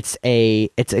that it's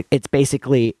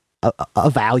basically a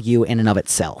value in and of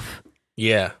itself.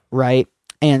 Yeah. Right.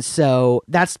 And so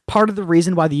that's part of the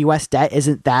reason why the U.S. debt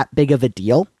isn't that big of a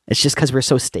deal. It's just because we're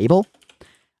so stable.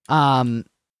 But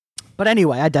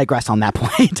anyway, I digress on that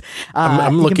point.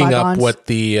 I'm looking up what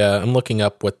the I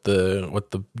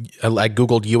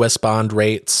Googled U.S. bond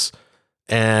rates,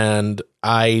 and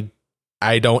I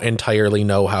don't entirely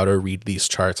know how to read these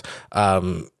charts.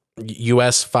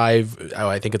 US 5,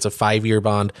 I think it's a 5-year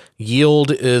bond.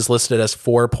 Yield is listed as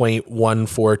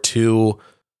 4.142.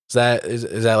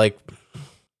 Is that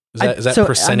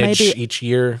percentage each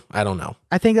year? I don't know.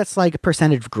 I think that's like a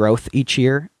percentage growth each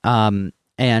year. And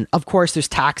of course there's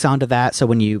tax onto that. So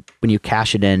when you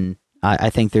cash it in, I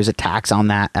think there's a tax on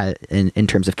that in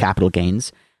terms of capital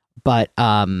gains. But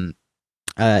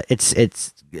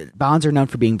it's bonds are known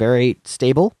for being very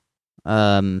stable,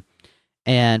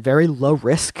 and very low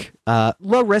risk, but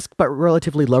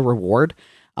relatively low reward.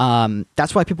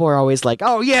 That's why people are always like,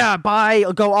 oh yeah,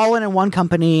 go all in one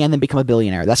company and then become a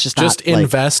billionaire. That's just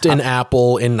invest in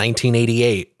Apple in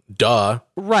 1988. Duh.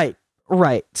 Right.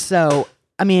 So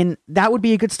I mean, that would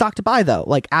be a good stock to buy though.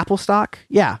 Like Apple stock.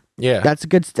 Yeah. That's a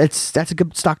good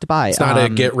stock to buy. It's not a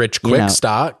get rich quick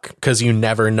stock because you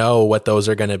never know what those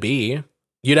are going to be.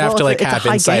 You'd have to have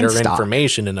insider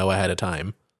information to know ahead of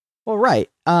time. Well, right.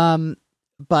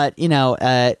 But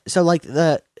so like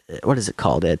what is it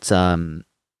called? It's there's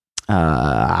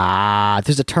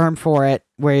a term for it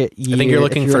where I think you're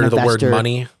looking for the word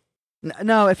money.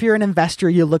 No, if you're an investor,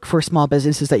 you look for small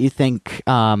businesses that you think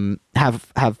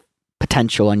have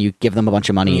potential, and you give them a bunch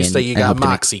of money. You say you got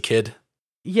moxie, kid.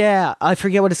 Yeah, I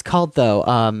forget what it's called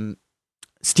though.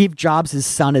 Steve Jobs'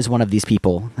 son is one of these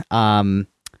people. Can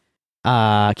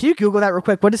you Google that real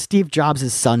quick? What does Steve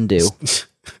Jobs' son do?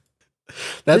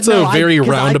 That's a very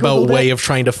roundabout way of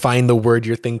trying to find the word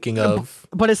you're thinking of.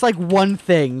 But it's like one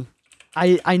thing.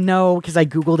 I know because I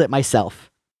Googled it myself.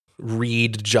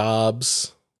 Reed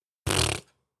Jobs.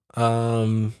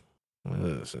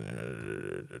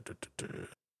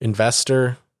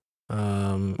 Investor.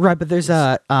 Right, but there's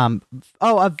a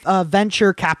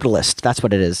venture capitalist. That's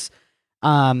what it is.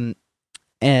 And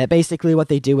basically what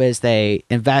they do is they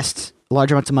invest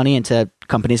large amounts of money into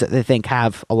companies that they think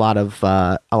have a lot of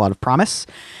promise,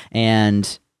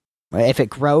 and if it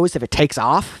grows, if it takes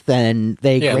off, then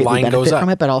they greatly benefit from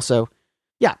it. But also,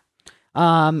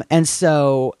 and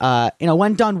so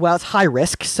when done well, it's high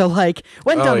risk. So like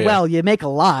when done well, you make a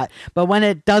lot, but when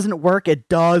it doesn't work, it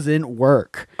doesn't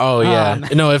work. Oh yeah,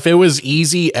 no. If it was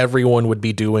easy, everyone would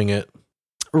be doing it.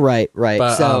 Right.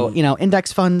 But, so,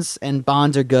 index funds and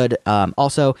bonds are good.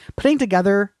 Also, putting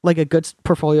together like a good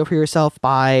portfolio for yourself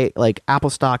by like Apple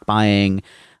stock, buying,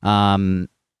 I'm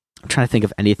trying to think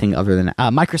of anything other than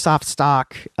Microsoft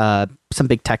stock, some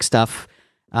big tech stuff.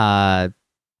 That'll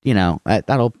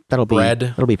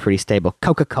be pretty stable.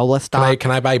 Coca-Cola stock.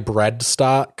 Can I buy bread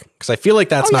stock? Because I feel like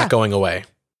that's not going away.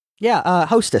 Yeah,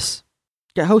 Hostess.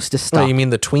 Get Hostess stock. Oh, you mean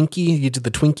the Twinkie? You did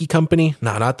the Twinkie company?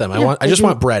 No, not them. I just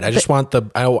want bread. I want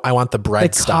the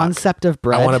bread stock. The concept of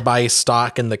bread. I want to buy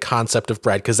stock in the concept of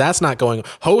bread because that's not going.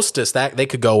 Hostess, that they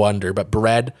could go under, but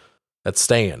bread, that's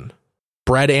staying.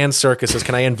 Bread and circuses.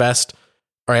 Can I invest?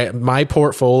 All right, my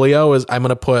portfolio is I'm going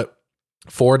to put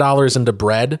 $4 into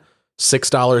bread,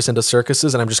 $6 into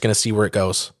circuses, and I'm just going to see where it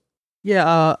goes.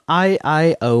 Yeah,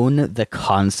 I own the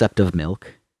concept of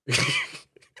milk.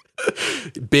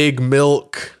 Big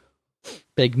milk.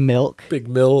 I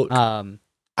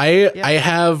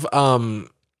have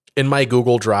in my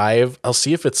Google Drive, I'll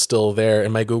see if it's still there.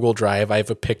 In my Google Drive, I have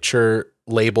a picture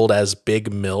labeled as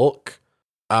Big Milk.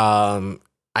 I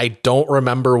don't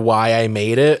remember why I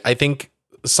made it. I think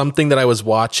something that I was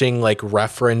watching like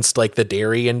referenced like the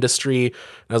dairy industry. And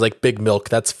I was like, Big Milk,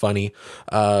 that's funny.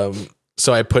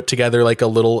 So I put together like a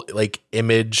little like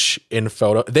image in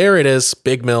photo. There it is,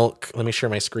 Big Milk. Let me share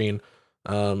my screen.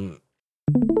 I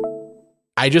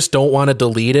just don't want to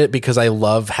delete it because I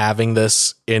love having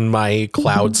this in my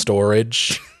cloud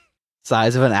storage.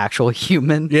 Size of an actual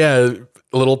human. Yeah,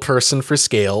 a little person for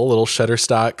scale, a little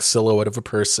Shutterstock silhouette of a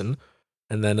person.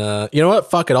 And then, you know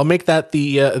what? Fuck it. I'll make that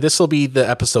this will be the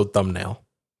episode thumbnail.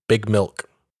 Big Milk.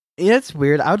 Yeah, it's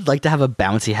weird. I would like to have a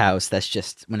bouncy house that's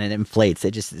just, when it inflates,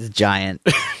 it just is a giant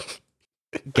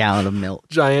gallon of milk.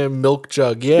 Giant milk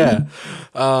jug, yeah.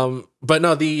 But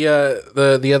no,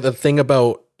 the other thing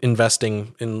about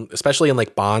investing in, especially in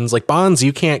like bonds,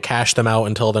 you can't cash them out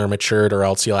until they're matured or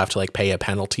else you'll have to like pay a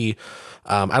penalty.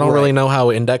 I don't really know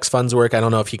how index funds work. I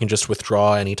don't know if you can just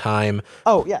withdraw anytime.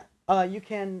 Oh, yeah. You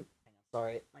can.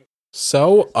 Sorry.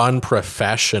 So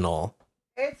unprofessional.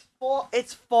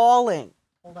 It's falling.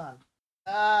 Hold on.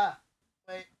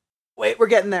 Wait, we're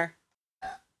getting there.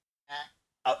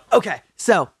 Okay.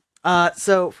 So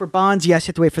for bonds, yes, you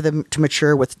have to wait for them to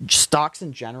mature. With stocks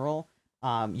in general,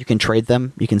 you can trade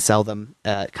them, you can sell them,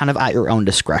 kind of at your own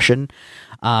discretion.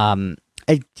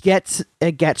 It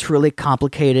gets really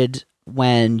complicated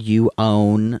when you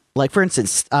own, like for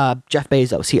instance, Jeff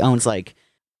Bezos. He owns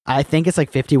I think it's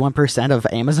 51% of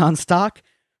Amazon stock,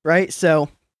 right? So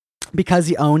because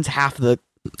he owns half the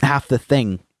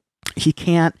thing, he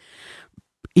can't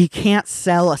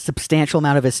sell a substantial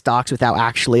amount of his stocks without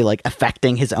actually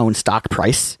affecting his own stock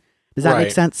price. Does that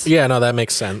make sense? Yeah, no, that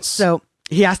makes sense. So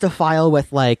he has to file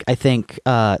with I think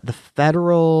the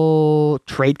Federal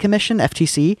Trade Commission,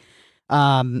 FTC,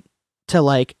 to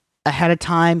ahead of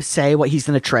time say what he's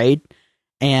going to trade.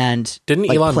 And didn't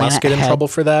Elon Musk get in trouble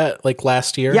for that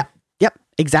last year? Yeah. Yep.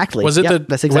 Exactly. Was it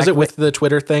was it with the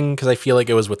Twitter thing? Because I feel like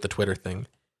it was with the Twitter thing.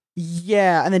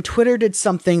 Yeah, and then Twitter did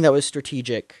something that was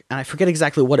strategic, and I forget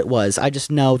exactly what it was. I just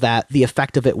know that the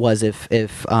effect of it was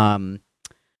if Elon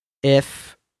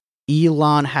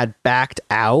had backed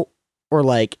out or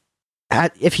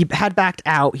if he had backed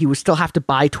out, he would still have to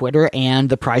buy Twitter, and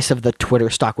the price of the Twitter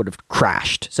stock would have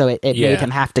crashed. So it made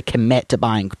him have to commit to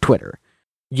buying Twitter.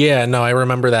 Yeah, no, I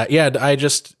remember that. Yeah,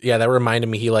 that reminded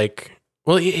me.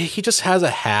 He just has a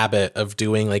habit of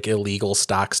doing like illegal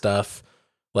stock stuff,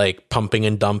 like pumping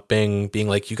and dumping, being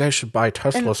like, you guys should buy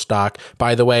Tesla stock.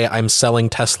 By the way, I'm selling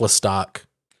Tesla stock.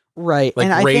 Right. Like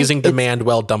and raising demand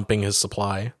while dumping his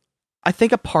supply. I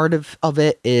think a part of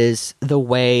it is the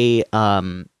way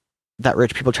that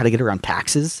rich people try to get around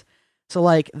taxes. So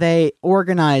like they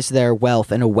organize their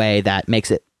wealth in a way that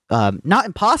makes it not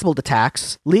impossible to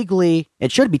tax. Legally,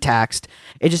 it should be taxed.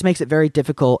 It just makes it very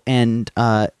difficult and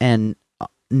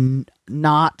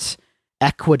not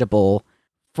equitable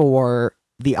for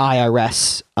the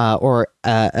IRS or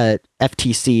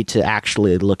FTC to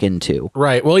actually look into.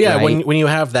 Right. Well, yeah, right? When you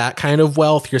have that kind of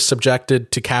wealth, you're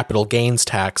subjected to capital gains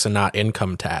tax and not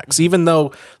income tax, even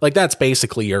though like that's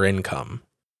basically your income.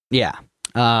 Yeah.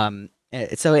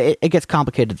 So it gets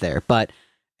complicated there. But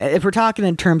if we're talking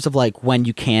in terms of like when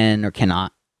you can or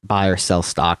cannot buy or sell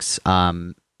stocks,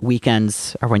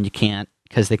 weekends are when you can't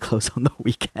because they close on the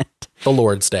weekend. The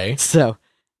Lord's Day. So,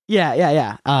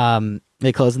 yeah.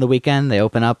 They close on the weekend. They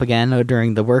open up again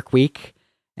during the work week,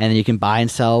 and then you can buy and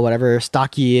sell whatever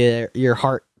stock your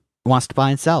heart wants to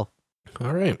buy and sell.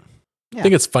 All right. Yeah. I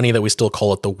think it's funny that we still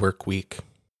call it the work week.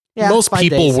 Yeah, most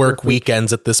people work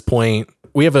weekends at this point.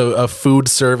 We have a food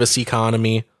service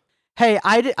economy. Hey,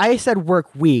 I said work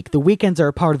week. The weekends are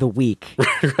a part of the week.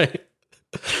 Right.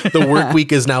 The work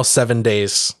week is now 7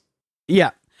 days. Yeah.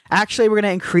 Actually, we're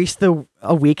going to increase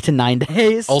a week to 9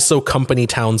 days. Also, company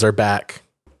towns are back.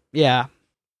 Yeah.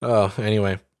 Oh,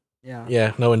 anyway. Yeah.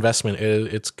 Yeah, no investment.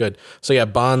 It's good. So yeah,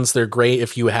 bonds, they're great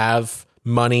if you have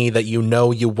money that you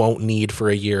know you won't need for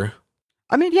a year.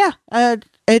 I mean, yeah,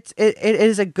 it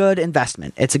is a good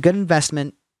investment. It's a good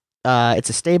investment. It's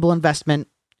a stable investment.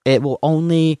 It will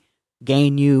only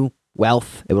gain you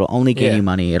wealth. It will only gain you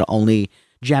money. It'll only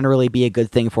generally be a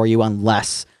good thing for you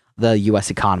unless the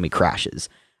U.S. economy crashes.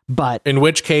 But in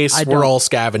which case, we're all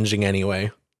scavenging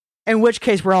anyway. In which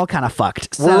case, we're all kind of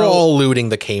fucked. So, we're all looting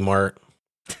the Kmart.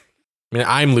 I mean,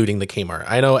 I'm looting the Kmart.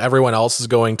 I know everyone else is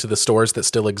going to the stores that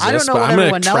still exist, but I'm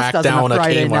going to track down a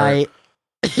Kmart.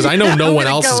 Because I know no one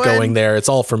else is going there. It's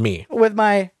all for me. With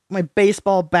my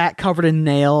baseball bat covered in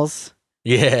nails.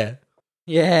 Yeah.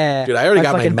 Yeah. Dude, I already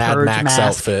got my Mad Max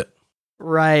outfit.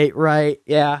 Right.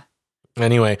 Yeah.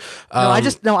 Anyway, I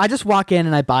just walk in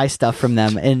and I buy stuff from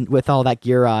them, and with all that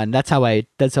gear on, that's how I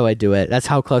do it. That's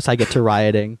how close I get to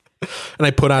rioting. And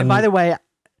I put on. And by the way,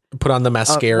 put on the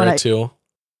mascara too.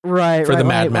 Right. For the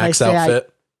Mad Max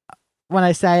outfit. When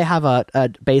I say I have a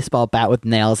baseball bat with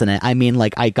nails in it, I mean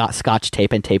like I got Scotch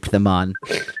tape and taped them on.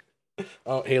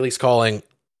 Oh, Haley's calling.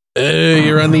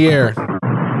 You're on the air.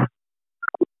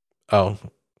 Oh.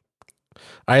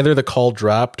 Either the call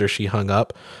dropped or she hung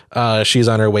up. She's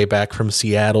on her way back from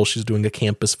Seattle. She's doing a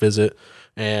campus visit.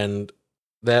 And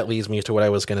that leads me to what I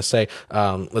was going to say.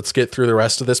 Let's get through the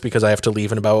rest of this because I have to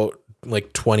leave in about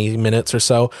like 20 minutes or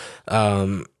so.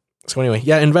 So anyway,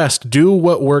 yeah, invest. Do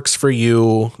what works for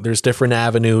you. There's different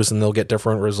avenues and they'll get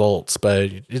different results.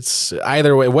 But it's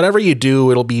either way, whatever you do,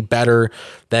 it'll be better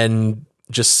than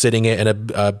just sitting it in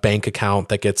a bank account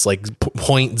that gets like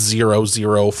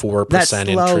 0.004%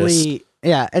 interest.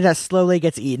 Yeah, and that slowly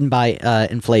gets eaten by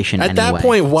inflation. At that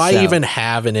point, why even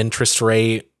have an interest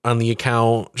rate on the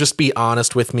account? Just be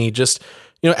honest with me. Just,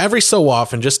 every so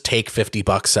often, just take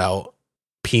 $50 out,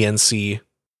 PNC.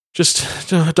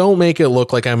 Just don't make it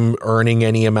look like I'm earning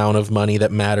any amount of money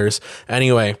that matters.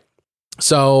 Anyway,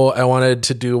 so I wanted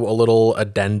to do a little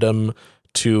addendum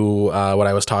to what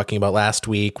I was talking about last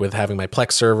week with having my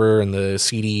Plex server and the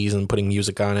CDs and putting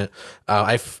music on it.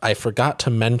 I forgot to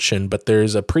mention, but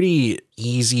there's a pretty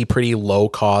easy, pretty low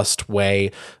cost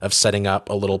way of setting up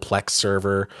a little Plex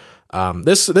server.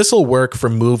 This will work for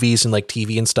movies and like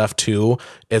TV and stuff too.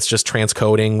 It's just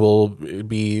transcoding will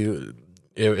be,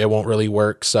 it won't really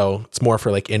work. So it's more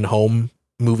for like in-home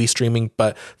movie streaming,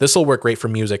 but this will work great for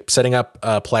music. Setting up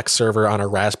a Plex server on a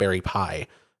Raspberry Pi.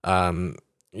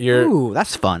 Ooh,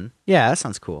 that's fun. Yeah, that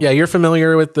sounds cool. Yeah, you're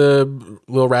familiar with the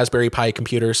little Raspberry Pi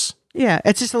computers? Yeah,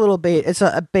 it's just a little bait. It's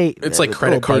a bait. It's like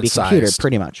credit card size computer,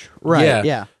 pretty much. Right.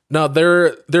 Yeah. No,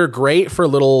 they're great for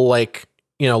little like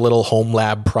little home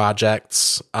lab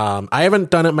projects. I haven't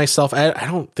done it myself. I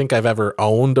don't think I've ever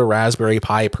owned a Raspberry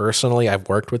Pi personally. I've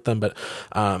worked with them, but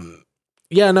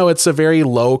it's a very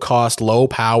low cost, low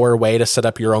power way to set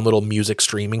up your own little music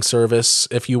streaming service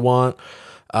if you want.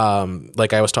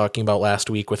 Like I was talking about last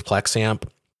week with PlexAmp,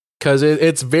 because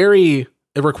it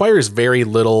requires very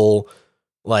little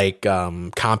like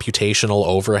computational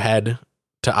overhead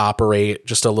to operate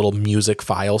just a little music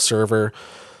file server.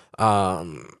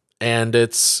 And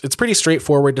it's pretty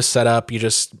straightforward to set up. You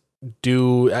just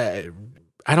do,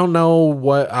 I don't know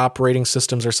what operating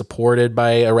systems are supported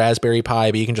by a Raspberry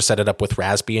Pi, but you can just set it up with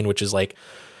Raspbian, which is like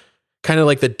kind of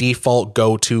like the default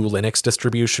go-to Linux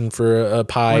distribution for a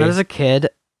Pi. When I was a kid,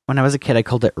 I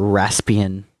called it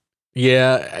Raspbian.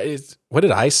 Yeah, what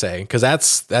did I say? Because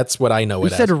that's what I know. You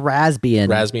said Raspbian.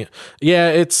 Raspbian. Yeah,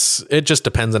 it just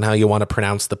depends on how you want to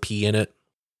pronounce the P in it.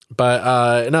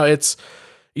 But no,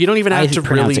 you don't even have to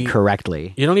pronounce really it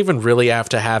correctly. You don't even really have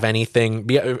to have anything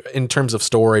in terms of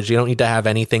storage. You don't need to have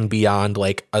anything beyond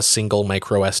like a single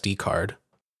micro SD card,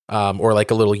 or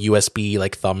like a little USB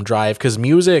like thumb drive. Because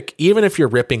music, even if you're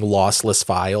ripping lossless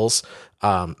files,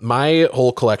 my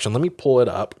whole collection. Let me pull it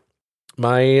up.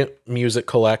 My music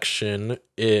collection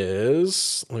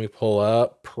is. Let me pull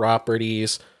up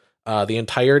properties. The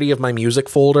entirety of my music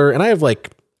folder, and I have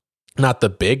like not the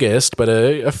biggest, but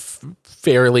a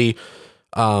fairly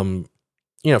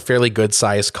fairly good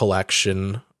size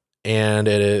collection, and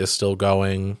it is still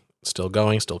going, still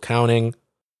counting.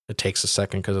 It takes a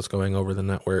second because it's going over the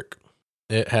network.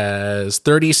 It has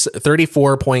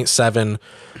 34.7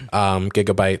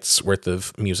 gigabytes worth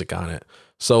of music on it.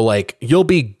 So like you'll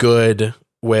be good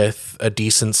with a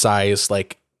decent size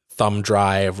like thumb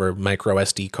drive or micro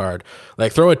SD card.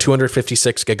 Like throw a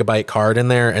 256 gigabyte card in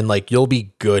there and like you'll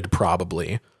be good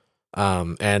probably.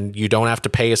 And you don't have to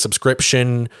pay a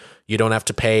subscription. You don't have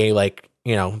to pay like,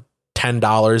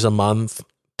 $10 a month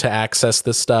to access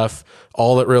this stuff.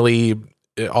 All that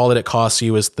it costs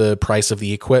you is the price of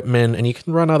the equipment, and you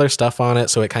can run other stuff on it.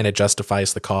 So it kind of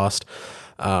justifies the cost.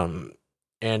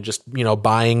 And just,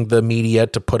 buying the media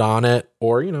to put on it,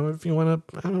 or, if you want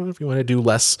to do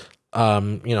less,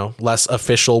 less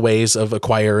official ways of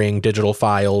acquiring digital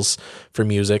files for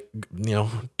music,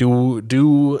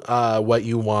 do what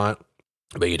you want,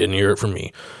 but you didn't hear it from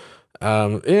me.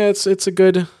 It's a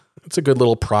good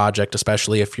little project,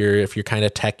 especially if you're kind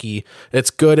of techie. It's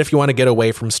good if you want to get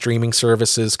away from streaming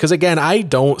services. Cause again, I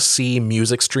don't see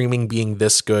music streaming being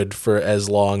this good for as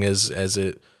long as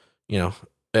it,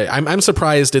 I'm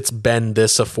surprised it's been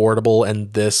this affordable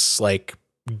and this like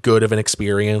good of an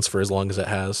experience for as long as it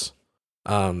has.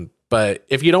 But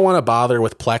if you don't want to bother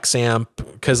with PlexAmp,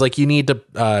 because like you need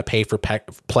to pay for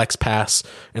PlexPass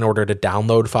in order to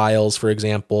download files, for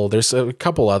example, there's a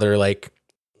couple other like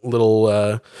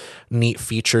little neat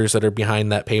features that are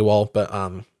behind that paywall.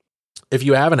 But if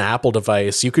you have an Apple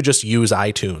device, you could just use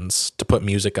iTunes to put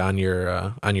music on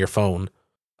your phone.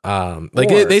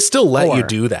 They still let you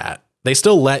do that. They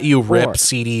still let you rip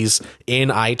CDs in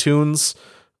iTunes.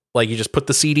 Like you just put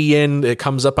the CD in, it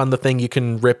comes up on the thing. You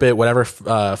can rip it, whatever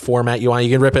format you want.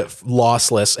 You can rip it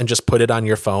lossless and just put it on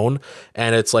your phone.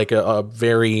 And it's like a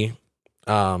very,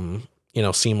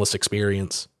 seamless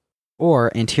experience.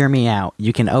 And hear me out,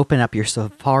 you can open up your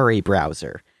Safari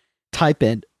browser, type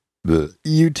in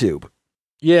YouTube.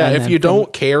 Yeah, if you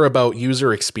don't care about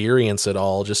user experience at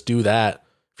all, just do that.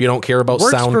 If you don't care about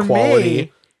sound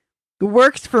quality. It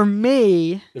works for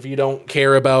me. If you don't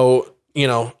care about,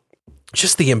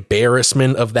 just the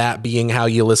embarrassment of that being how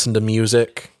you listen to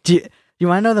music. Do you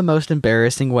want to know the most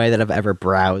embarrassing way that I've ever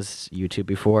browsed YouTube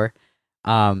before?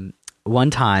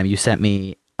 One time you sent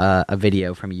me a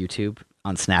video from YouTube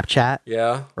on Snapchat.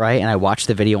 Yeah. Right? And I watched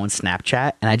the video on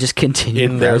Snapchat and I just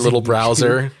continued in their little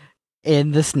browser.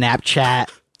 In the Snapchat.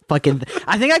 I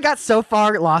think I got so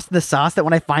far lost in the sauce that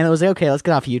when I finally was like, okay, let's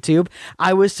get off YouTube,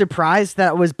 I was surprised that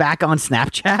I was back on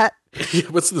Snapchat.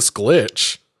 What's this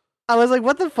glitch? I was like,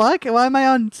 what the fuck? Why am I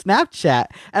on Snapchat?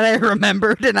 And I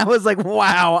remembered and I was like,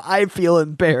 wow, I feel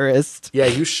embarrassed. Yeah,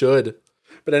 you should.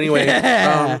 But anyway,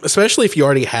 especially if you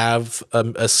already have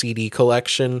a CD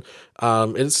collection,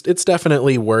 it's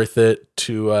definitely worth it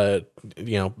to,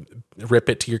 rip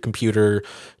it to your computer,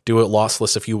 do it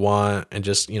lossless if you want, and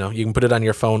just, you can put it on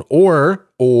your phone or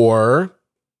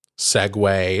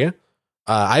segue.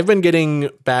 I've been getting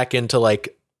back into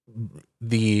like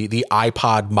the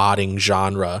iPod modding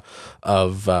genre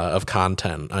of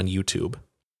content on YouTube.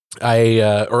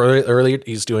 Earlier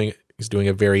he's doing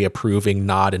a very approving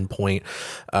nod and point.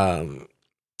 I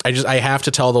have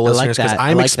to tell the listeners because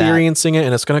I'm experiencing it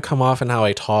and it's going to come off in how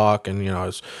I talk, and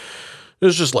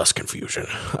there's just less confusion.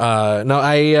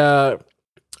 I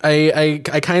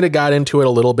kind of got into it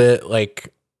a little bit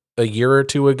like a year or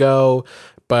two ago,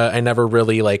 but I never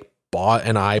really like bought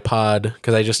an iPod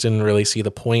because I just didn't really see the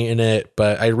point in it.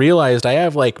 But I realized I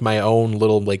have like my own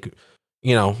little like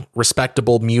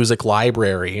respectable music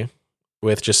library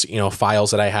with just files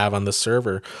that I have on the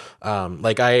server.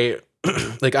 I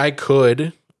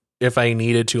could if I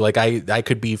needed to. Like I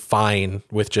could be fine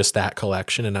with just that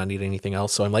collection and not need anything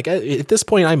else. So I'm like, at this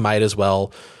point, I might as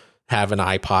well have an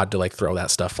iPod to like throw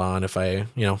that stuff on if I,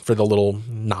 for the little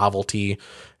novelty.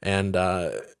 And,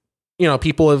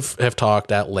 people have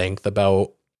talked at length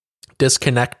about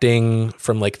disconnecting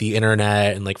from like the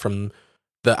internet and like from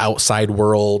the outside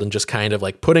world and just kind of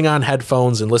like putting on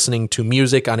headphones and listening to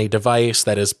music on a device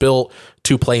that is built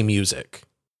to play music,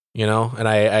 and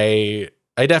I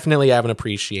definitely have an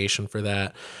appreciation for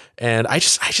that. And I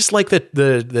just like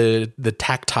the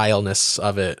tactileness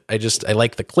of it. I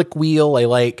like the click wheel. I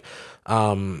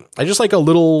just like a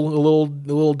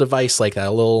little device like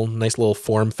that, a nice little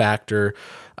form factor.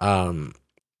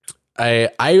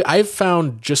 I've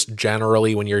found just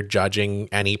generally when you're judging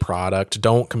any product,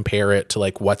 don't compare it to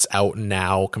like what's out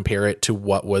now, compare it to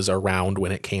what was around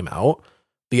when it came out.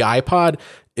 The iPod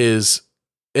it's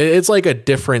like a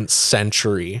different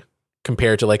century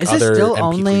compared to like other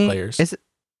MP3 players.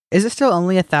 Is it still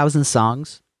only 1,000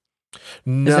 songs?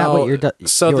 No. Is that what yours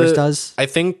does? I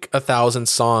think 1,000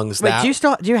 songs. Wait,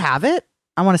 do you have it?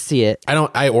 I want to see it.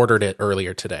 I ordered it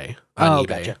earlier today on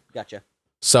eBay. Gotcha.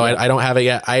 So I don't have it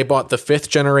yet. I bought the 5th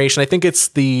generation. I think it's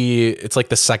like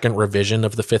the second revision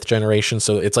of the 5th generation.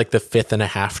 So it's like the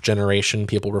 5.5 generation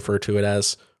people refer to it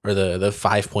as, or the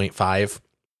 5.5.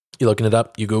 You looking it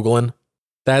up? You Googling?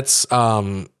 That's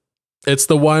it's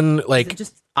the one like is it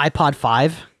just iPod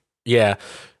 5. Yeah.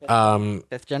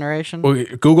 5th generation.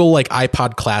 Google like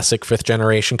iPod Classic 5th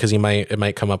generation because it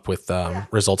might come up with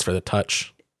results for the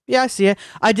Touch. Yeah, I see it.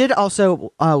 I did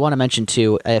also want to mention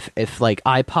too, if like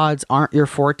iPods aren't your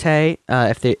forte,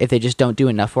 if they just don't do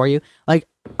enough for you, like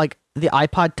the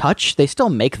iPod Touch, they still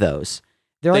make those.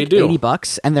 They're like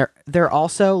 $80, and they're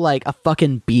also like a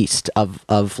fucking beast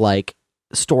of like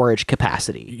storage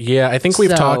capacity. Yeah, I think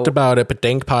we've talked about it, but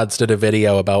DankPods did a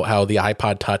video about how the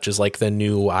iPod Touch is like the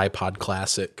new iPod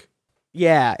Classic.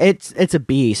 Yeah, it's a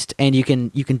beast, and you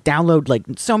can download like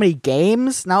so many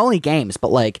games, not only games,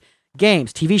 but like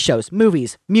games, TV shows,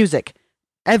 movies, music,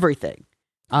 everything.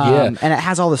 And it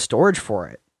has all the storage for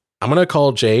it. I'm gonna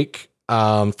call Jake,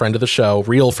 friend of the show,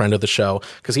 real friend of the show,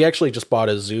 because he actually just bought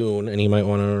a Zune, and he might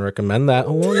want to recommend that.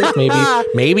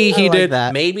 Maybe he did.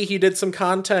 That. Maybe he did some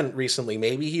content recently.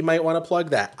 Maybe he might want to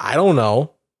plug that. I don't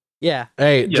know. Yeah.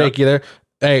 Hey, Jake, you there?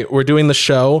 Hey, we're doing the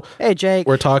show. Hey, Jake.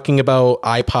 We're talking about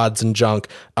iPods and junk.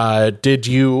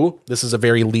 This is a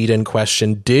very lead-in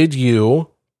question. Did you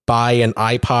buy an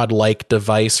iPod-like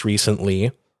device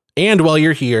recently? And while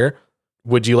you're here,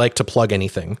 would you like to plug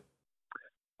anything?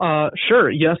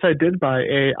 Sure. Yes, I did buy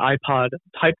a iPod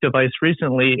type device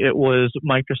recently. It was the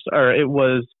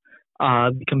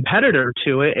competitor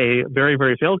to it, a very,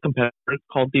 very failed competitor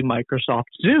called the Microsoft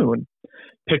Zune.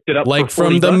 Picked it up like for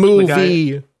from the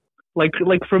movie. Like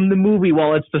from the movie.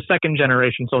 Well, it's the second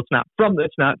generation, so it's not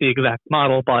the exact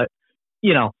model, but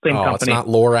same company. It's not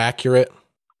lore accurate.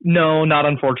 No, not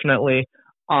unfortunately.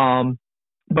 But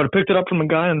I picked it up from a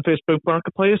guy on Facebook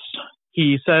Marketplace.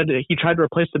 He said he tried to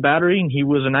replace the battery, and he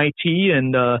was in IT,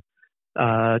 and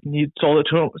he sold it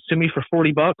to me for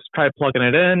 $40. Tried plugging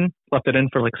it in, left it in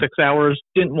for like 6 hours,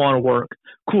 didn't want to work.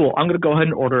 Cool, I'm going to go ahead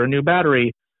and order a new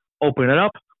battery. Open it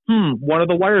up. One of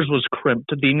the wires was crimped,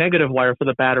 the negative wire for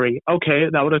the battery. Okay,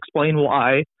 that would explain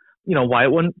why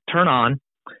it wouldn't turn on.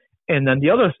 And then the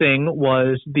other thing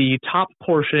was the top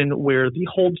portion where the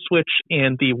hold switch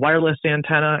and the wireless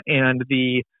antenna and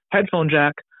the headphone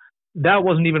jack, that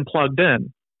wasn't even plugged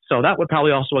in. So that would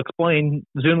probably also explain.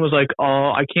 Zune was like,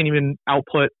 oh, I can't even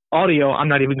output audio. I'm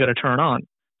not even going to turn on.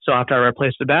 So after I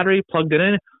replaced the battery, plugged it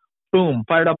in, boom,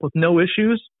 fired up with no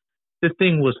issues. This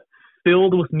thing was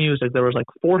filled with music. There was like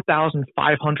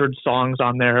 4,500 songs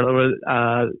on there. There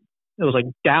was like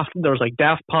Daft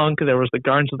Punk. There was the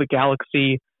Guardians of the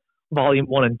Galaxy Volume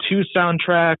 1 and 2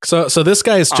 soundtrack. So this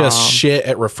guy's just shit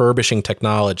at refurbishing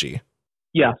technology.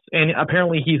 Yes, and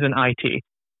apparently he's in IT.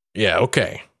 Yeah,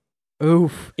 okay.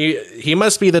 Oof. He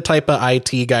must be the type of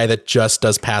IT guy that just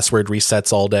does password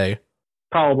resets all day.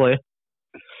 Probably.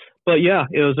 But yeah,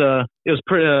 it was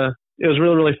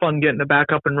really, really fun getting it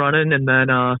back up and running, and then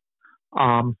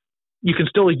you can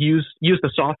still use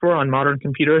the software on modern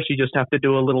computers. You just have to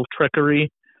do a little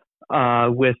trickery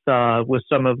with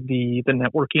some of the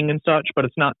networking and such, but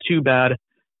it's not too bad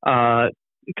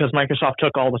because Microsoft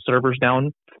took all the servers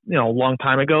down a long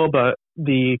time ago. But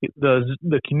the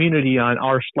community on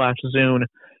r/Zune,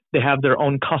 they have their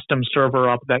own custom server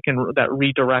up that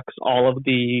redirects all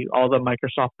the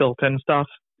Microsoft built-in stuff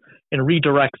and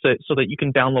redirects it so that you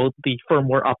can download the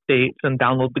firmware updates and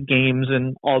download the games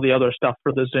and all the other stuff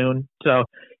for the Zune. So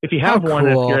if you have one,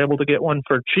 if you're able to get one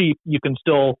for cheap, you can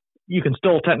still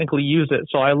technically use it.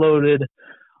 So I loaded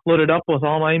loaded up with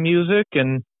all my music,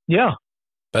 and yeah.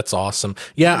 That's awesome.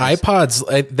 Yeah, nice.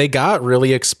 iPods, they got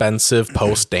really expensive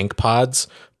post-Dink pods,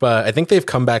 but I think they've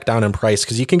come back down in price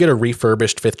because you can get a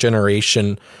refurbished 5th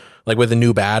generation, like with a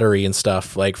new battery and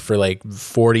stuff, like for like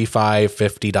 $45,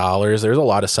 $50. There's a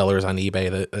lot of sellers on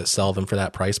eBay that sell them for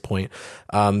that price point.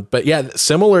 But yeah,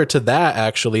 similar to that,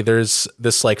 actually, there's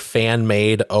this like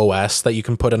fan-made OS that you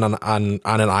can put in on an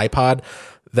iPod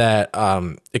that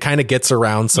it kind of gets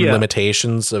around some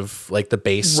limitations of like the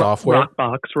base software.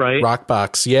 Rockbox, right?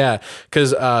 Rockbox, yeah.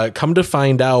 Because come to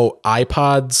find out,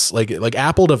 iPods, like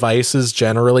Apple devices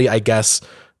generally, I guess,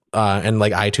 and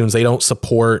like iTunes, they don't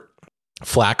support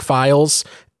FLAC files.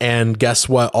 And guess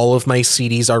what? All of my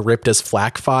CDs are ripped as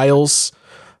FLAC files.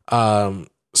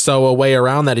 So a way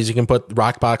around that is you can put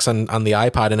Rockbox on the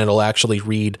iPod and it'll actually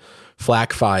read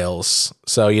FLAC files,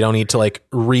 so you don't need to like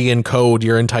re-encode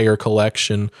your entire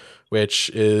collection, which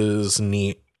is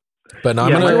neat. But now I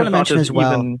do want to mention as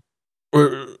well.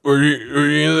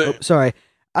 Sorry,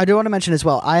 I do want to mention as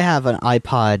well. I have an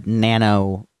iPod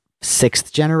Nano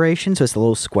 6th generation, so it's the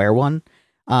little square one.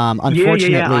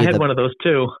 Unfortunately, I had one of those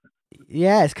too.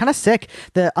 Yeah, it's kind of sick.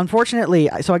 Unfortunately,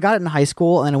 so I got it in high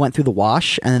school, and it went through the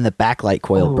wash, and then the backlight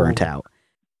coil burnt out.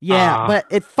 Yeah, but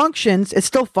it functions. It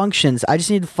still functions. I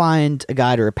just need to find a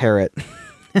guy to repair it.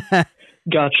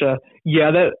 Gotcha.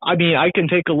 Yeah, I can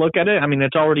take a look at it. I mean,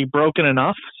 it's already broken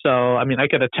enough, so I mean, I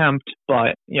could attempt,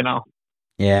 but you know.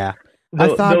 Yeah,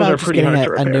 I thought about just getting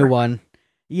a new one.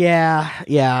 Yeah.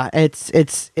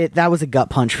 That was a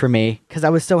gut punch for me because I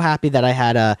was so happy that I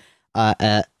had a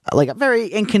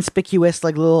very inconspicuous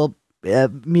like little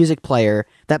music player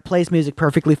that plays music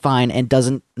perfectly fine and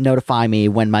doesn't notify me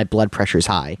when my blood pressure's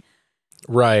high.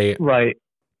 Right.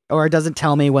 Or it doesn't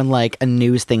tell me when like a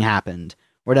news thing happened,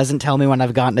 or it doesn't tell me when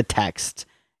I've gotten a text,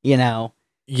 you know?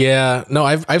 Yeah. No,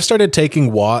 I've started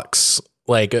taking walks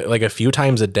like a few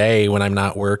times a day when I'm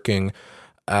not working.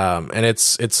 And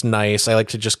it's nice. I like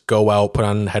to just go out, put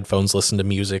on headphones, listen to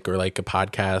music or like a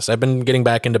podcast. I've been getting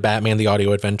back into Batman: The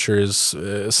Audio Adventures,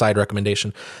 side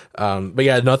recommendation. But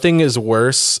yeah, nothing is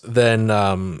worse than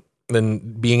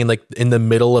being in the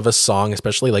middle of a song,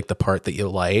 especially like the part that you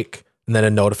like, and then a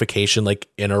notification like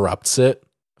interrupts it.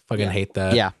 I fucking hate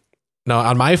that. Yeah. No,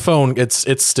 on my phone,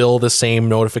 it's still the same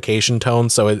notification tone.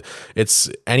 So it's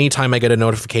anytime I get a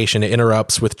notification, it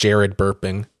interrupts with Jared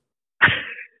burping.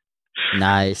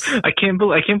 Nice. I can't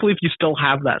believe you still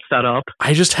have that set up.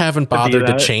 I just haven't bothered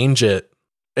to change it.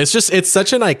 It's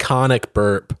such an iconic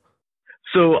burp.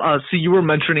 So you were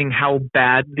mentioning how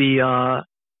bad or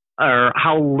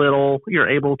how little you're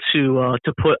able to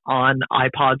put on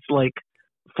iPods, like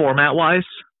format wise.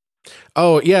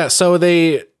 Oh yeah, so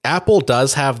Apple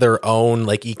does have their own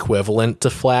like equivalent to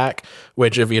FLAC,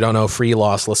 which if you don't know, free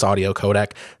lossless audio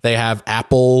codec. They have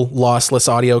Apple lossless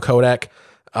audio codec.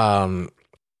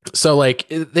 So like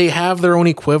they have their own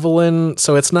equivalent,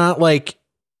 so it's not like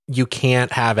you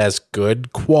can't have as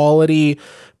good quality,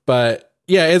 but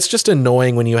yeah, it's just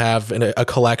annoying when you have a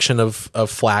collection of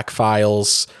FLAC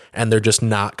files and they're just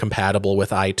not compatible with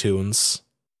iTunes.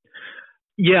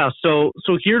 Yeah, so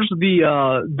here's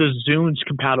the Zunes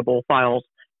compatible files: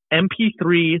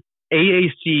 MP3,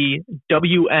 AAC,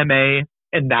 WMA,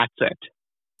 and that's it.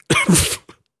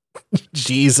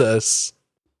 Jesus.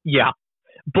 Yeah.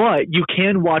 But you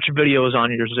can watch videos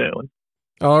on your Zune.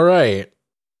 All right.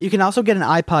 You can also get an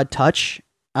iPod Touch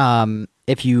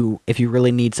if you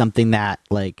really need something that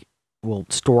like will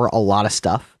store a lot of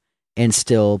stuff and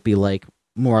still be like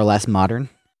more or less modern.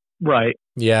 Right.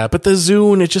 Yeah, but the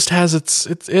Zune, it just has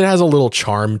it has a little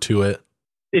charm to it.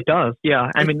 It does.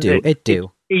 Yeah. I mean, it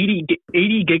do. 80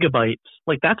 gigabytes.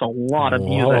 Like that's a lot of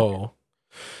music.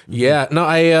 Yeah, no,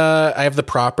 I have the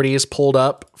properties pulled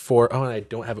up for. Oh, I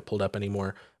don't have it pulled up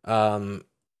anymore. Let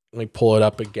me pull it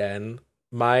up again.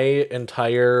 My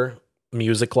entire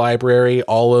music library,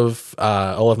 all of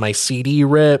my CD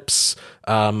rips,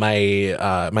 my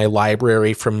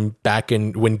library from back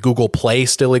in when Google Play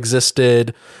still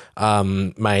existed,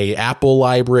 my Apple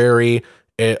library,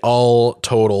 it all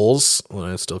totals.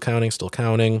 Still counting.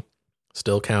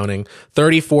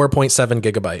 34.7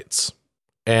 gigabytes.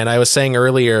 And I was saying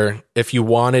earlier, if you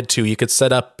wanted to, you could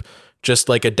set up just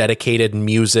like a dedicated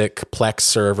music Plex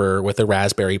server with a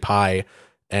Raspberry Pi,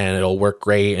 and it'll work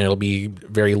great, and it'll be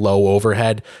very low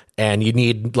overhead. And you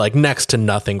need like next to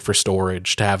nothing for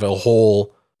storage to have a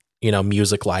whole,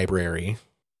 music library.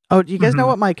 Oh, do you guys know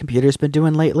what my computer's been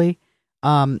doing lately?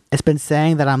 It's been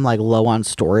saying that I'm like low on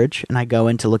storage, and I go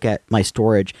in to look at my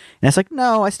storage, and it's like,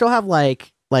 no, I still have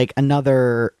like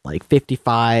another like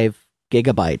 55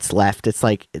 gigabytes left. It's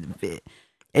like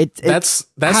that's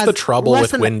the trouble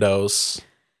with Windows.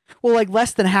 Well, like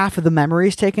less than half of the memory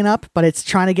is taken up, but it's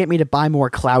trying to get me to buy more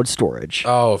cloud storage.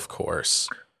 Oh, of course.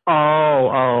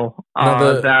 That's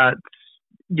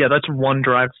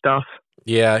OneDrive stuff.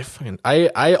 Yeah,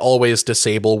 I always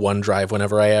disable OneDrive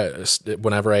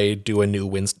whenever I do a new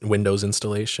Windows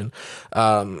installation.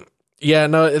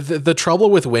 The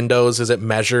trouble with Windows is it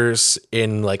measures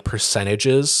in like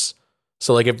percentages.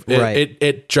 So like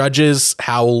it judges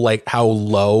how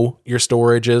low your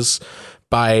storage is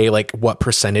by like what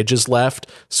percentage is left.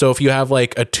 So if you have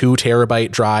like a 2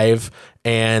 terabyte drive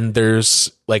and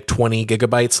there's like 20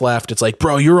 gigabytes left, it's like,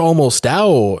 bro, you're almost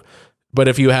out. But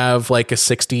if you have like a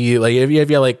 60, like if you have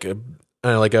like a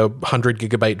 100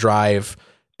 gigabyte drive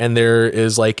and there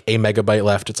is like a megabyte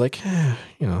left, it's like,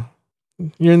 you're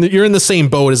in the same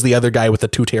boat as the other guy with the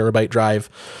 2 terabyte drive.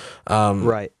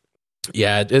 Right.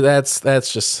 Yeah, that's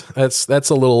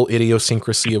a little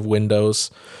idiosyncrasy of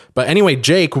Windows. But anyway,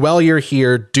 Jake, while you're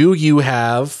here, do you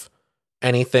have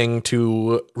anything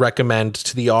to recommend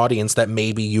to the audience that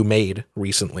maybe you made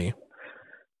recently?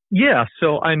 Yeah,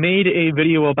 so I made a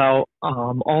video about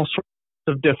all sorts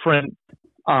of different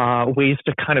ways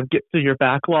to kind of get through your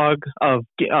backlog of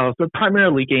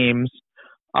primarily games.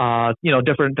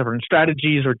 Different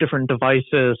strategies or different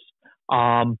devices.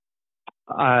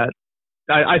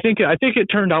 I think it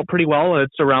turned out pretty well.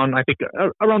 It's around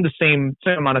the same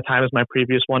amount of time as my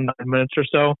previous one, 9 minutes or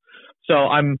so. So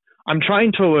I'm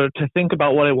trying to think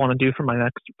about what I want to do for my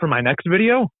next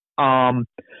video. I'm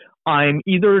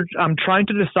trying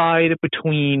to decide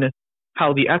between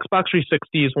how the Xbox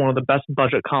 360 is one of the best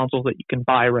budget consoles that you can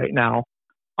buy right now.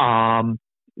 How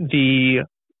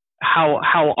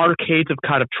arcades have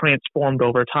kind of transformed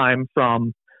over time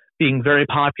from being very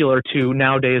popular to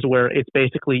nowadays where it's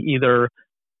basically either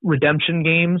redemption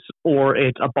games or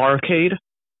it's a barcade.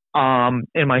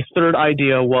 And my third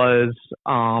idea was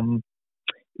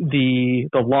the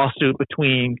lawsuit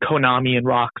between Konami and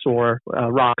Roxor.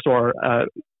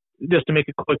 Just to make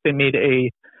it quick, they made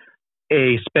a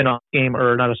spin-off game,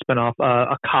 or not a spin-off,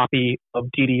 a copy of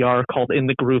DDR called In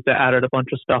the Group that added a bunch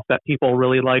of stuff that people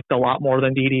really liked a lot more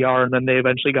than DDR, and then they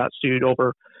eventually got sued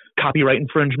over copyright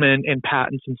infringement and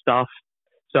patents and stuff.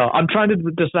 So I'm trying to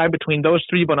decide between those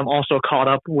three, but I'm also caught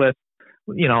up with,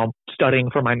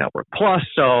 studying for my Network Plus.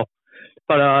 So,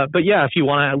 but yeah, if you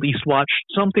want to at least watch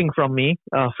something from me,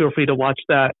 feel free to watch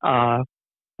that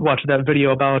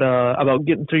video about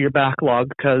getting through your backlog,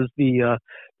 because the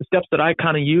steps that I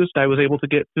kind of used, I was able to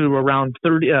get through around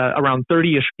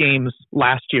 30-ish games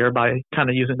last year by kind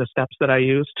of using the steps that I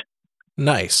used.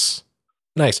 Nice.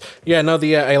 Yeah, no,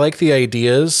 I like the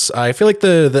ideas. I feel like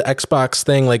the Xbox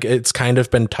thing, like it's kind of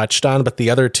been touched on, but the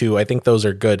other two, I think those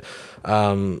are good.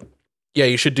 Yeah,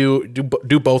 you should do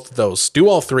both of those. Do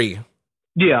all three.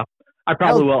 Yeah, I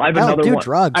probably will. I have another do one.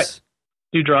 Drugs.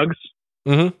 Do drugs.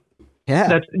 Mm-hmm. Yeah.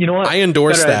 That's, you know what? I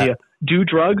endorse Better that. idea. Do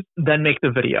drugs, then make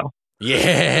the video.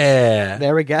 Yeah.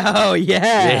 There we go.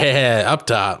 Yeah. Up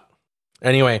top.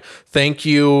 Anyway, thank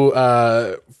you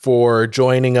for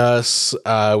joining us.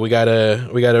 We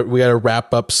gotta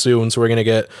wrap up soon, so we're gonna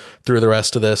get through the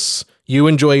rest of this. You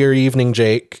enjoy your evening,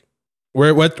 Jake.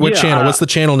 What channel? What's the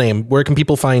channel name? Where can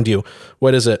people find you?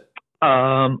 What is it?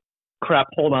 Crap.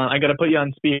 Hold on. I gotta put you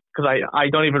on speed because I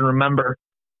don't even remember.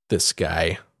 This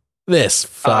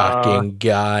fucking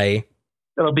guy.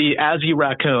 It'll be Azzy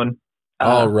Raccoon.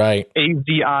 All right.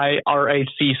 AZIRACCOON.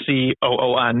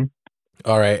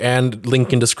 All right. And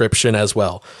link in description as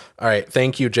well. All right.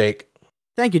 Thank you, Jake.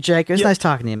 Thank you, Jake. It was nice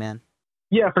talking to you, man.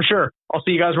 Yeah, for sure. I'll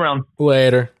see you guys around.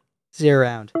 Later. See you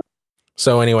around.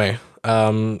 So anyway,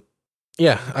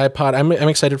 yeah, iPod. I'm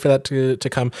excited for that to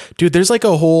come, dude. There's like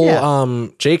a whole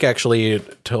Jake actually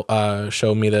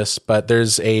showed me this, but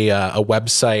there's a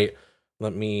website.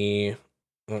 Let me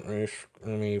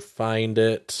find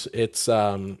it. It's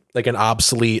like an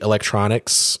obsolete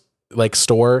electronics like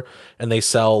store, and they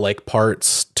sell like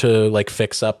parts to like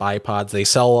fix up iPods. They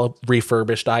sell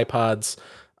refurbished iPods.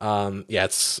 Yeah,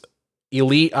 it's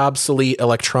Elite Obsolete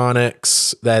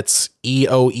Electronics. That's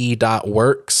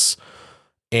EOE.works.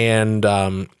 And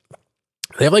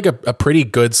they have like a pretty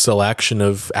good selection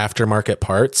of aftermarket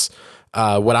parts.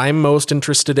 What I'm most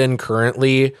interested in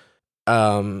currently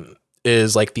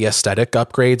is like the aesthetic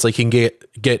upgrades. Like you can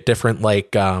get different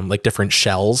like different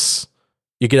shells.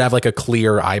 You could have like a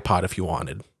clear iPod if you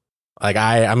wanted. Like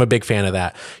I'm a big fan of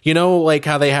that. You know, like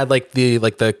how they had like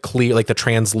the clear, like the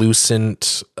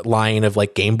translucent line of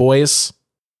like Game Boys.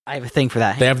 I have a thing for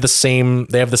that. They have the same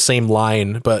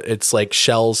line, but it's like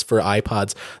shells for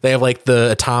iPods. They have like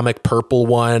the atomic purple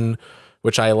one,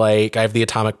 which I like. I have the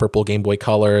atomic purple Game Boy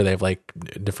Color. They have like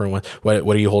different ones. What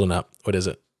are you holding up? What is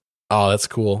it? Oh, that's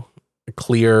cool.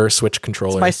 clear Switch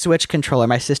controller. It's my Switch controller.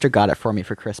 My sister got it for me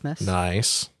for Christmas.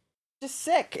 Nice. Just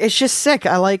sick. It's just sick.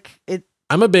 I like it.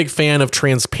 I'm a big fan of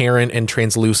transparent and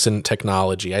translucent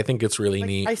technology. I think it's really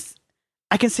neat.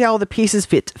 I can see how all the pieces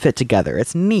fit together.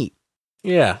 It's neat.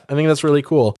 Yeah, I think that's really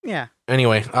cool. Yeah.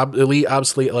 Anyway, Elite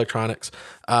Obsolete Electronics.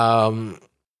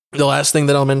 The last thing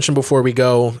that I'll mention before we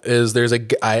go is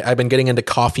I've been getting into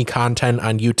coffee content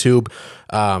on YouTube.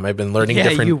 I've been learning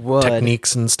different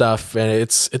techniques and stuff, and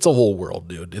it's a whole world,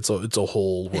 dude. It's a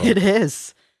whole world. It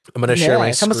is. I'm gonna share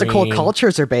my screen. Some of the cool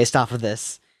cultures are based off of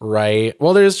this. Right.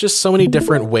 Well, there's just so many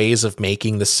different ways of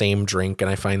making the same drink, and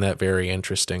I find that very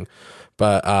interesting.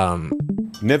 But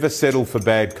never settle for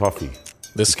bad coffee.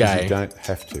 This guy. You don't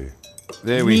have to.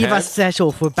 There we Never have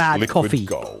settle for bad liquid coffee.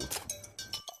 Gold.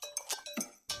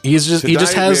 He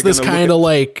just has this kind of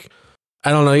like,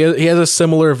 I don't know. He has a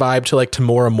similar vibe to like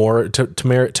Tamara Morrison,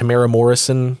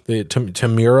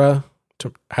 Tamura.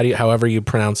 However you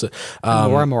pronounce it.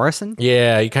 Tamara Morrison.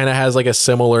 Yeah, he kind of has like a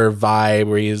similar vibe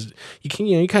where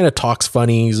he kind of talks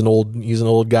funny. He's an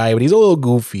old guy, but he's a little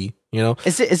goofy. You know,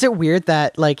 is it weird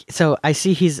that like, so I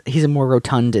see he's a more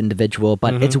rotund individual,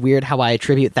 but it's weird how I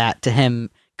attribute that to him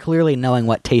clearly knowing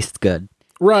what tastes good.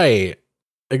 Right.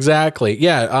 Exactly.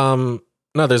 Yeah.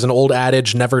 No, there's an old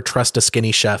adage: never trust a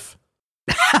skinny chef.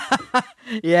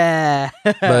 Yeah.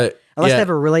 But unless they have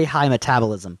a really high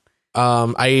metabolism.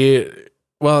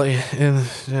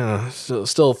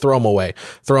 Still throw him away,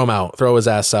 throw him out, throw his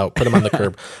ass out, put him on the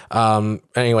curb.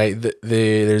 Anyway,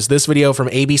 there's this video from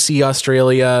ABC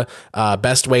Australia,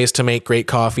 best ways to make great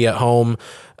coffee at home.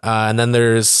 And then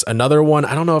there's another one.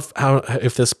 I don't know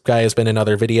if this guy has been in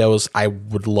other videos. I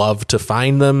would love to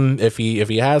find them if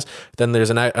he has. Then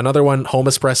there's another one, Home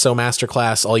Espresso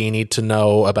Masterclass, all you need to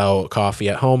know about coffee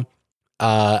at home.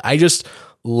 I just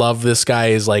love this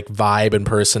guy's like vibe and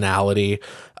personality.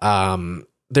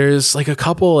 There's like a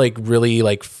couple like really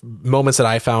like moments that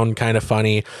I found kind of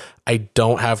funny. I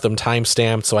don't have them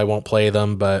timestamped, so I won't play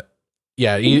them, but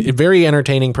yeah, very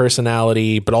entertaining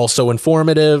personality, but also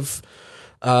informative.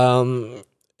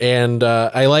 And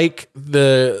I like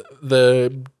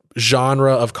the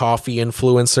genre of coffee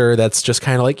influencer that's just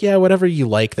kind of like, yeah, whatever you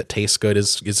like that tastes good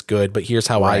is good, but here's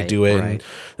how I do it. Right. And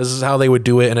this is how they would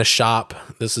do it in a shop.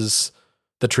 This is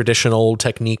the traditional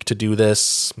technique to do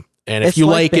this. And if you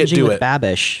like it, do it.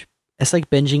 Babish. It's like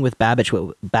binging with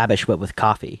Babish, but with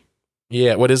coffee.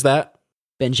 Yeah. What is that?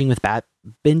 Binging with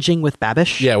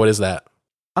Babish. Yeah. What is that?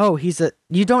 Oh,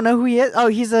 you don't know who he is? Oh,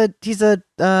 he's a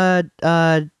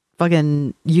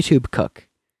fucking YouTube cook.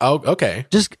 Oh, okay.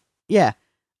 Just, yeah.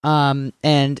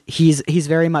 And he's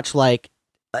very much like,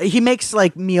 he makes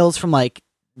like meals from like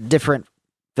different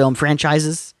film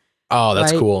franchises. Oh,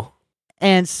 that's cool.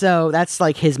 And so that's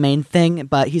like his main thing,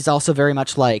 but he's also very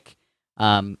much like,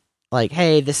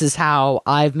 hey, this is how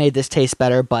I've made this taste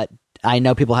better, but I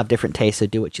know people have different tastes, so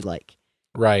do what you like.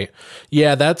 Right.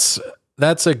 Yeah, that's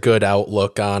a good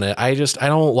outlook on it. I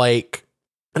don't like,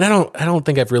 and I don't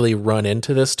think I've really run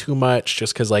into this too much,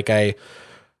 just because I'm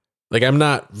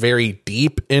not very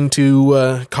deep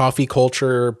into coffee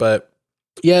culture, but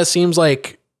yeah, it seems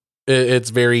like it's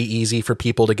very easy for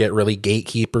people to get really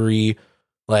gatekeepery.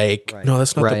 Like, no,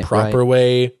 that's not the proper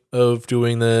way of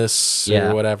doing this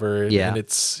or whatever. Yeah.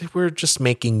 And we're just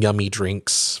making yummy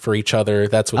drinks for each other.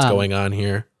 That's what's going on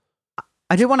here.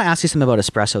 I did want to ask you something about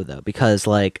espresso though, because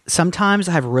like sometimes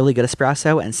I have really good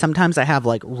espresso and sometimes I have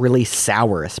like really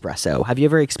sour espresso. Have you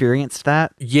ever experienced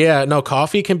that? Yeah, no,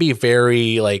 coffee can be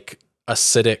very like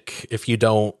acidic if you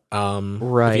don't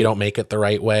if you don't make it the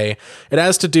right way. It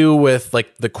has to do with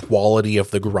like the quality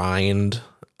of the grind.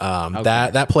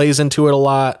 That plays into it a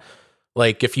lot.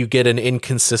 Like if you get an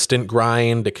inconsistent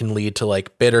grind, it can lead to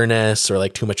like bitterness or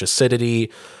like too much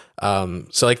acidity. So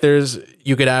like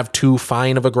you could have too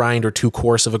fine of a grind or too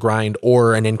coarse of a grind,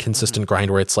 or an inconsistent grind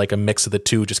where it's like a mix of the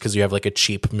two just because you have like a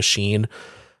cheap machine.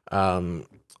 I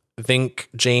think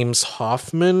James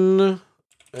Hoffman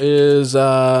is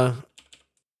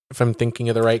if I'm thinking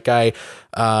of the right guy.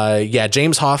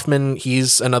 James Hoffman,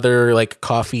 he's another like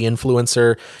coffee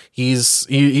influencer. He's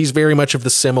very much of a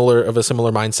similar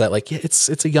mindset. Like, yeah,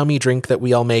 it's a yummy drink that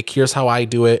we all make. Here's how I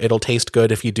do it. It'll taste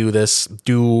good if you do this.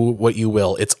 Do what you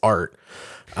will. It's art.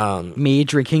 Me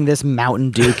drinking this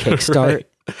Mountain Dew Kickstart. Right.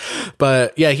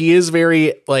 But yeah, he is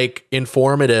very like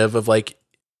informative of like,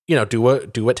 you know, do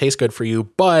what tastes good for you.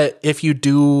 But if you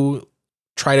do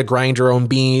try to grind your own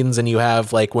beans and you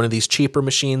have like one of these cheaper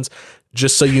machines,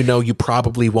 just so you know, you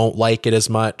probably won't like it as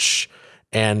much.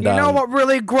 And you know what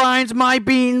really grinds my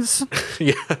beans?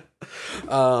 Yeah.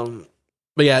 But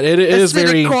yeah, it is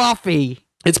very coffee.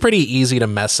 It's pretty easy to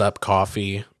mess up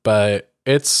coffee, but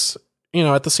it's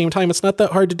at the same time, it's not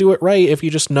that hard to do it right if you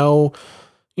just know,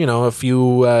 a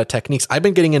few techniques. I've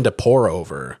been getting into pour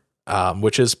over,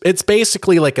 which it's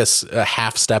basically like a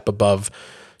half step above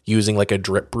using like a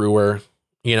drip brewer,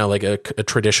 like a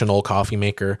traditional coffee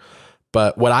maker.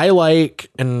 But what I like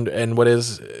and what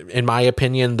is, in my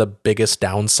opinion, the biggest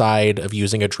downside of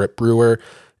using a drip brewer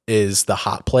is the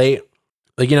hot plate.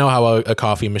 Like, how a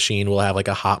coffee machine will have like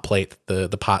a hot plate the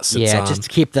pot sits on. Yeah, just to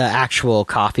keep the actual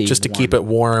coffee just to keep it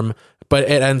warm. But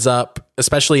it ends up,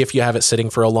 especially if you have it sitting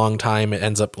for a long time, it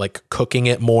ends up like cooking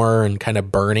it more and kind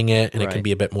of burning it, and it can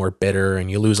be a bit more bitter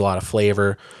and you lose a lot of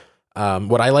flavor.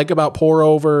 What I like about pour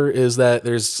over is that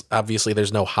there's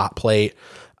no hot plate.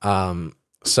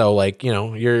 So like,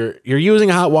 you're using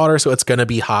hot water, so it's going to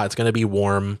be hot. It's going to be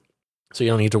warm. So you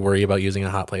don't need to worry about using a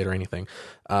hot plate or anything.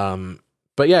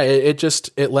 But yeah,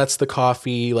 it lets the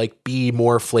coffee like be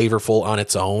more flavorful on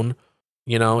its own.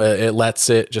 It lets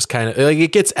it just kind of like,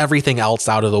 it gets everything else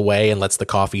out of the way and lets the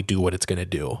coffee do what it's going to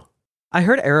do. I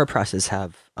heard AeroPresses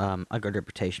have a good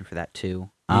reputation for that too.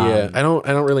 Yeah, I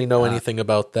don't really know anything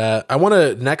about that.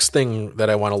 Next thing that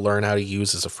I want to learn how to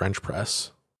use is a French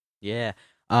press. Yeah.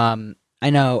 I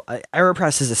know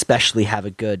AeroPresses especially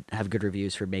have good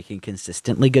reviews for making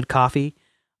consistently good coffee.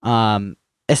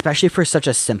 Especially for such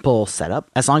a simple setup,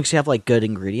 as long as you have like good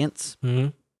ingredients. Mm-hmm.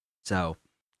 So,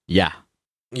 yeah.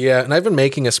 Yeah, and I've been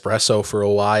making espresso for a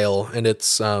while, and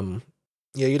it's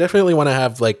you definitely want to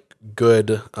have like good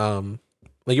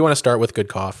you want to start with good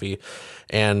coffee,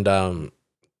 and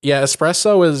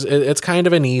espresso it's kind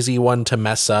of an easy one to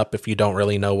mess up if you don't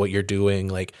really know what you're doing.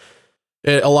 Like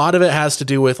a lot of it has to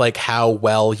do with like how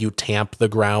well you tamp the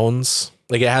grounds.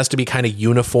 Like it has to be kind of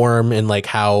uniform in like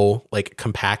how like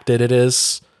compacted it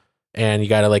is, and you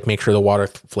got to like make sure the water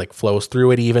flows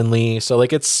through it evenly. So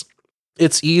like it's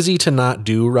easy to not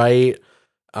do right.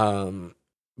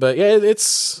 But yeah,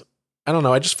 I don't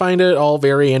know. I just find it all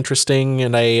very interesting,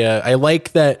 and I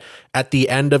like that at the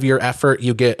end of your effort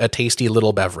you get a tasty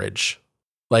little beverage.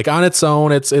 Like on its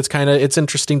own, it's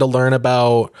interesting to learn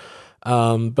about.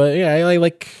 But yeah, I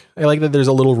like that there's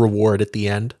a little reward at the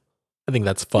end. I think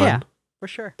that's fun. Yeah, for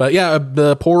sure. But yeah,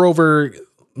 the pour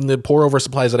over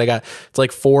supplies that I got, it's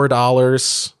like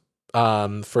 $4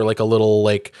 for like a little,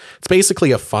 like, it's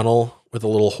basically a funnel with a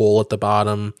little hole at the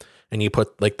bottom, and you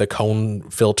put like the cone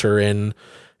filter in,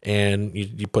 and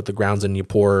you put the grounds in, you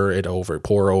pour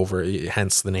over,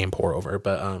 hence the name pour over.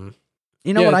 But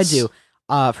what I do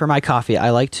for my coffee,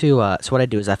 I like to so what I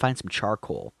do is I find some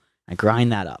charcoal, I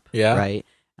grind that up, right,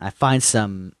 and I find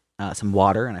some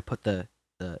water, and I put the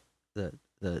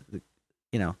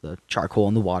charcoal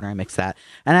in the water, I mix that,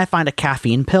 and I find a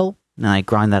caffeine pill, and I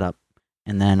grind that up,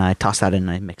 and then I toss that in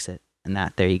and I mix it, and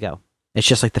there you go. It's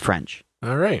just like the French.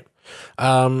 All right.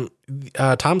 Tom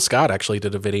Scott actually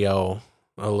did a video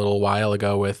a little while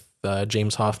ago with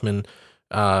James Hoffman.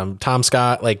 Tom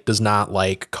Scott does not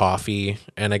like coffee,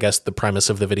 and I guess the premise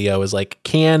of the video is like,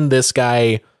 can this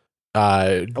guy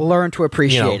learn to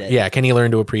appreciate it? Yeah, can he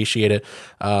learn to appreciate it?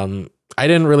 I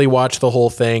didn't really watch the whole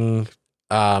thing.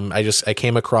 I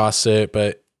came across it,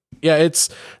 but yeah,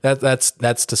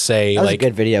 that's to say, that was a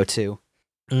good video too.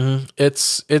 Mm-hmm.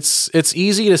 It's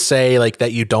easy to say like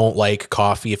that you don't like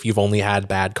coffee if you've only had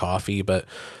bad coffee, but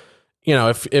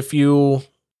if you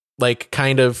like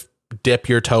kind of dip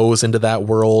your toes into that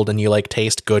world and you like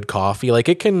taste good coffee, like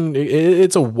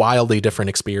it's a wildly different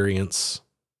experience.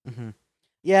 Mm-hmm.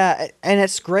 Yeah, and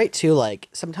it's great too. Like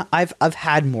sometimes I've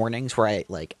had mornings where I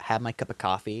like have my cup of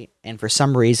coffee, and for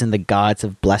some reason the gods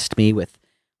have blessed me with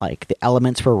like the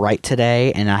elements were right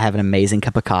today, and I have an amazing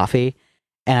cup of coffee,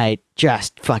 and I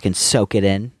just fucking soak it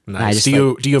in. Nice.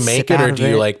 Do you make it, or do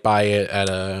you like buy it at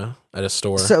a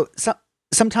store? So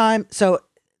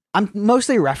I'm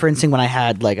mostly referencing when I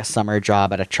had like a summer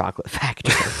job at a chocolate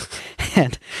factory,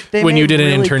 and when you did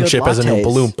an internship as an Oompa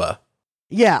Loompa.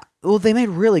 Yeah, well, they made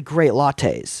really great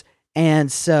lattes, and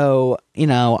so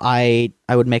I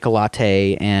would make a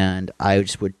latte, and I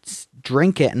just would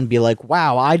drink it and be like,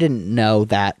 "Wow, I didn't know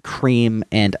that cream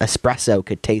and espresso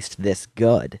could taste this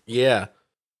good." Yeah,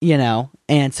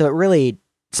 and so it really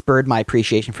spurred my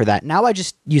appreciation for that. Now I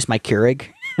just use my Keurig.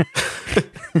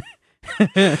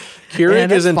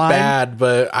 Keurig isn't bad,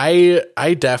 but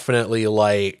I definitely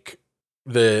like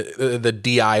the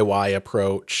DIY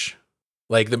approach.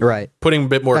 Like putting a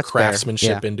bit more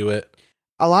craftsmanship into it.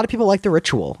 A lot of people like the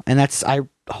ritual, and I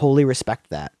wholly respect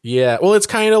that. Yeah, well, it's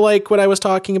kind of like what I was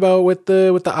talking about with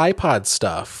the iPod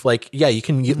stuff. Like, yeah, you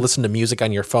can listen to music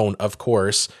on your phone, of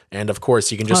course, and of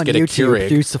course you can just get YouTube a Keurig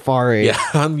through Safari. Yeah,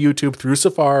 on YouTube through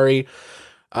Safari.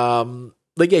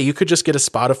 Like, yeah, you could just get a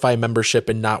Spotify membership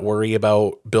and not worry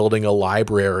about building a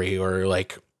library or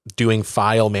like doing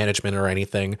file management or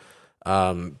anything.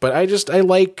 But I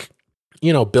like,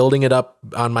 building it up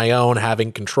on my own,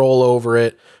 having control over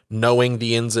it, knowing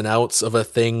the ins and outs of a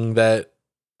thing that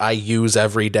I use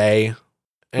every day.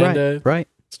 And right.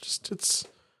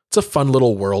 It's a fun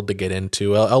little world to get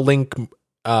into. I'll link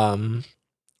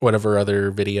whatever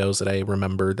other videos that I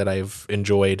remember that I've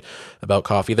enjoyed about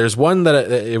coffee. There's one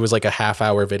that it was like a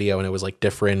half-hour video, and it was like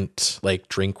different like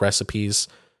drink recipes,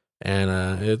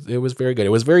 and it was very good. It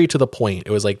was very to the point.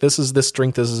 It was like, this is this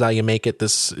drink, this is how you make it,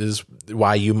 this is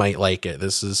why you might like it,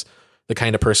 this is the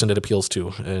kind of person it appeals to,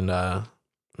 and that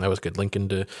was good. Link in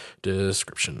the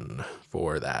description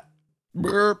for that.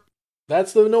 Burp.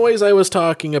 That's the noise I was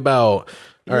talking about.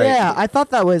 All right. Yeah, I thought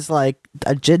that was like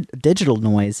a digital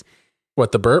noise.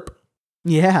 What, the burp?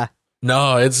 Yeah.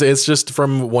 No, it's just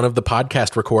from one of the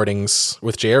podcast recordings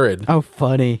with Jared. Oh,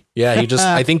 funny. Yeah, he just,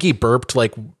 I think he burped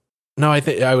like, no,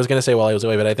 I was going to say while I was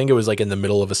away, but I think it was like in the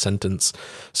middle of a sentence.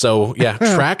 So yeah,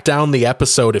 track down the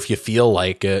episode if you feel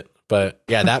like it. But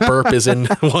yeah, that burp is in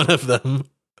one of them.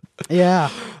 Yeah.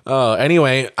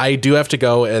 Anyway, I do have to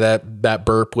go. That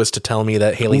burp was to tell me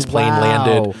that Haley's plane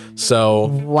landed. So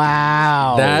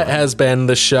wow, that has been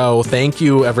the show. Thank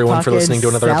you, everyone, for listening to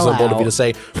another episode of Bold of You to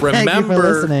Say.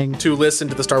 Remember to listen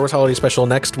to the Star Wars Holiday Special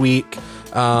next week.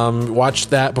 Watch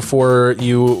that before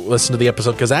you listen to the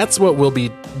episode, because that's what we'll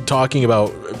be talking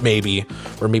about, maybe,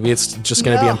 or maybe it's just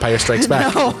going to be Empire Strikes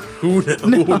Back. No.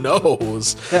 Who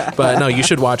knows? But no, you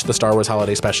should watch the Star Wars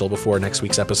Holiday Special before next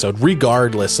week's episode,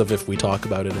 regardless of if we talk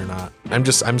about it or not.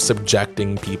 I'm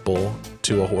subjecting people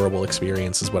to a horrible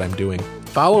experience is what I'm doing.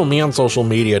 Follow me on social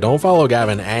media. Don't follow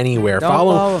Gavin anywhere. Don't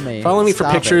follow me. Follow me for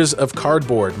pictures of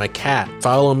cardboard, my cat.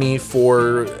 Follow me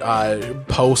for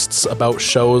posts about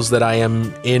shows that I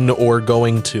am in or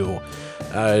going to.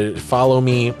 Follow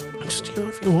me just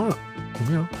if you want. If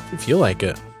you feel like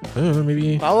it.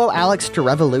 Maybe follow Alex to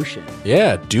Revolution.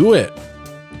 Yeah, do it,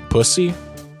 pussy.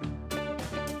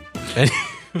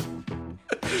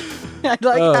 I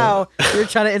like how you're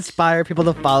trying to inspire people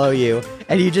to follow you,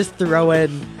 and you just throw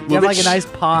in, you have like a nice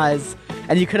pause,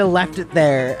 and you could have left it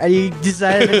there, and you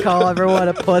decided to call everyone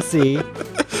a pussy.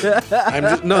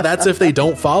 No, that's if they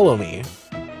don't follow me.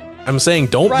 I'm saying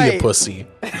don't be a pussy.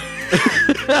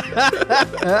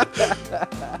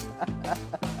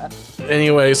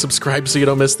 Anyway, subscribe so you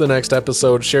don't miss the next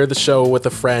episode. Share the show with a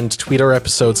friend. Tweet our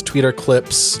episodes. Tweet our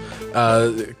clips.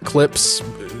 Clips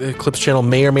channel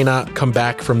may or may not come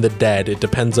back from the dead. It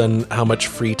depends on how much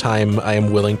free time I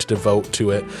am willing to devote to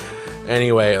it.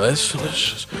 Anyway, let's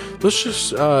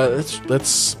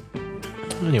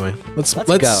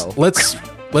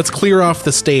clear off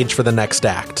the stage for the next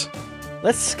act.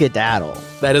 Let's skedaddle.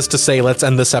 That is to say, let's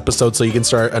end this episode so you can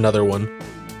start another one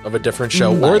of a different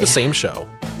show or the same show.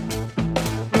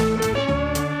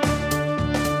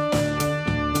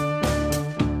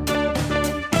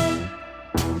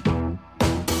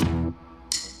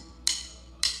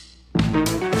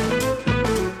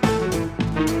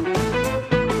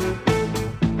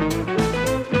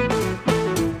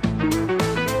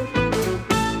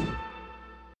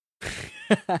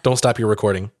 Don't stop your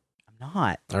recording. I'm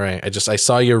not. All right. I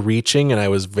saw you reaching, and I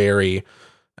was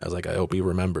like, I hope he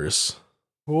remembers.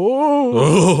 I'm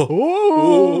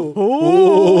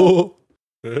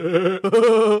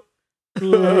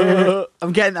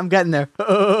getting there.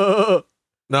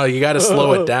 No, you got to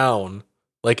slow it down.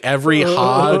 Like every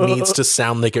ha needs to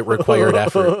sound like it required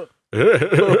effort.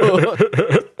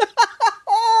 I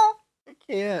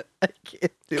can't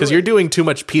because you're doing too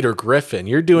much Peter Griffin.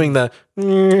 You're doing the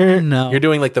no. You're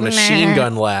doing like the machine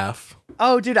gun laugh.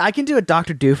 Oh, dude, I can do a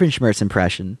Dr. Doofenshmirtz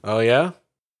impression. Oh yeah,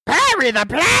 Perry the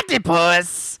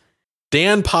Platypus.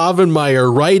 Dan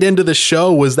Povenmire right into the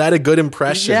show. Was that a good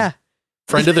impression? Yeah.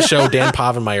 Friend of the show, Dan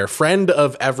Povenmire. Friend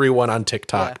of everyone on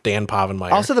TikTok, Dan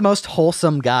Povenmire. Also the most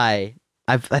wholesome guy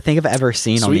I think I've ever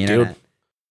seen on the internet. Dude.